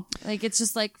 it's funny. Like, it's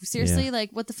just like, seriously, like,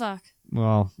 what the fuck?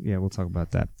 Well, yeah, we'll talk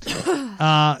about that.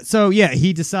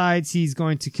 He decides he's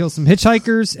going to kill some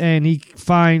hitchhikers, and he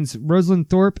finds Roseland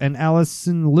Thorpe and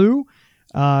Allison Liu,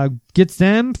 gets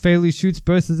them, fatally shoots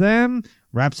both of them,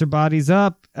 wraps their bodies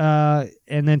up, and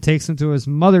then takes them to his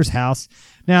mother's house.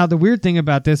 Now, the weird thing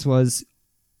about this was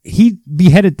he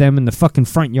beheaded them in the fucking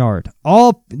front yard.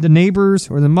 All the neighbors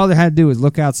or the mother had to do was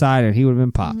look outside, and he would have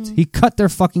been popped. Mm-hmm. He cut their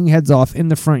fucking heads off in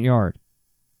the front yard.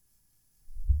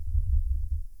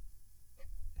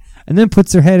 And then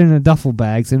puts their head in a duffel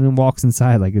bags and then walks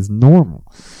inside like it's normal.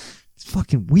 It's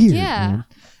fucking weird, man.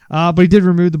 But he did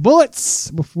remove the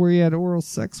bullets before he had oral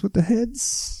sex with the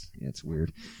heads. Yeah, it's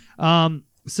weird.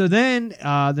 So then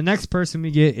the next person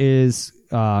we get is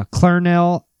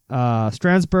Clarnell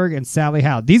Stransberg and Sally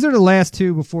Howe. These are the last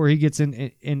two before he gets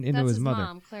into his mother.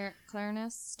 Mom,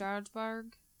 Clarness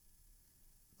Stransberg.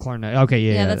 Clarnell. Okay,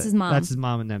 yeah, that's his mom. That's his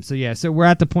mom and them. So yeah, so we're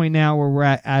at the point now where we're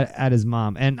at his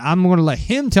mom, and I'm going to let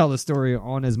him tell the story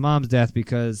on his mom's death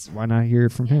because why not hear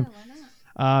it from him?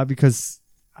 Why not? Because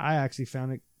I actually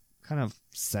found it kind of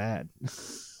sad.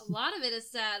 A lot of it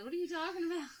is sad. What are you talking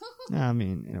about? I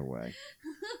mean, in a way.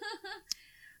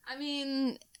 I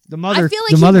mean, the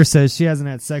mother says she hasn't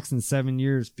had sex in 7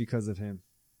 years because of him.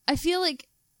 I feel like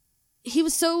he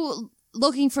was so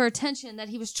looking for attention that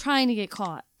he was trying to get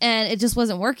caught, and it just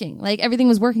wasn't working. Like, everything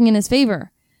was working in his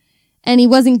favor, and he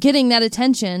wasn't getting that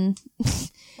attention.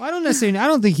 Well, I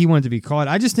don't think he wanted to be caught.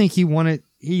 I just think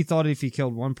he thought if he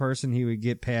killed one person, he would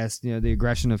get past, the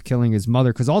aggression of killing his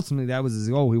mother, because ultimately that was his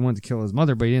goal. He wanted to kill his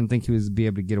mother, but he didn't think he was be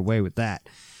able to get away with that.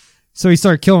 So he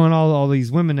started killing all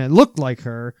these women that looked like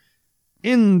her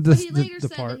in the But he later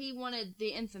said part. that he wanted the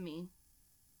infamy.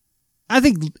 I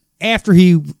think after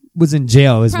he was in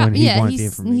jail is when he wanted the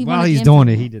infamy. While he's doing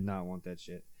it, he did not want that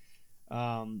shit.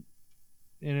 And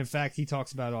in fact, he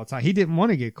talks about it all the time. He didn't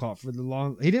want to get caught he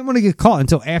didn't want to get caught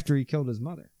until after he killed his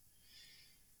mother.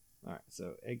 All right,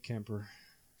 so Ed Kemper,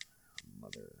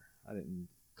 mother. I didn't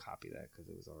copy that because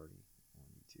it was already on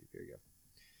YouTube. Here you go.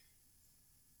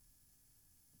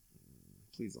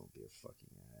 Please don't be a fucking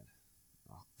ad.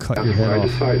 I'll cut your head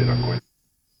off.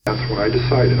 That's when I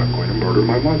decided I'm going to murder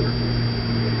my mother.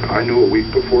 I knew a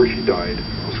week before she died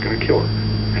I was going to kill her.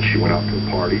 And she went out to a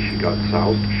party, she got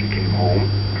soused, she came home,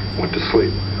 went to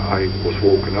sleep. I was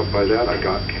woken up by that,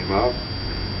 came out,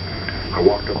 I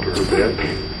walked up to her bed.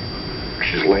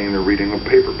 She's laying there reading a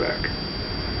paperback.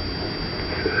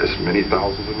 As many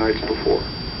thousands of nights before.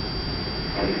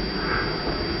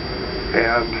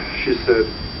 And she said,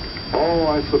 "Oh,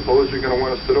 I suppose you're going to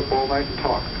want to sit up all night and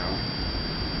talk now."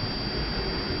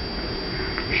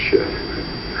 Shit.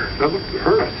 And I looked at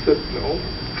her, I said, "No,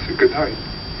 I said, good night."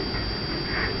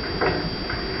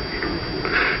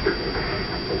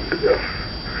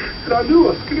 And I knew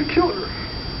I was going to kill her.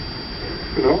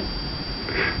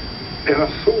 And I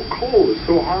was so cold, it's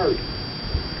so hard.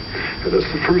 And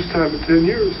that's the first time in 10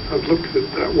 years I've looked at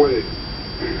it that way.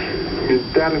 I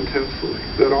mean, that intensely,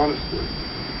 that honestly.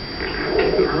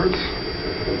 It hurts.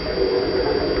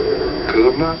 Because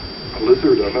I'm not a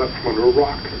lizard, I'm not from under a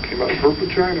rock. I came out of her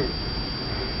vagina.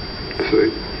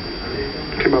 See?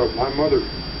 I came out of my mother.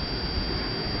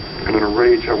 And in a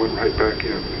rage, I went right back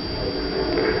in.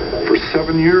 For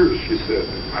 7 years, she said,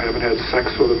 I haven't had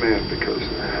sex with a man because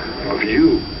of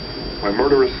you. My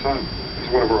murderous son. It was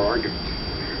one of our arguments.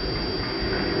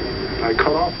 I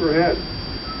cut off her head.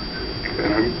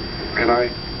 And I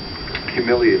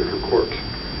humiliated her corpse.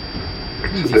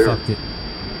 So there. Fucked it.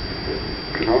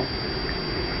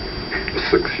 A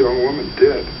 6 young woman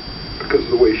dead because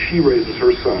of the way she raises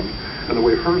her son and the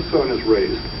way her son is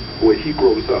raised, the way he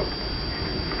grows up.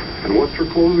 And what's her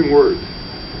closing words?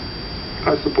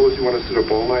 I suppose you want to sit up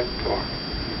all night and talk.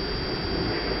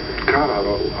 God,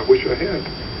 I wish I had.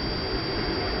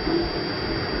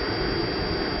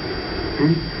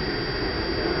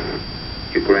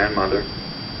 Your grandmother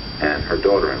and her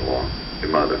daughter-in-law, your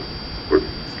mother, were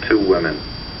two women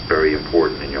very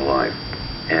important in your life,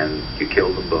 and you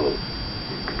killed them both.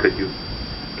 Could you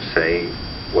say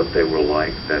what they were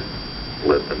like that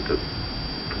led them to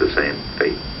the same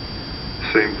fate?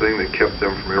 Same thing that kept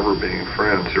them from ever being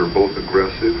friends. They were both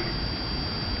aggressive,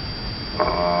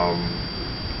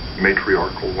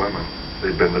 matriarchal women.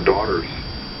 They'd been the daughters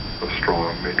of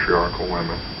strong matriarchal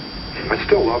women. I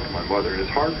still loved my mother, and it's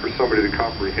hard for somebody to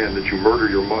comprehend that you murder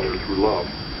your mother through love.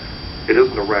 It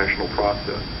isn't a rational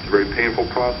process. It's a very painful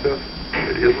process.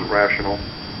 It isn't rational,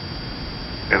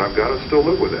 and I've got to still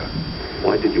live with that.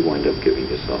 Why did you wind up giving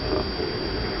yourself up?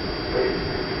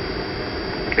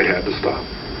 It had to stop.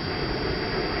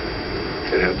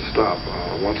 It had to stop.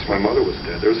 Once my mother was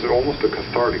dead, there's almost a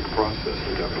cathartic process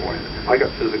at that point. I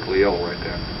got physically ill right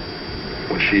then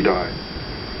when she died,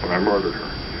 when I murdered her.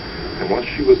 And once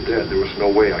she was dead, there was no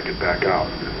way I could back out.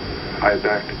 I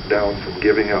backed down from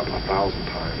giving up 1,000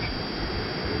 times.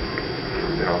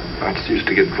 You know, I just used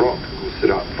to get drunk and go sit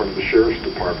out in front of the sheriff's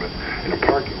department in a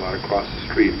parking lot across the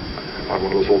street on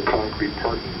one of those old concrete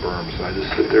parking berms. And I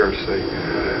just sit there and say,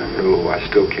 no, I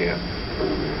still can't.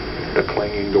 The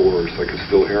clanging doors, I can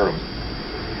still hear them.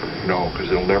 No, because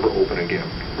they'll never open again.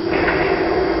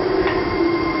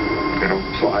 You know,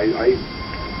 so I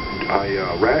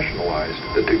rationalized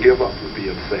that to give up would be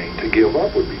insane. To give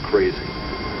up would be crazy.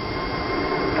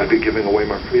 I'd be giving away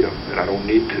my freedom, and I don't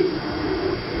need to.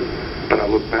 But I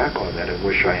look back on that and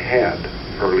wish I had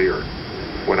earlier,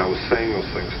 when I was saying those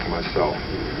things to myself.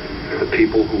 The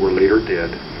people who were later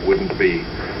dead wouldn't be.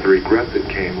 The regret that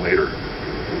came later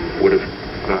would have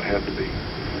not had to be.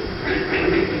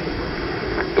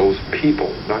 Those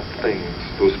people, not things,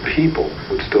 those people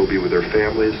would still be with their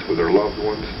families, with their loved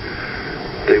ones.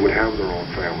 They would have their own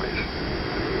families.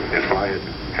 If I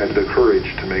had the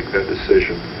courage to make that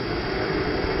decision,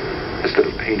 instead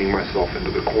of painting myself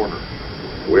into the corner.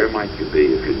 Where might you be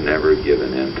if you'd never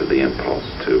given in to the impulse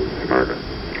to murder?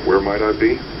 Where might I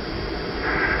be?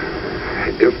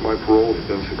 If my parole had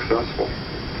been successful,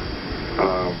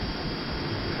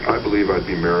 I believe I'd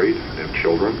be married, I'd have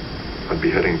children. I'd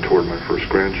be heading toward my first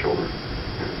grandchildren.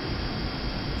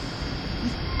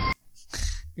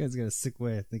 You guys got a sick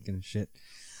way of thinking of shit.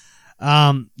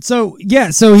 So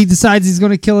he decides he's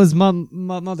going to kill his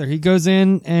mother. He goes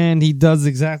in and he does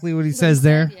exactly what he says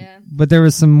there. Yeah. But there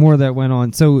was some more that went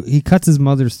on. So he cuts his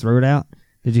mother's throat out.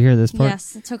 Did you hear this part?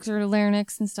 Yes, it took her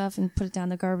larynx and stuff and put it down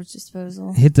the garbage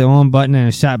disposal. Hit the on button and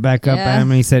it shot back up at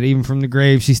him, and he said, even from the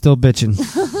grave, she's still bitching.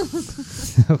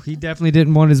 So he definitely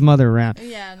didn't want his mother around.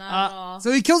 Yeah, not at all.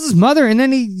 So he kills his mother, and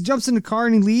then he jumps in the car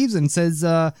and he leaves and says,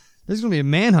 there's going to be a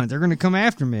manhunt. They're going to come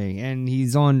after me. And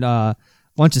he's on a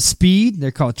bunch of speed.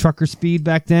 They're called trucker speed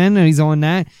back then, and he's on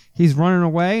that. He's running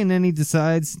away, and then he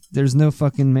decides there's no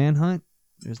fucking manhunt.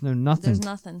 There's nothing. There's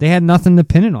nothing. They had nothing to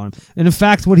pin it on. And in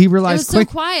fact, what he realized quick... It was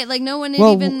so quiet. Like, no one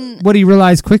even... What he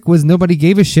realized quick was nobody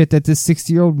gave a shit that this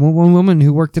 60-year-old woman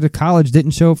who worked at a college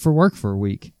didn't show up for work for a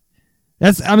week.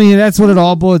 That's what it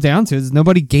all boiled down to, is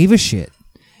nobody gave a shit.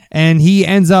 And he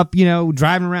ends up,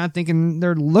 driving around thinking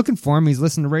they're looking for him. He's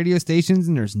listening to radio stations,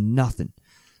 and there's nothing.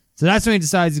 So that's when he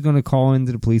decides he's going to call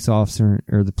into the police officer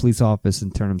or the police office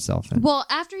and turn himself in. Well,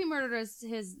 after he murdered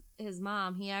his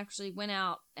mom, he actually went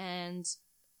out and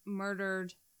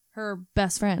murdered her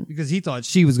best friend. Because he thought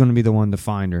she was going to be the one to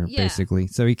find her, basically.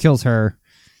 So he kills her.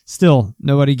 Still,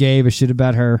 nobody gave a shit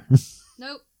about her.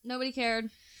 Nope, nobody cared.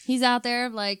 He's out there,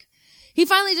 like... He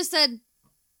finally just said,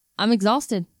 I'm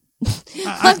exhausted.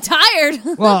 I'm tired.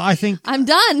 Well, I think... I'm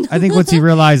done. I think once he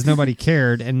realized nobody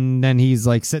cared, and then he's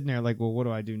like sitting there like, well, what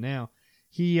do I do now?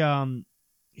 He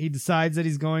decides that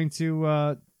he's going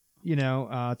to,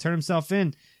 turn himself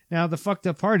in. Now, the fucked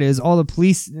up part is all the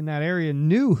police in that area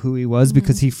knew who he was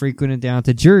because he frequented down at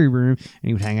the jury room and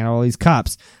he would hang out with all these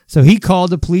cops. So he called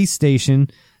the police station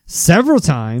several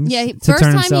times. Yeah, first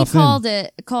time he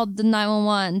called the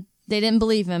 911. They didn't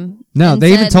believe him. No,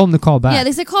 they even told him to call back. Yeah,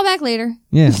 they said call back later.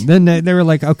 Yeah, then they were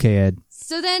like, okay, Ed.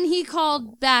 So then he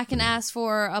called back and asked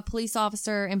for a police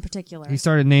officer in particular. He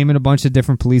started naming a bunch of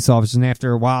different police officers, and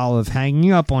after a while of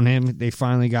hanging up on him, they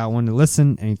finally got one to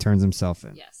listen, and he turns himself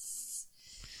in. Yes.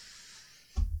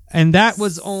 And that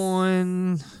was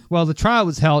the trial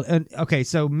was held.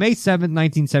 So May 7th,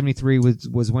 1973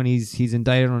 was when he's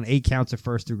indicted on 8 counts of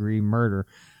first-degree murder.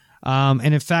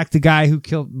 And in fact, the guy who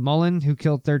killed Mullen, who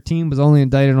killed 13, was only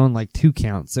indicted on like 2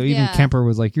 counts. So even Kemper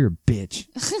was like, you're a bitch.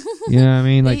 You know what I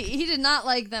mean? Like he did not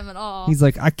like them at all. He's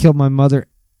like, I killed my mother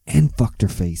and fucked her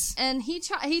face. And he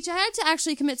had to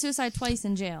actually commit suicide twice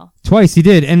in jail. Twice he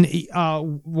did. And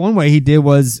one way he did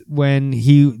was when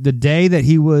the day that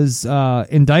he was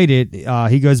indicted,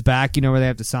 he goes back, where they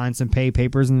have to sign some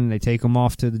papers and then they take him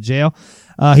off to the jail.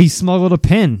 He smuggled a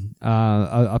pen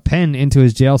into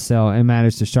his jail cell and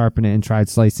managed to sharpen it and tried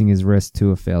slicing his wrist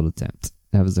to a failed attempt.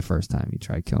 That was the first time he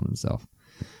tried killing himself.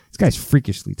 This guy's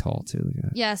freakishly tall too.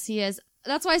 Yes, he is.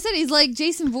 That's why I said he's like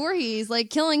Jason Voorhees, like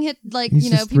killing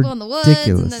He's people in the woods.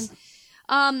 ridiculous.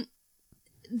 And then,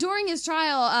 during his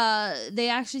trial, they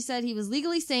actually said he was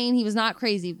legally sane. He was not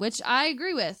crazy, which I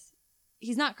agree with.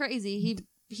 He's not crazy.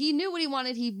 He knew what he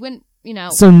wanted. He went,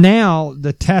 So now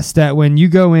the test that when you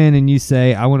go in and you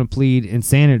say, I want to plead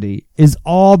insanity, is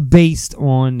all based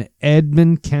on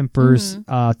Edmund Kemper's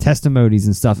testimonies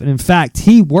and stuff. And in fact,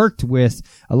 he worked with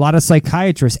a lot of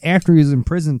psychiatrists after he was in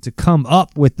prison to come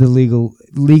up with the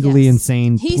legally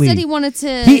insane plea. He said he wanted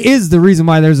to... He is the reason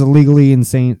why there's a legally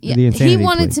insane... Yeah, the insanity he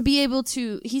wanted plea. to be able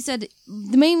to... He said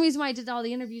the main reason why he did all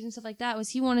the interviews and stuff like that was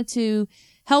he wanted to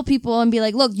help people and be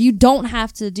like, look, you don't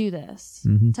have to do this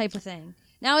type of thing.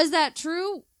 Now, is that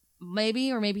true?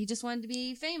 Maybe, or maybe he just wanted to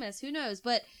be famous. Who knows?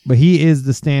 But he is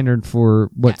the standard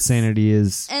for what sanity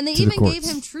is. And they to even the gave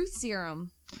courts. him truth serum.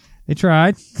 They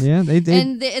tried. Yeah, they did.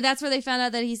 And that's where they found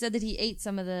out that he said that he ate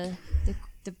some of the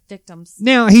victims.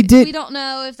 Now, he did... We don't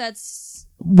know if that's...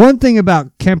 One thing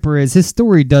about Kemper is his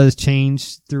story does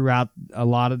change throughout a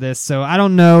lot of this. So I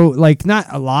don't know, not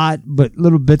a lot, but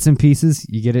little bits and pieces.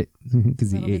 You get it? Because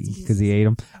he ate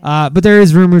them. But there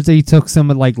is rumors that he took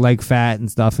some of leg fat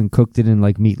and stuff and cooked it in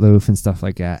meatloaf and stuff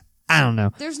like that. I don't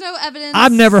know. There's no evidence.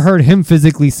 I've never heard him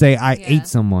physically say, I ate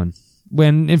someone.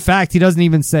 When, in fact, he doesn't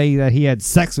even say that he had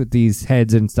sex with these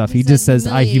heads and stuff. He just says,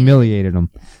 I humiliated them,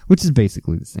 which is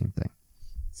basically the same thing.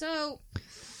 So...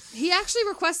 He actually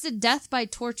requested death by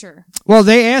torture. Well,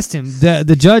 they asked him.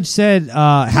 The judge said,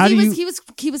 "How do you?"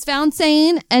 He was found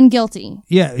sane and guilty.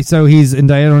 Yeah, so he's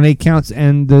indicted on 8 counts,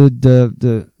 and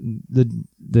the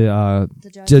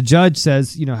judge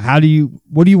says, what do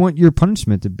you want your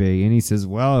punishment to be? And he says,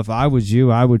 well, if I was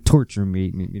you, I would torture me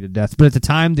to death. But at the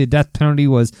time, the death penalty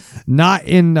was not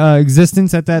in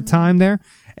existence at that time there,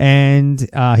 and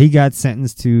he got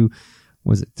sentenced to,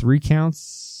 was it 3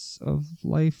 counts of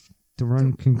life? To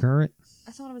run concurrent?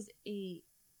 I thought it was 8.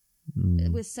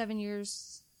 It was 7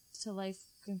 years to life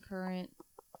concurrent,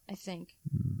 I think.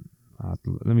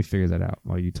 Let me figure that out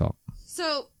while you talk.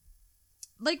 So,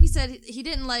 like we said, he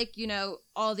didn't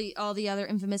all the other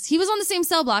infamous. He was on the same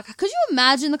cell block. Could you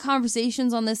imagine the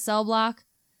conversations on this cell block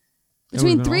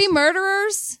between 3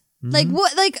 murderers?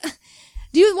 Mm-hmm.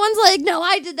 Dude, one's like, no,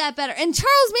 I did that better. And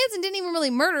Charles Manson didn't even really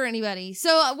murder anybody.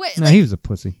 So, no, he was a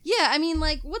pussy. Yeah, I mean,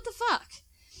 what the fuck?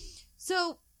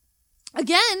 So,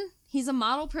 again, he's a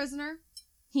model prisoner.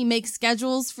 He makes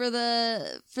schedules for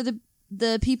the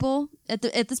people at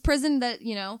this prison that,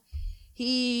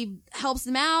 he helps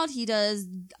them out. He does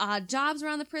odd jobs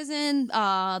around the prison.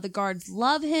 The guards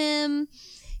love him.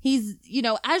 He's,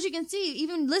 as you can see,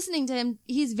 even listening to him,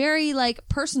 he's very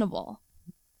personable.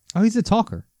 Oh, he's a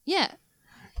talker. Yeah.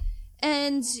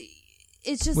 And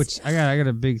it's just... Which I got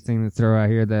a big thing to throw out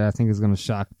here that I think is going to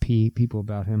shock people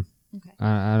about him. Okay.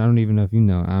 I don't even know if you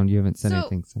know. You haven't said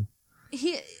anything. So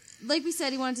he, like we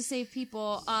said, he wanted to save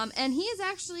people, and he is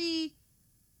actually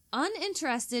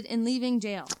uninterested in leaving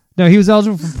jail. No, he was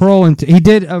eligible for parole, and he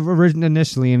did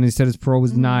initially, and he said his parole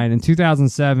was denied in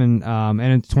 2007, and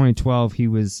in 2012 he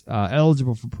was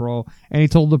eligible for parole, and he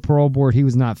told the parole board he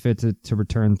was not fit to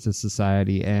return to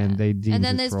society, and they deemed And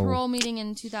then his there's parole meeting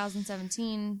in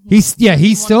 2017. He's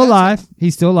still alive.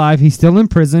 He's still alive. He's still in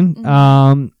prison.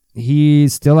 Mm-hmm.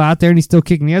 He's still out there and he's still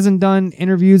kicking. He hasn't done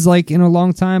interviews in a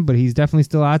long time, but he's definitely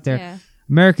still out there. Yeah.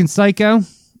 American Psycho,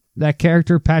 that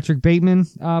character Patrick Bateman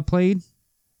played.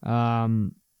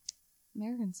 American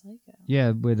Psycho.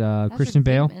 Yeah, with Christian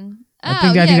Bale.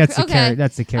 I think that's the character.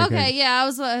 That's the character. Okay, yeah, I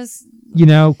was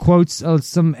quotes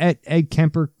some Ed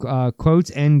Kemper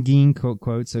quotes and Gein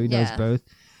quotes, so he does both.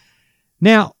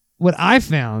 Now, what I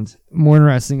found more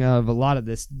interesting of a lot of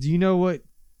this, do you know what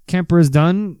Kemper has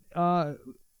done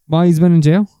while he's been in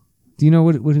jail? Do you know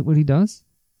what he does?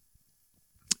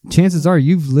 Chances are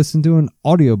you've listened to an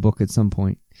audiobook at some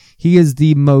point. He has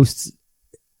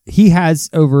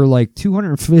over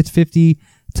 250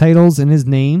 titles in his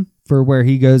name for where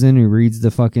he goes in and reads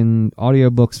the fucking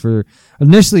audiobooks for,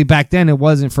 initially back then it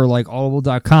wasn't for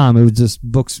audible.com. It was just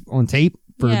books on tape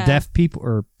for deaf people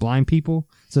or blind people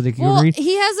so they can read.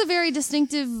 He has a very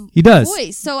distinctive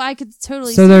voice, so I could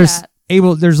totally see that.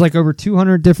 There's over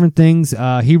 200 different things.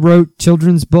 He wrote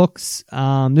children's books.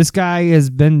 This guy has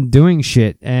been doing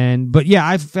shit. But yeah,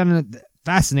 I found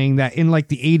fascinating that in like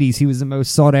the 80s, he was the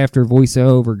most sought after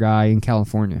voiceover guy in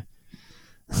California.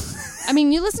 I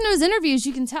mean, you listen to his interviews,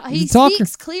 you can tell he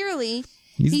speaks clearly.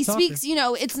 He speaks,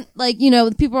 it's like,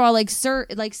 people are all like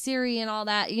Siri and all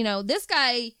that. This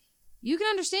guy, you can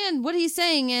understand what he's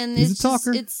saying, and he's a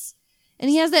talker. And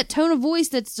he has that tone of voice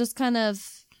that's just kind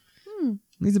of.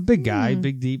 He's a big guy,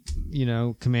 big, deep,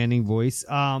 commanding voice.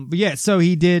 But yeah, so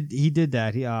he did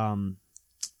that. He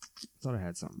thought I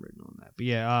had something written on that, but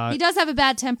yeah, he does have a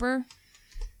bad temper.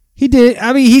 He did.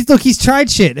 I mean, he's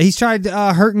tried shit. He's tried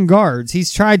hurting guards.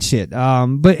 He's tried shit.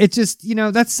 But it just,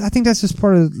 I think that's just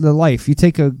part of the life. You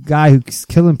take a guy who's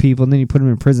killing people and then you put him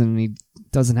in prison and he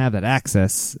doesn't have that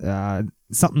access.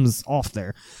 Something's off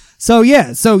there. So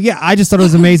yeah, I just thought it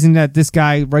was amazing that this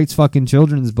guy writes fucking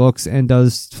children's books and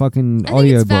does fucking audio books. I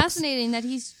think it's fascinating that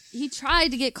he tried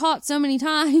to get caught so many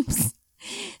times.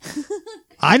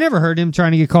 I never heard him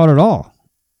trying to get caught at all.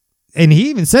 And he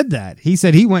even said that. He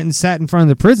said he went and sat in front of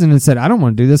the prison and said, I don't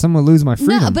want to do this. I'm going to lose my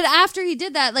freedom. No, but after he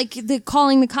did that, like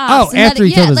calling the cops. Oh, after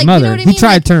he killed his mother. He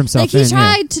tried to turn himself in. He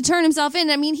tried to turn himself in.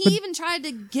 I mean, he even tried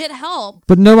to get help.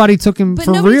 But nobody took him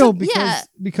for real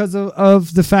because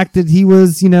of the fact that he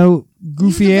was,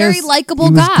 goofy ass. Very likable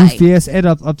guy. Goofy ass Ed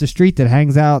up the street that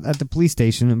hangs out at the police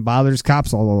station and bothers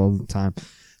cops all the time.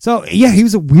 So, yeah, he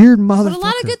was a weird motherfucker. But a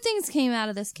lot of good things came out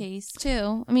of this case,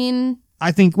 too. I mean...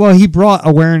 I think, he brought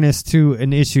awareness to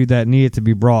an issue that needed to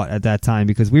be brought at that time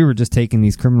because we were just taking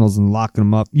these criminals and locking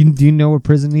them up. Do you know what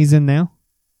prison he's in now?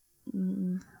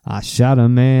 I shot a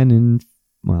man in,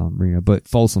 Reno, but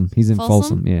Folsom. He's in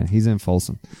Folsom. Yeah, he's in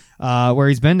Folsom, where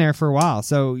he's been there for a while.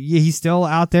 So yeah, he's still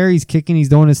out there. He's kicking. He's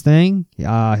doing his thing.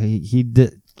 He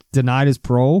denied his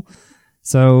parole.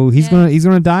 So he's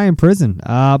gonna die in prison.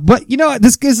 But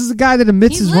this is a guy that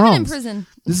admits his wrongs. He's living in prison.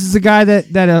 This is a guy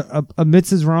that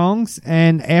admits his wrongs,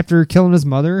 and after killing his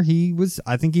mother,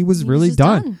 I think he was really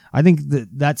done. I think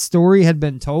that story had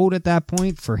been told at that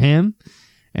point for him,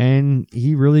 and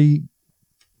he really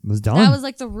was done. That was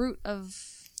like the root of.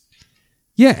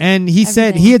 Yeah, and he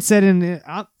everything. had said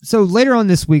so later on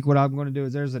this week, what I'm going to do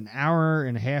is there's an 1.5-hour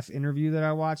interview that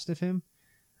I watched of him.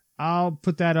 I'll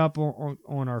put that up on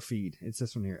our feed. It's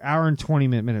this one here. 1 hour and 20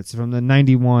 minutes from the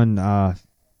 91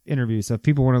 interview. So if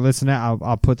people want to listen to that,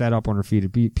 I'll put that up on our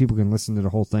feed. People can listen to the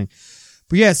whole thing.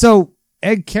 But yeah, so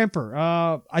Ed Kemper,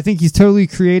 I think he's totally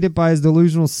created by his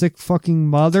delusional sick fucking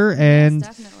mother. And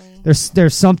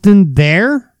there's something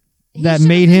there that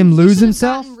made him lose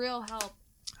himself. Real help.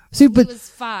 See, but he was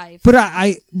 5. But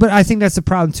I think that's the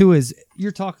problem too. Is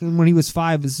you're talking when he was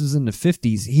 5. This was in the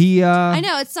 50s. I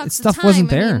know it sucks. Stuff wasn't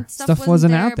there. Stuff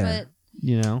wasn't out there.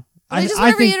 I just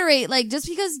want to reiterate, just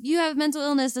because you have mental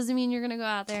illness doesn't mean you're going to go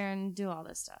out there and do all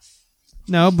this stuff.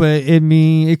 No, but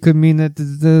it could mean that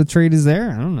the trade is there.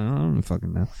 I don't know. I don't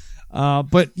fucking know.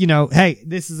 But hey,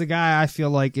 this is a guy. I feel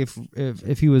like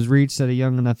if he was reached at a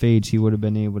young enough age, he would have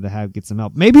been able to get some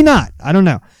help. Maybe not. I don't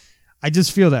know. I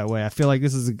just feel that way. I feel like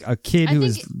this is a kid who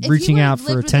is reaching out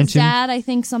for attention. With his dad, I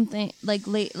think something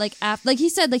after, like he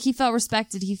said, he felt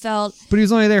respected. But he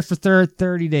was only there for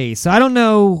 30 days, so I don't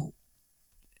know.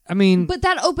 I mean, but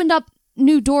that opened up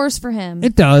new doors for him.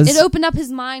 It does. It opened up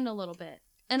his mind a little bit,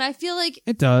 and I feel like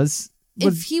it does.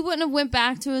 If he wouldn't have went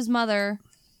back to his mother,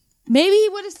 maybe he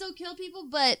would have still killed people.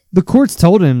 But the courts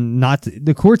told him not to.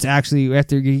 The courts actually,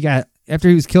 after he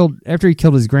killed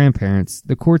his grandparents,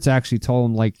 the courts actually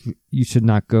told him you should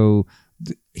not go.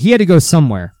 He had to go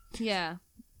somewhere. Yeah.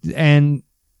 And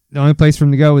the only place for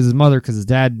him to go was his mother because his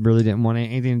dad really didn't want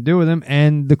anything to do with him.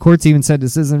 And the courts even said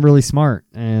this isn't really smart.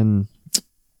 And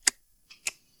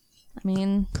I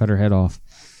mean, cut her head off.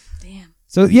 Damn.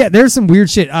 So yeah, there's some weird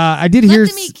shit. I did hear.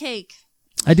 Let them eat cake.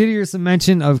 I did hear some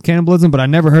mention of cannibalism, but I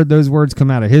never heard those words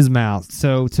come out of his mouth.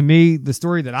 So to me, the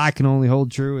story that I can only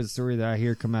hold true is the story that I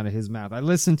hear come out of his mouth. I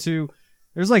listened to,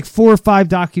 there's 4 or 5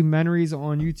 documentaries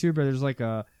on YouTube. There's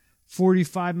a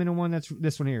 45-minute one. That's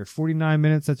this one here, 49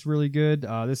 minutes. That's really good.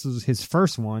 This was his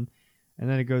first one. And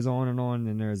then it goes on.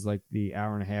 And there's the 1.5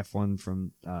 hour one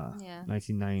from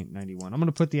 1991. I'm going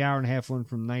to put the 1.5 hour one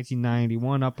from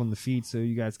 1991 up on the feed so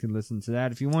you guys can listen to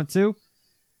that if you want to.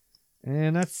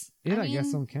 And that's it, I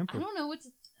guess, on Kemper. I don't know.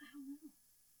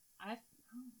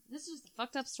 This is just a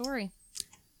fucked up story.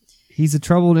 He's a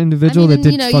troubled individual that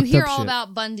did fucked up shit. You hear all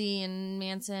about Bundy and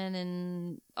Manson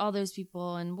and all those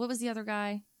people. And what was the other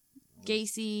guy?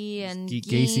 Gacy and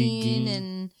Gein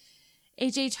and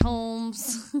H.H.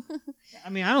 Holmes. I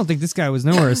mean, I don't think this guy was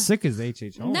nowhere as sick as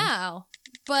H.H. Holmes. No.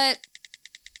 But,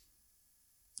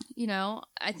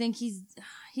 I think he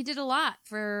did a lot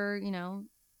for,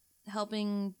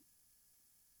 helping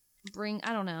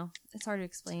I don't know. It's hard to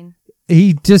explain.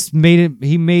 He just made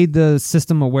the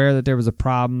system aware that there was a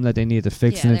problem that they needed to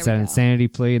fix, and it's that insanity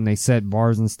plea, and they set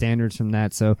bars and standards from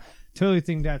that. So totally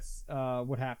think that's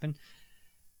what happened.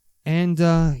 And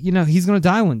he's gonna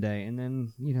die one day, and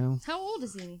then How old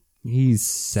is he? He's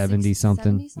 70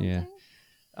 something. Yeah.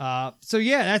 So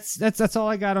yeah, that's all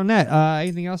I got on that.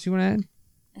 Anything else you want to add?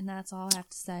 And that's all I have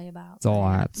to say about. That's all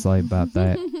I have to say about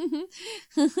that.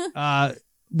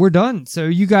 We're done. So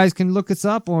you guys can look us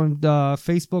up on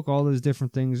Facebook, all those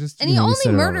different things. And he only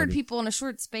murdered people in a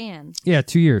short span. Yeah,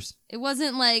 2 years. It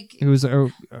wasn't like it was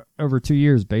over 2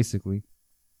 years, basically.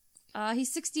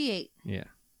 He's 68. Yeah.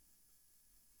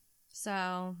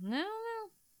 So no.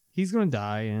 He's gonna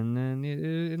die, and then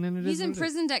he's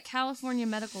imprisoned at California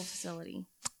Medical Facility.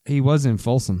 He was in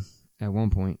Folsom at one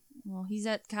point. Well, he's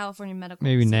at California Medical.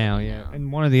 Maybe now, yeah.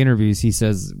 In one of the interviews, he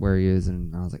says where he is,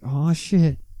 and I was like, oh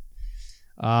shit.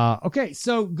 Okay,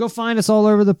 so go find us all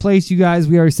over the place, you guys.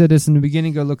 We already said this in the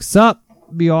beginning. Go look us up.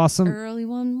 Be awesome. Early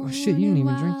one morning. Oh shit, you didn't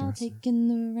even drink the rest. Taking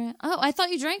the oh, I thought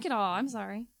you drank it all. I'm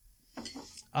sorry.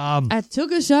 I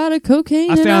took a shot of cocaine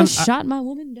and I shot my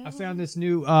woman down. I found this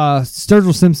new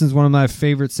Sturgill Simpson's one of my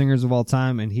favorite singers of all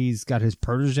time, and he's got his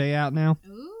protege out now.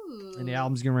 Ooh. And the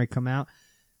album's getting ready to come out.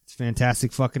 It's a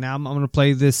fantastic fucking album. I'm gonna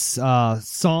play this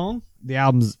song. The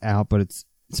album's out, but it's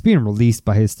being released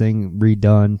by his thing,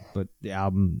 redone, but the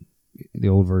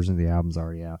old version of the album's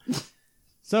already out.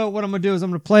 So what I'm going to do is I'm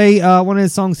going to play one of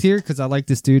his songs here because I like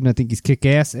this dude and I think he's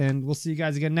kick-ass, and we'll see you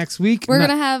guys again next week. We're going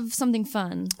to have something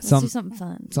fun. Let's do something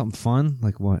fun. Something fun?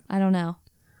 Like what? I don't know.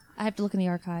 I have to look in the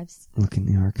archives. Look in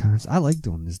the archives. I like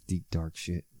doing this deep, dark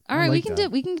shit. All right, we can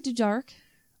do dark.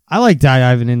 I like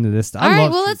diving into this stuff. All right,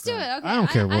 well, let's do it. Okay. I don't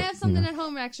care what. I have something at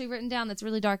home actually written down that's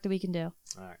really dark that we can do.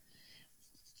 All right.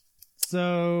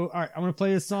 So, all right, I'm going to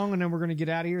play this song, and then we're going to get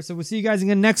out of here. So we'll see you guys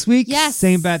again next week. Yes.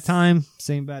 Same bat time,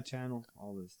 same bat channel,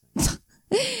 all those things.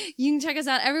 You can check us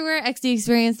out everywhere,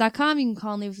 xdexperience.com. You can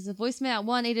call and leave us a voicemail at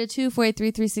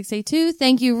 1-802-483-3682.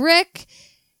 Thank you, Rick.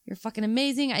 You're fucking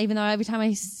amazing. Even though every time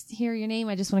I hear your name,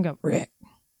 I just want to go, Rick.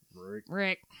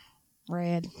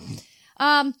 Red.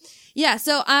 Yeah,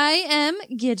 so I am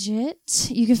Gidget.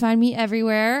 You can find me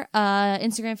everywhere.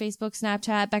 Instagram, Facebook,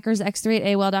 Snapchat,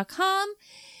 beckersx38aol.com.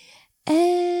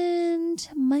 And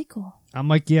Michael. I'm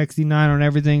MikeyXD9 on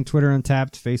everything, Twitter,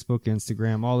 Untapped, Facebook,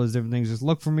 Instagram, all those different things. Just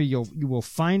look for me. You will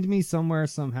find me somewhere,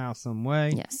 somehow, some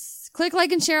way. Yes. Click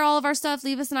like and share all of our stuff.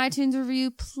 Leave us an iTunes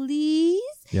review, please.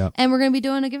 Yep. And we're going to be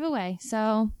doing a giveaway.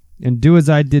 So. And do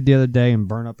as I did the other day and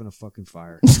burn up in a fucking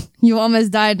fire. You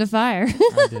almost died in a fire.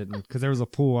 I didn't, because there was a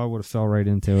pool. I would have fell right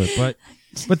into it.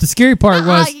 But the scary part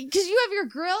was because you have your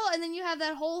grill and then you have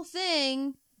that whole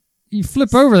thing. You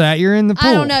flip over that, you're in the pool.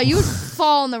 I don't know. You would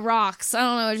fall in the rocks. I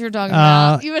don't know what you're talking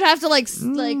about. You would have to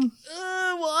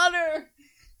water.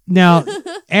 Now,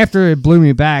 after it blew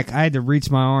me back, I had to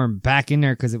reach my arm back in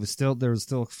there because there was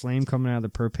still flame coming out of the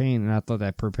propane, and I thought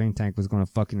that propane tank was going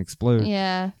to fucking explode.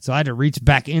 Yeah. So I had to reach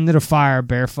back into the fire,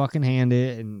 bare fucking hand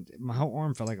it, and my whole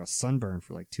arm felt like a sunburn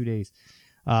for like 2 days,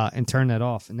 and turn that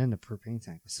off. And then the propane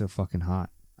tank was so fucking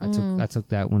hot. I took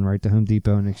that one right to Home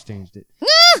Depot and exchanged it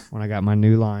when I got my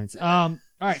new lines. All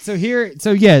right, so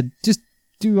yeah, just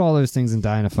do all those things and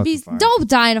die in a fucking fire. Don't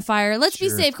die in a fire. Let's be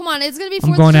safe. Come on, it's gonna be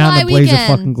 4th of July weekend. I'm going out in a blaze of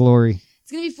fucking glory.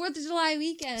 It's gonna be 4th of July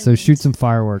weekend. So shoot some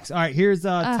fireworks. All right, here's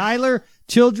Tyler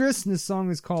Childress, and this song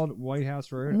is called White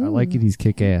House Road. I like it. He's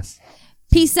kick ass.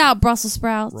 Peace out, Brussels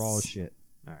sprouts. Raw as shit.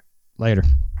 All right, later.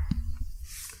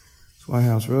 It's White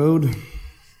House Road.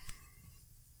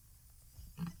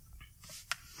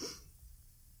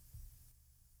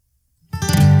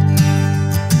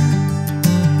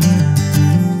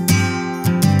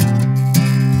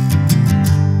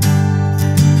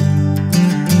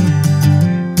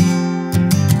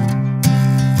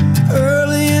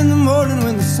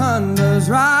 Sun does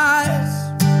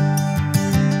rise,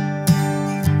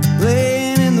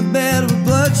 laying in the bed with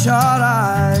bloodshot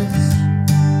eyes,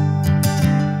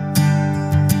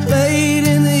 late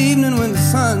in the evening when the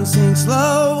sun sinks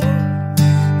low.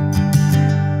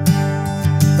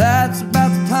 That's about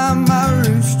the time my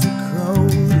rooster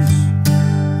crows.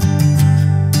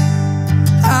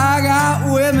 I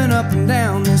got women up and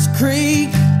down this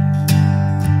creek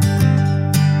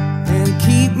and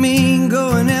keep me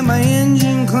going and my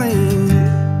engine clean.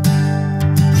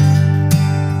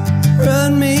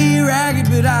 Run me ragged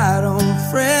but I don't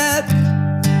fret,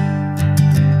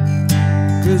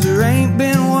 'cause there ain't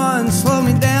been one slow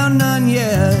me down, none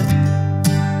yet.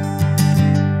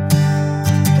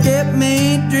 Get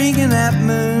me drinking that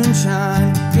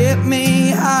moonshine, get me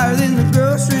higher than the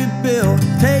grocery bill,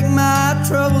 take my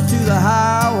troubles to the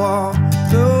high wall,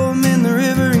 throw them in the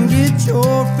river and get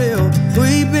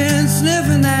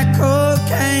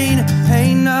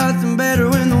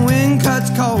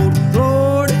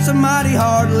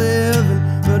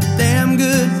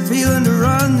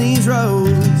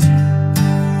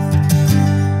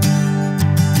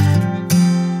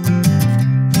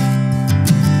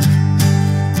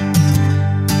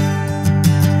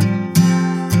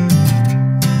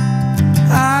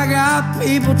my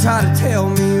people try to tell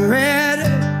me red.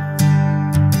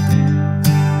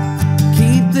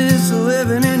 Keep this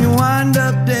living and you wind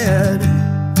up dead.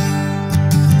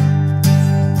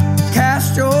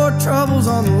 Cast your troubles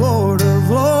on the Lord of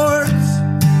Lords.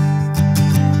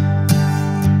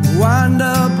 Wind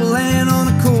up laying on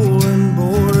a cooling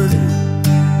board.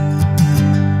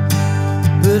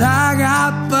 But I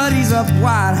got buddies up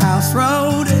White House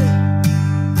Road,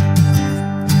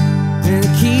 and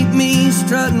keep me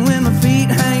strutting when my feet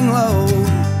hang low.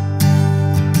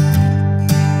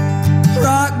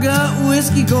 Rock gut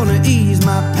whiskey gonna ease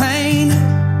my pain,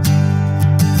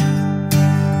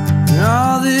 and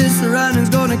all this running's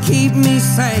gonna keep me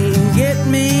sane. Get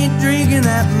me drinking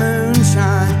that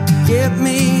moonshine, get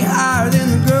me higher than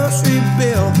the grocery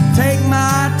bill. Take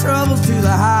my troubles to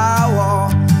the high wall,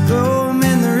 throw them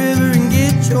in the river and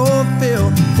get your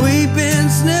fill. We've been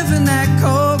sniffing that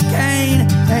cocaine,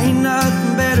 ain't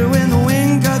nothing better when the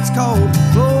wind cuts cold.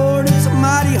 Lord, it's a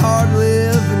mighty hard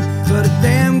living, but a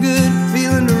damn good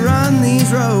feeling to run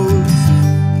these roads.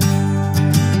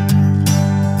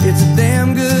 It's a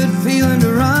damn good feeling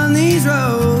to run these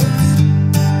roads.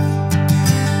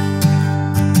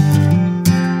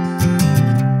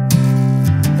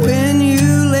 When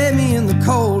you lay me in the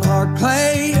cold hard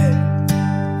clay,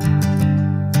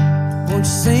 won't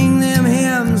you sing them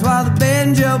hymns while the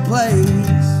banjo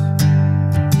plays?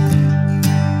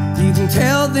 You can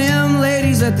tell them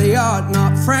ladies that they ought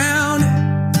not frown,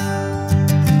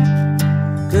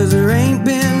 'cause there ain't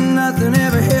been nothing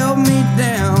ever held me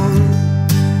down.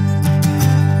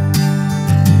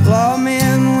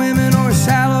 Lawmen, women, or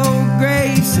shallow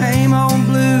grave, same old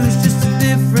blues, just a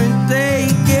different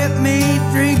day. Get me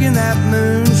drinking that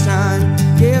moonshine,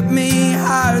 get me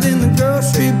higher than the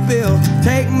grocery bill.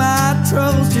 Take my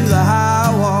troubles to the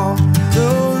high wall,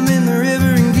 throw them in the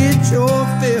river and get your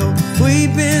fill.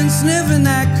 We've been sniffing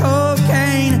that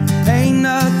cocaine, ain't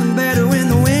nothing better when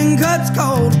the wind cuts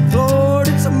cold. Lord,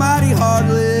 it's a mighty hard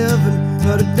living,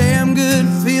 but a damn good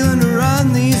feeling to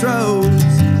run these roads.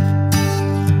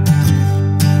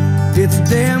 It's a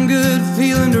damn good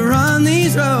feeling to run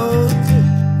these roads.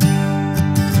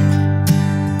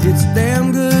 It's a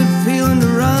damn good feeling to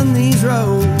run these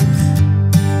roads.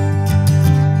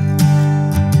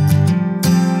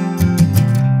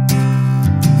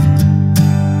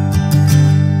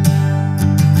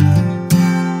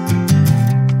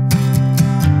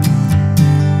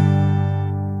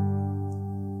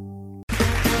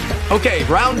 Okay,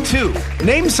 round two.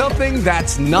 Name something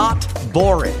that's not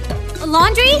boring. A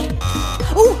laundry?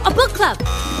 Ooh, a book club.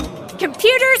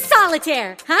 Computer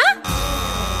solitaire, huh?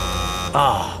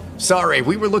 Ah, oh, sorry,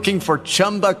 we were looking for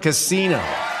Chumba Casino.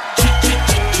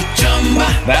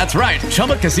 That's right,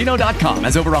 ChumbaCasino.com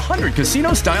has over 100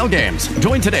 casino-style games.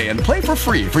 Join today and play for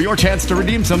free for your chance to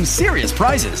redeem some serious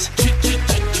prizes.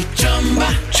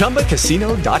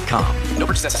 ChumbaCasino.com. No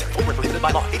purchase necessary. Void where prohibited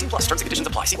by law. 18+ terms and conditions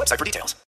apply. See website for details.